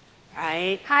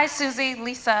 Right? Hi, Susie.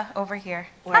 Lisa over here.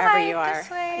 Wherever Hi, you are.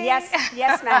 This way. Yes,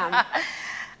 yes, ma'am.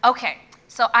 Okay,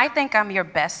 so I think I'm your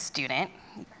best student.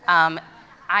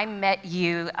 I met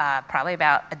you probably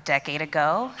about a decade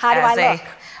ago. How do I look?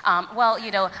 Well,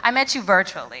 you know, I met you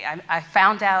virtually. I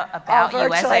found out about you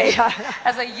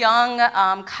as a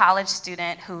young college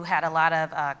student who had a lot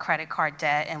of credit card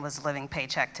debt and was living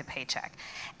paycheck to paycheck.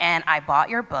 And I bought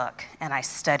your book and I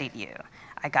studied you.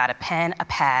 I got a pen, a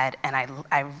pad, and I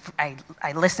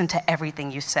listened to everything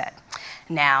you said.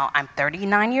 Now, I'm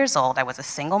 39 years old. I was a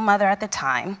single mother at the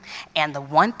time. And the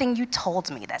one thing you told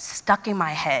me that stuck in my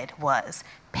head was,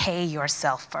 pay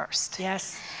yourself first.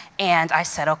 Yes. And I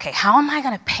said, okay, how am I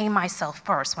going to pay myself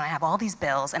first when I have all these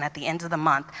bills and at the end of the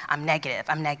month, I'm negative.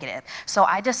 So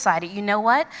I decided, you know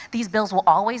what? These bills will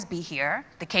always be here.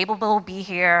 The cable bill will be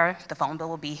here. The phone bill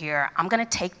will be here. I'm going to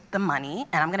take the money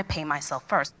and I'm going to pay myself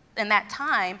first. In that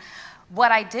time,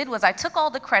 what I did was I took all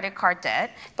the credit card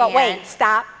debt. But wait,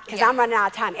 stop, because I'm running out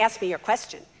of time. Ask me your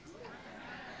question.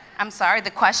 I'm sorry, the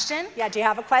question? Yeah, do you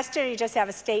have a question or you just have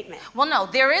a statement? Well, no,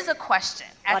 there is a question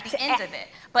at the end of it.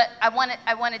 But I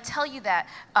want to tell you that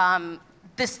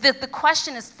the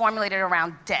question is formulated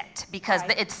around debt because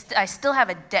I still have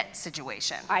a debt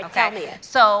situation. All right, okay? tell me it.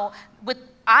 So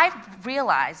I've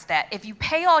realized that if you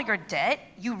pay all your debt,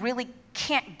 you really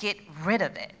can't get rid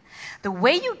of it. The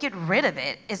way you get rid of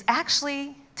it is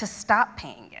actually to stop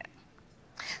paying it.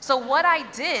 So what I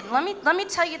did, let me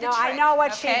tell you the trick. No, I know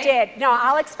what she did. No,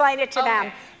 I'll explain it to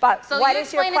them. But so what you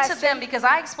is your question? explain it to them because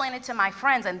I explained it to my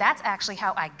friends, and that's actually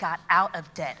how I got out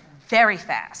of debt very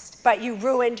fast. But you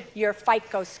ruined your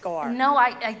FICO score. No,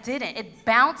 I didn't. It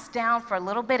bounced down for a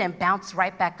little bit and bounced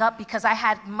right back up because I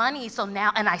had money. So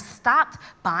now, and I stopped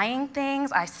buying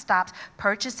things. I stopped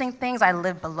purchasing things. I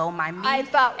lived below my means.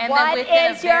 But what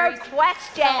is your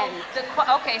question?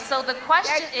 So the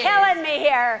question is... You're killing me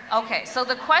here. Okay, so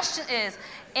the question is,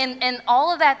 in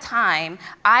all of that time,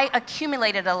 I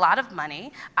accumulated a lot of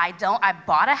money. I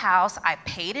bought a house, I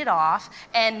paid it off,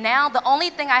 and now the only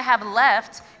thing I have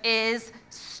left is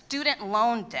student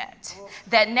loan debt.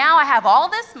 That now I have all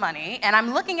this money, and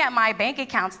I'm looking at my bank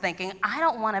accounts thinking, I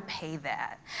don't want to pay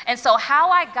that. And so how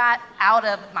I got out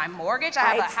of my mortgage,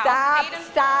 I have a house paid in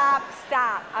full.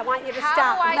 Stop. I want you to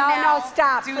stop. No,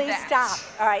 stop. Please stop.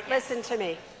 All right, listen to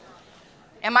me.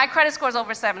 And my credit score is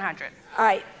over 700. All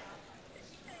right.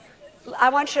 I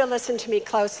want you to listen to me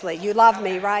closely. You love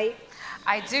me, right?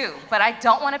 I do, but I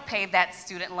don't want to pay that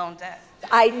student loan debt.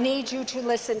 I need you to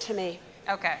listen to me.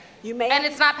 Okay. And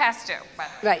it's not past due.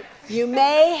 Right. You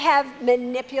may have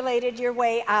manipulated your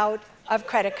way out of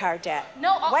credit card debt.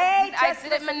 No, wait, I just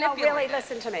didn't listen. manipulate. No, really,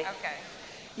 listen to me. Okay.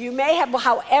 You may have,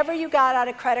 however you got out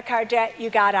of credit card debt, you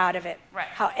got out of it. Right.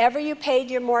 However you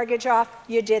paid your mortgage off,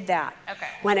 you did that. Okay.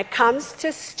 When it comes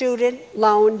to student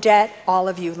loan debt, all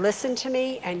of you listen to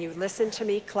me and you listen to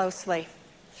me closely.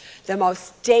 The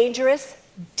most dangerous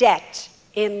debt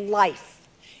in life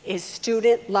is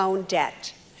student loan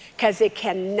debt because it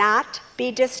cannot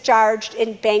be discharged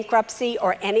in bankruptcy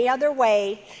or any other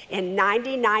way in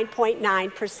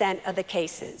 99.9% of the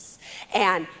cases.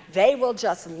 And they will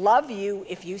just love you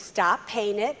if you stop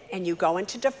paying it and you go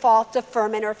into default,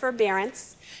 deferment, or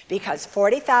forbearance because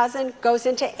 $40,000 goes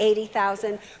into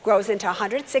 $80,000, grows into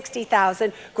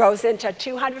 $160,000, grows into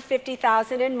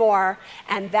 $250,000 and more,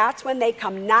 and that's when they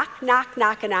come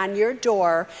knocking on your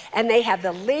door and they have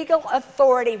the legal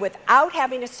authority without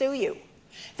having to sue you.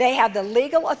 They have the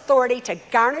legal authority to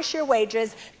garnish your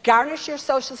wages, garnish your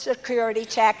Social Security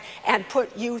check, and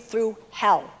put you through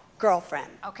hell, girlfriend.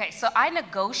 Okay, so I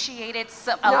negotiated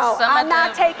some I'm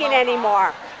not taking any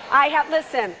more.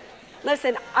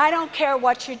 Listen, I don't care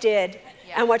what you did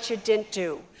and what you didn't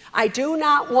do. I do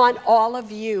not want all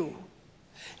of you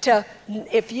to,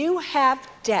 if you have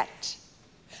debt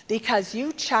because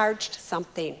you charged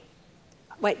something,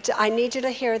 wait, I need you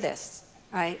to hear this,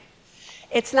 right?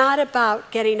 It's not about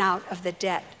getting out of the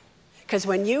debt. Because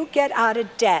when you get out of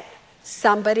debt,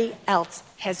 somebody else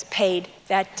has paid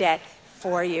that debt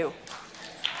for you.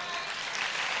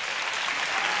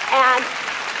 And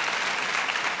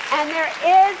there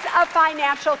is a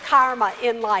financial karma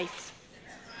in life.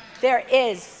 There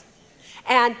is.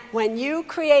 And when you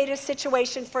create a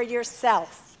situation for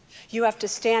yourself, you have to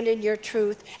stand in your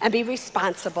truth and be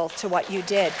responsible to what you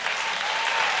did.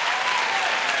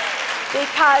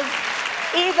 Because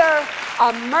either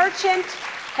a merchant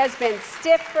has been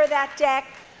stiff for that debt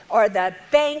or the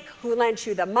bank who lent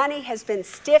you the money has been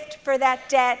stiffed for that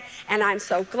debt, and I'm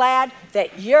so glad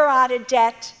that you're out of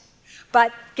debt.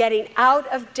 But getting out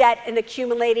of debt and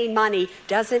accumulating money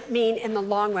doesn't mean in the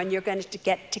long run you're going to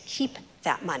get to keep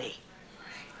that money.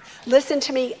 Listen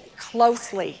to me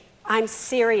closely. I'm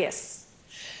serious.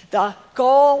 The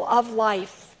goal of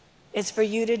life is for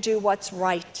you to do what's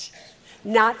right,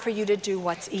 not for you to do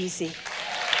what's easy.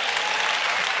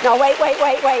 No, wait.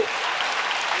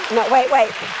 No,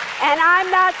 wait. And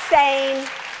I'm not saying,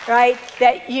 right,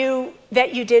 that you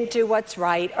didn't do what's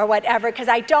right or whatever, because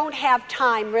I don't have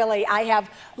time, really. I have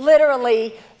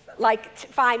literally like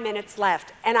 5 minutes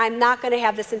left, and I'm not going to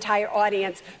have this entire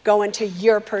audience go into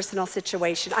your personal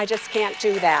situation. I just can't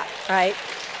do that, right?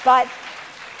 But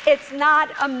it's not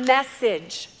a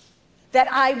message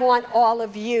that I want all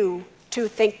of you to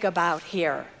think about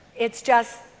here. It's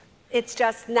just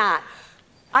not.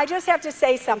 I just have to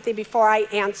say something before I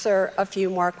answer a few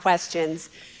more questions,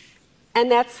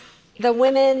 and that's the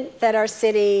women that are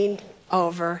sitting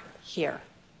over here,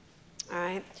 all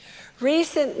right?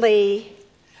 Recently,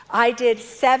 I did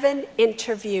 7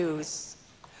 interviews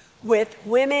with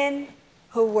women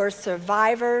who were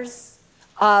survivors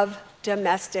of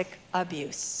domestic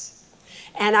abuse.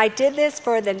 And I did this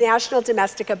for the National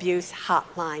Domestic Abuse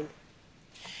Hotline.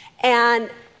 And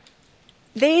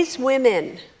these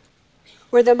women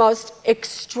were the most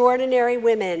extraordinary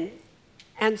women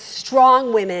and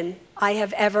strong women I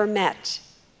have ever met.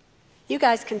 You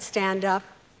guys can stand up.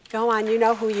 Go on, you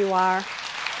know who you are.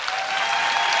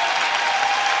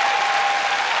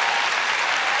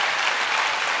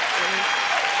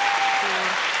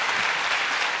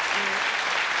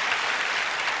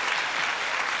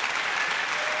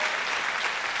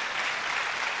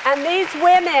 And these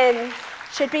women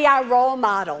should be our role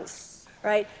models,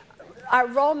 right? Our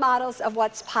role models of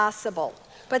what's possible.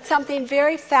 But something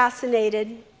very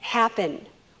fascinating happened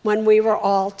when we were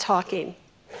all talking.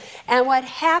 And what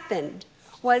happened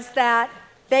was that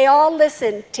they all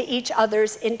listened to each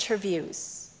other's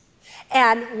interviews.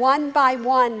 And one by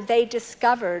one, they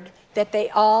discovered that they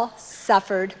all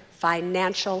suffered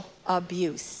financial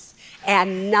abuse.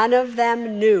 And none of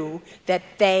them knew that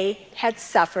they had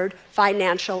suffered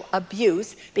financial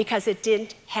abuse because it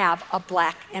didn't have a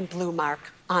black and blue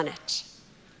mark on it.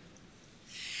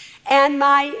 And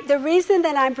the reason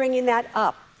that I'm bringing that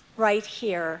up right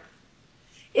here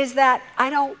is that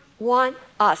I don't want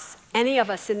us, any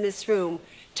of us in this room,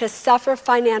 to suffer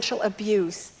financial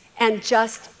abuse and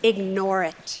just ignore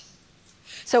it.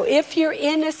 So if you're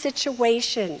in a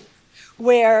situation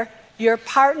where your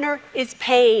partner is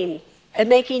paying and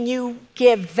making you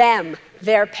give them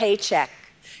their paycheck,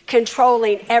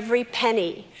 controlling every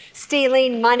penny,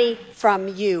 stealing money from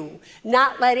you,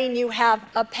 not letting you have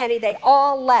a penny. They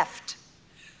all left.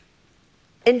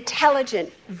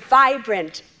 Intelligent,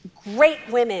 vibrant, great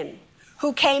women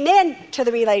who came into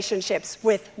the relationships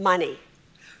with money.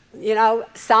 You know,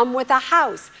 some with a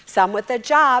house, some with a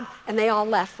job, and they all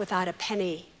left without a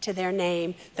penny to their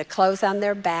name, the clothes on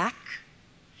their back,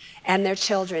 and their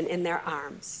children in their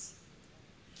arms.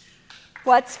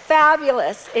 What's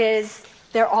fabulous is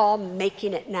they're all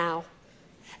making it now.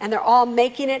 And they're all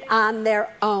making it on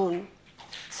their own.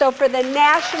 So for the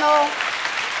national...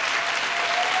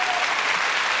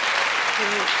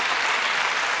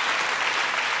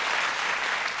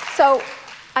 So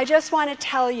I just want to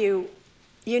tell you,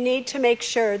 you need to make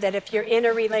sure that if you're in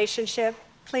a relationship,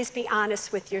 please be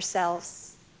honest with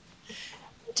yourselves.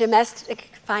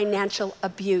 Domestic financial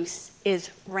abuse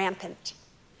is rampant.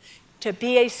 To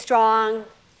be a strong,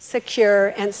 secure,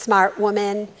 and smart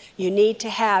woman, you need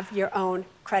to have your own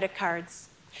credit cards.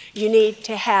 You need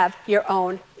to have your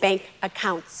own bank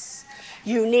accounts.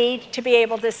 You need to be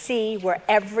able to see where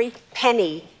every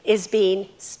penny is being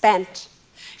spent.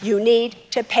 You need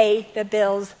to pay the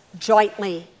bills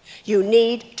jointly. You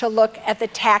need to look at the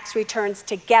tax returns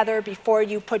together before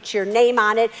you put your name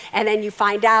on it, and then you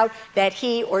find out that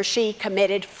he or she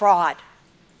committed fraud.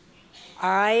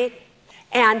 All right?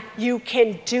 And you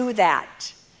can do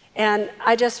that. And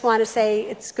I just want to say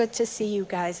it's good to see you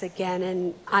guys again,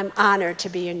 and I'm honored to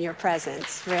be in your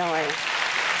presence, really.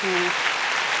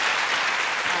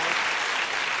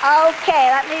 Okay,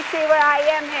 let me see where I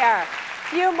am here.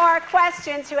 Few more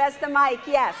questions. Who has the mic?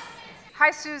 Yes.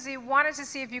 Hi, Susie. Wanted to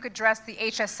see if you could address the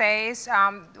HSAs.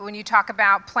 When you talk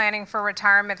about planning for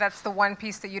retirement, that's the one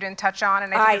piece that you didn't touch on,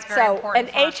 and I think it's very important.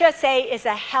 An HSA is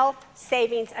a health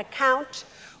savings account,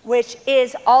 which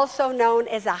is also known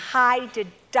as a high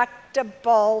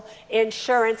deductible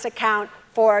insurance account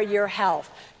for your health.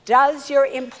 Does your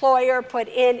employer put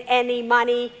in any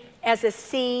money as a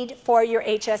seed for your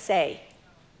HSA?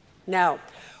 No.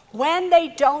 When they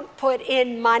don't put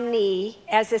in money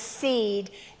as a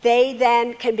seed, they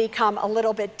then can become a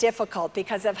little bit difficult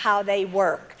because of how they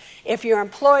work. If your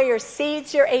employer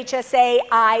seeds your HSA,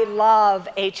 I love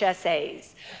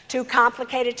HSAs. Too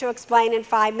complicated to explain in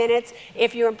 5 minutes.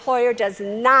 If your employer does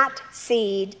not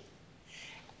seed,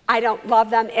 I don't love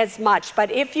them as much.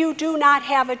 But if you do not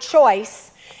have a choice,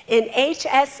 in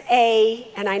HSA,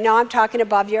 and I know I'm talking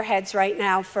above your heads right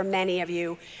now for many of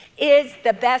you, is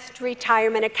the best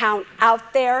retirement account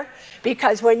out there,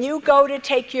 because when you go to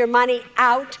take your money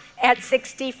out at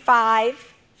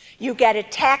 65, you get a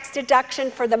tax deduction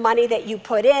for the money that you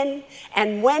put in,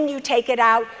 and when you take it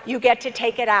out, you get to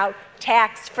take it out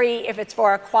tax-free if it's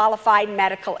for a qualified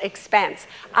medical expense.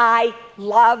 I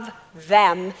love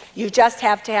them. You just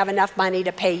have to have enough money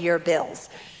to pay your bills.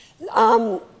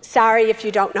 Sorry if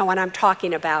you don't know what I'm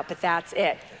talking about, but that's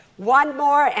it. One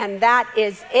more, and that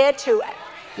is it.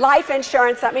 Life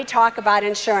insurance, let me talk about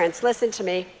insurance. Listen to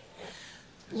me.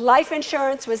 Life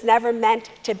insurance was never meant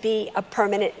to be a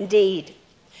permanent need.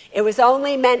 It was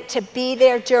only meant to be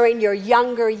there during your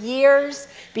younger years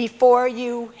before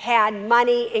you had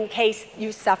money in case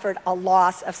you suffered a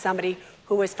loss of somebody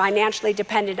who was financially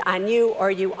dependent on you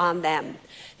or you on them.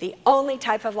 The only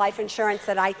type of life insurance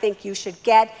that I think you should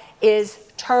get is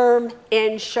term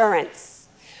insurance.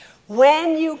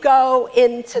 When you go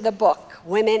into the book,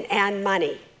 Women and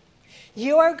Money,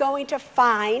 you are going to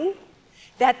find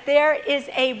that there is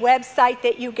a website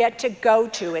that you get to go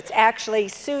to. It's actually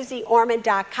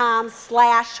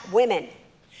suzeorman.com/women.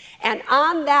 And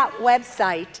on that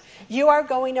website, you are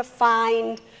going to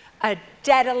find a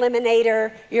debt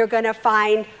eliminator, you're going to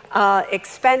find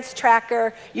expense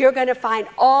tracker, you're going to find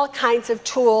all kinds of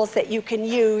tools that you can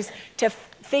use to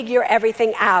figure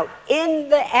everything out. In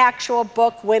the actual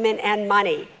book, Women and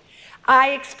Money,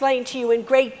 I explain to you in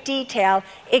great detail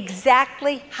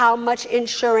exactly how much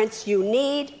insurance you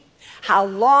need, how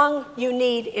long you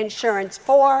need insurance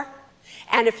for,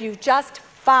 and if you just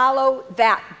follow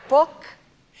that book,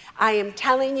 I am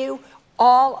telling you,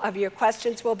 all of your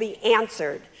questions will be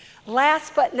answered.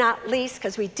 Last but not least,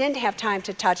 because we didn't have time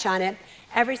to touch on it,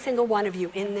 every single one of you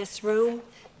in this room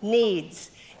needs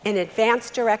an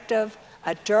advance directive,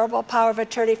 a durable power of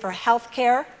attorney for health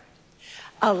care,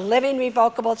 a living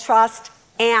revocable trust,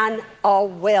 and a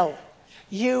will.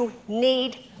 You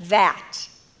need that.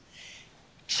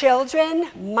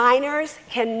 Children, minors,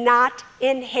 cannot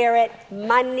inherit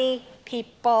money,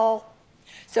 people.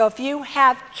 So if you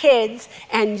have kids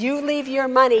and you leave your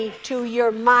money to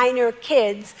your minor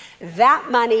kids, that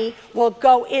money will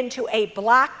go into a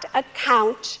blocked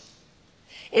account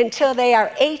until they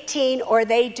are 18 or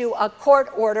they do a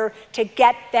court order to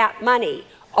get that money.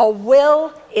 A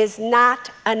will is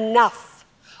not enough.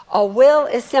 A will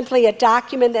is simply a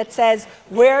document that says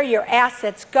where your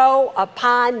assets go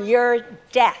upon your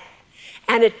death.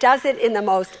 And it does it in the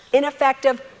most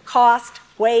ineffective cost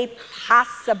way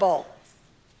possible.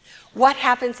 What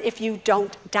happens if you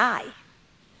don't die?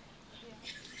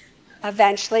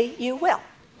 Eventually you will.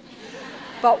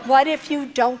 But what if you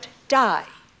don't die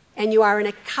and you are in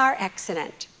a car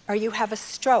accident, or you have a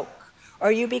stroke,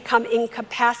 or you become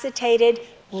incapacitated?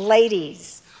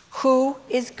 Ladies, who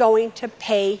is going to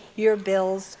pay your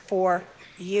bills for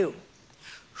you?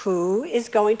 Who is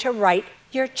going to write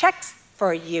your checks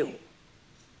for you?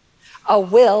 A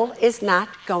will is not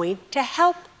going to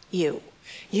help you.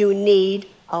 You need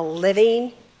a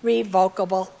living,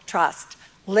 revocable trust.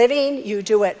 Living, you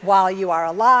do it while you are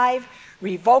alive.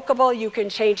 Revocable, you can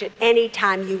change it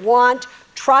anytime you want.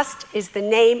 Trust is the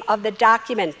name of the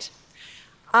document.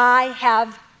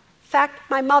 In fact,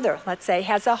 my mother, let's say,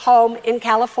 has a home in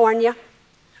California,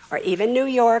 or even New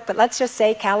York, but let's just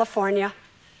say California,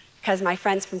 because my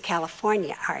friends from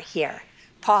California are here.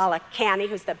 Paula Canny,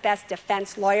 who's the best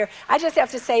defense lawyer. I just have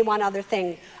to say one other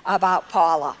thing about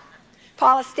Paula.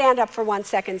 Paula, stand up for 1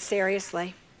 second,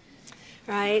 seriously.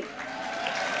 Right?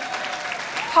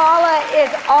 Paula is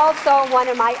also one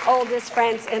of my oldest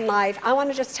friends in life. I want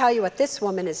to just tell you what this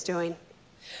woman is doing.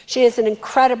 She is an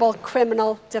incredible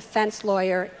criminal defense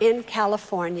lawyer in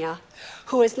California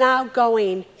who is now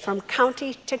going from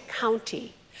county to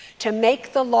county to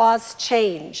make the laws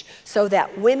change so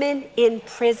that women in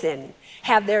prison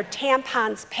have their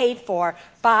tampons paid for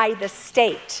by the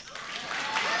state.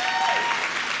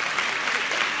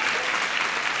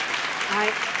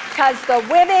 Right? Because the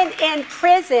women in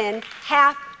prison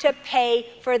have to pay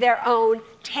for their own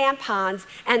tampons,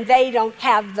 and they don't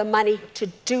have the money to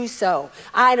do so.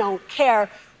 I don't care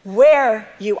where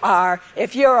you are.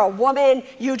 If you're a woman,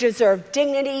 you deserve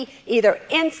dignity, either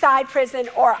inside prison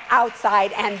or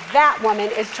outside, and that woman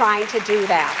is trying to do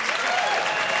that.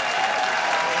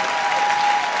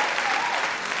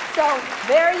 So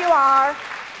there you are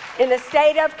in the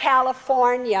state of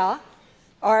California,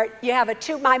 or you have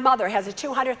my mother has a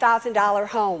 $200,000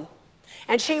 home,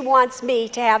 and she wants me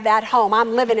to have that home.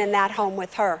 I'm living in that home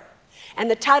with her. And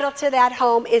the title to that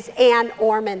home is Ann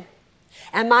Orman.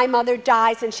 And my mother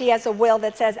dies, and she has a will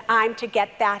that says I'm to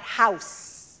get that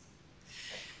house.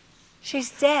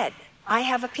 She's dead. I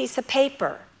have a piece of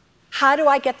paper. How do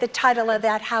I get the title of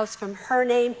that house from her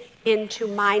name into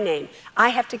my name? I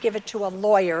have to give it to a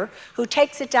lawyer who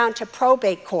takes it down to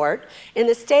probate court. In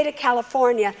the state of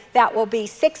California, that will be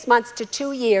 6 months to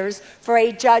 2 years for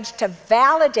a judge to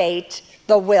validate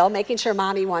the will, making sure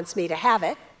mommy wants me to have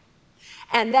it,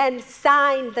 and then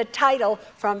sign the title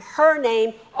from her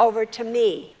name over to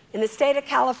me. In the state of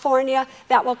California,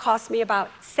 that will cost me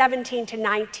about $17,000 to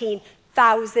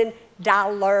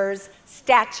 $19,000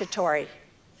 statutory.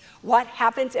 What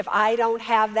happens if I don't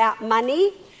have that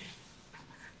money?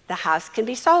 The house can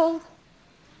be sold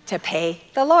to pay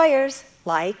the lawyers,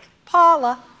 like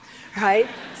Paula, right?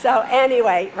 So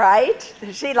anyway, right?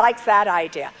 She likes that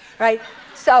idea, right?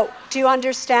 So do you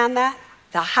understand that?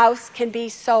 The house can be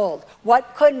sold.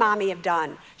 What could mommy have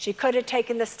done? She could have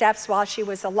taken the steps while she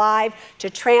was alive to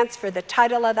transfer the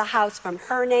title of the house from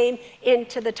her name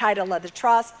into the title of the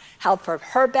trust, held for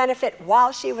her benefit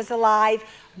while she was alive,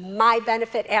 my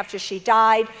benefit after she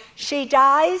died. She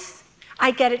dies,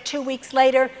 I get it 2 weeks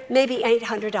later, maybe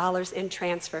 $800 in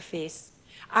transfer fees.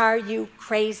 Are you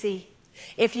crazy?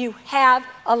 If you have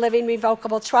a living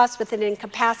revocable trust with an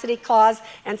incapacity clause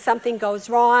and something goes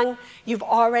wrong, you've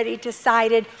already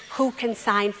decided who can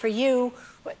sign for you.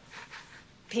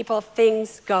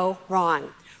 Things go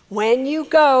wrong. When you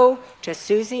go to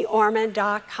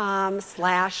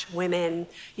SuzeOrman.com/women,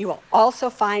 you will also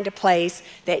find a place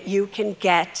that you can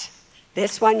get,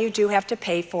 this one you do have to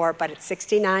pay for, but it's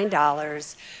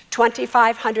 $69,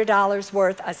 $2,500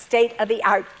 worth of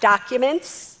state-of-the-art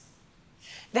documents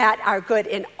that are good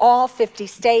in all 50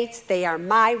 states. They are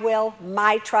my will,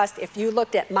 my trust. If you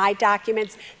looked at my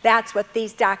documents, that's what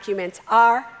these documents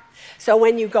are. So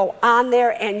when you go on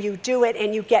there and you do it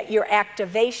and you get your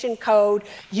activation code,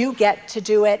 you get to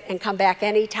do it and come back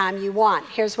anytime you want.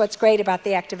 Here's what's great about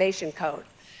the activation code.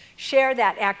 Share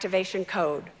that activation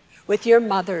code with your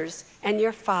mothers and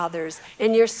your fathers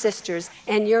and your sisters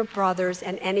and your brothers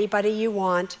and anybody you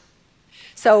want.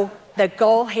 So the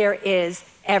goal here is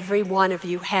every one of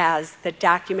you has the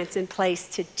documents in place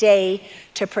today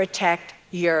to protect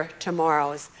your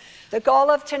tomorrows. The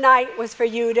goal of tonight was for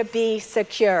you to be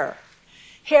secure.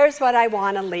 Here's what I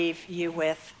want to leave you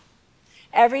with.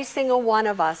 Every single one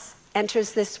of us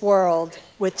enters this world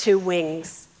with 2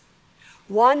 wings.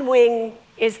 One wing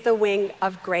is the wing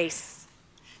of grace.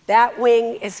 That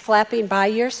wing is flapping by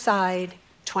your side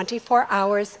 24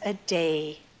 hours a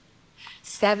day,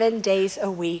 7 days a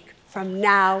week, from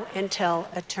now until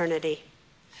eternity.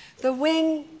 The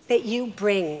wing that you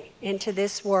bring into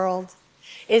this world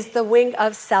is the wing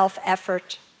of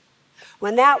self-effort.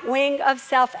 When that wing of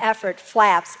self-effort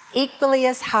flaps equally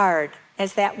as hard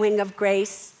as that wing of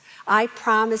grace, I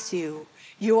promise you,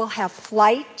 you will have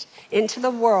flight into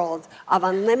the world of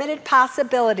unlimited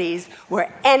possibilities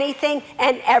where anything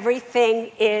and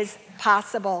everything is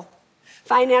possible.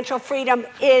 Financial freedom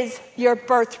is your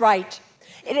birthright.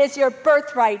 It is your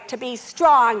birthright to be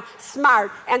strong,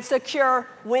 smart, and secure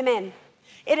women.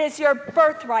 It is your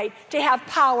birthright to have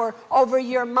power over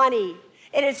your money.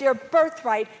 It is your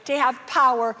birthright to have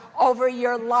power over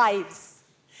your lives.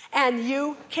 And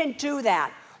you can do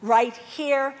that right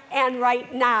here and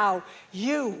right now.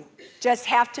 You just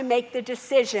have to make the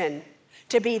decision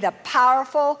to be the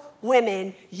powerful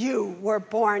women you were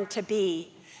born to be.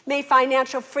 May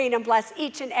financial freedom bless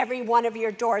each and every one of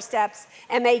your doorsteps,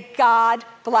 and may God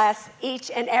bless each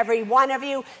and every one of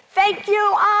you. Thank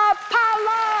you,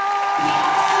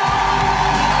 Apollo!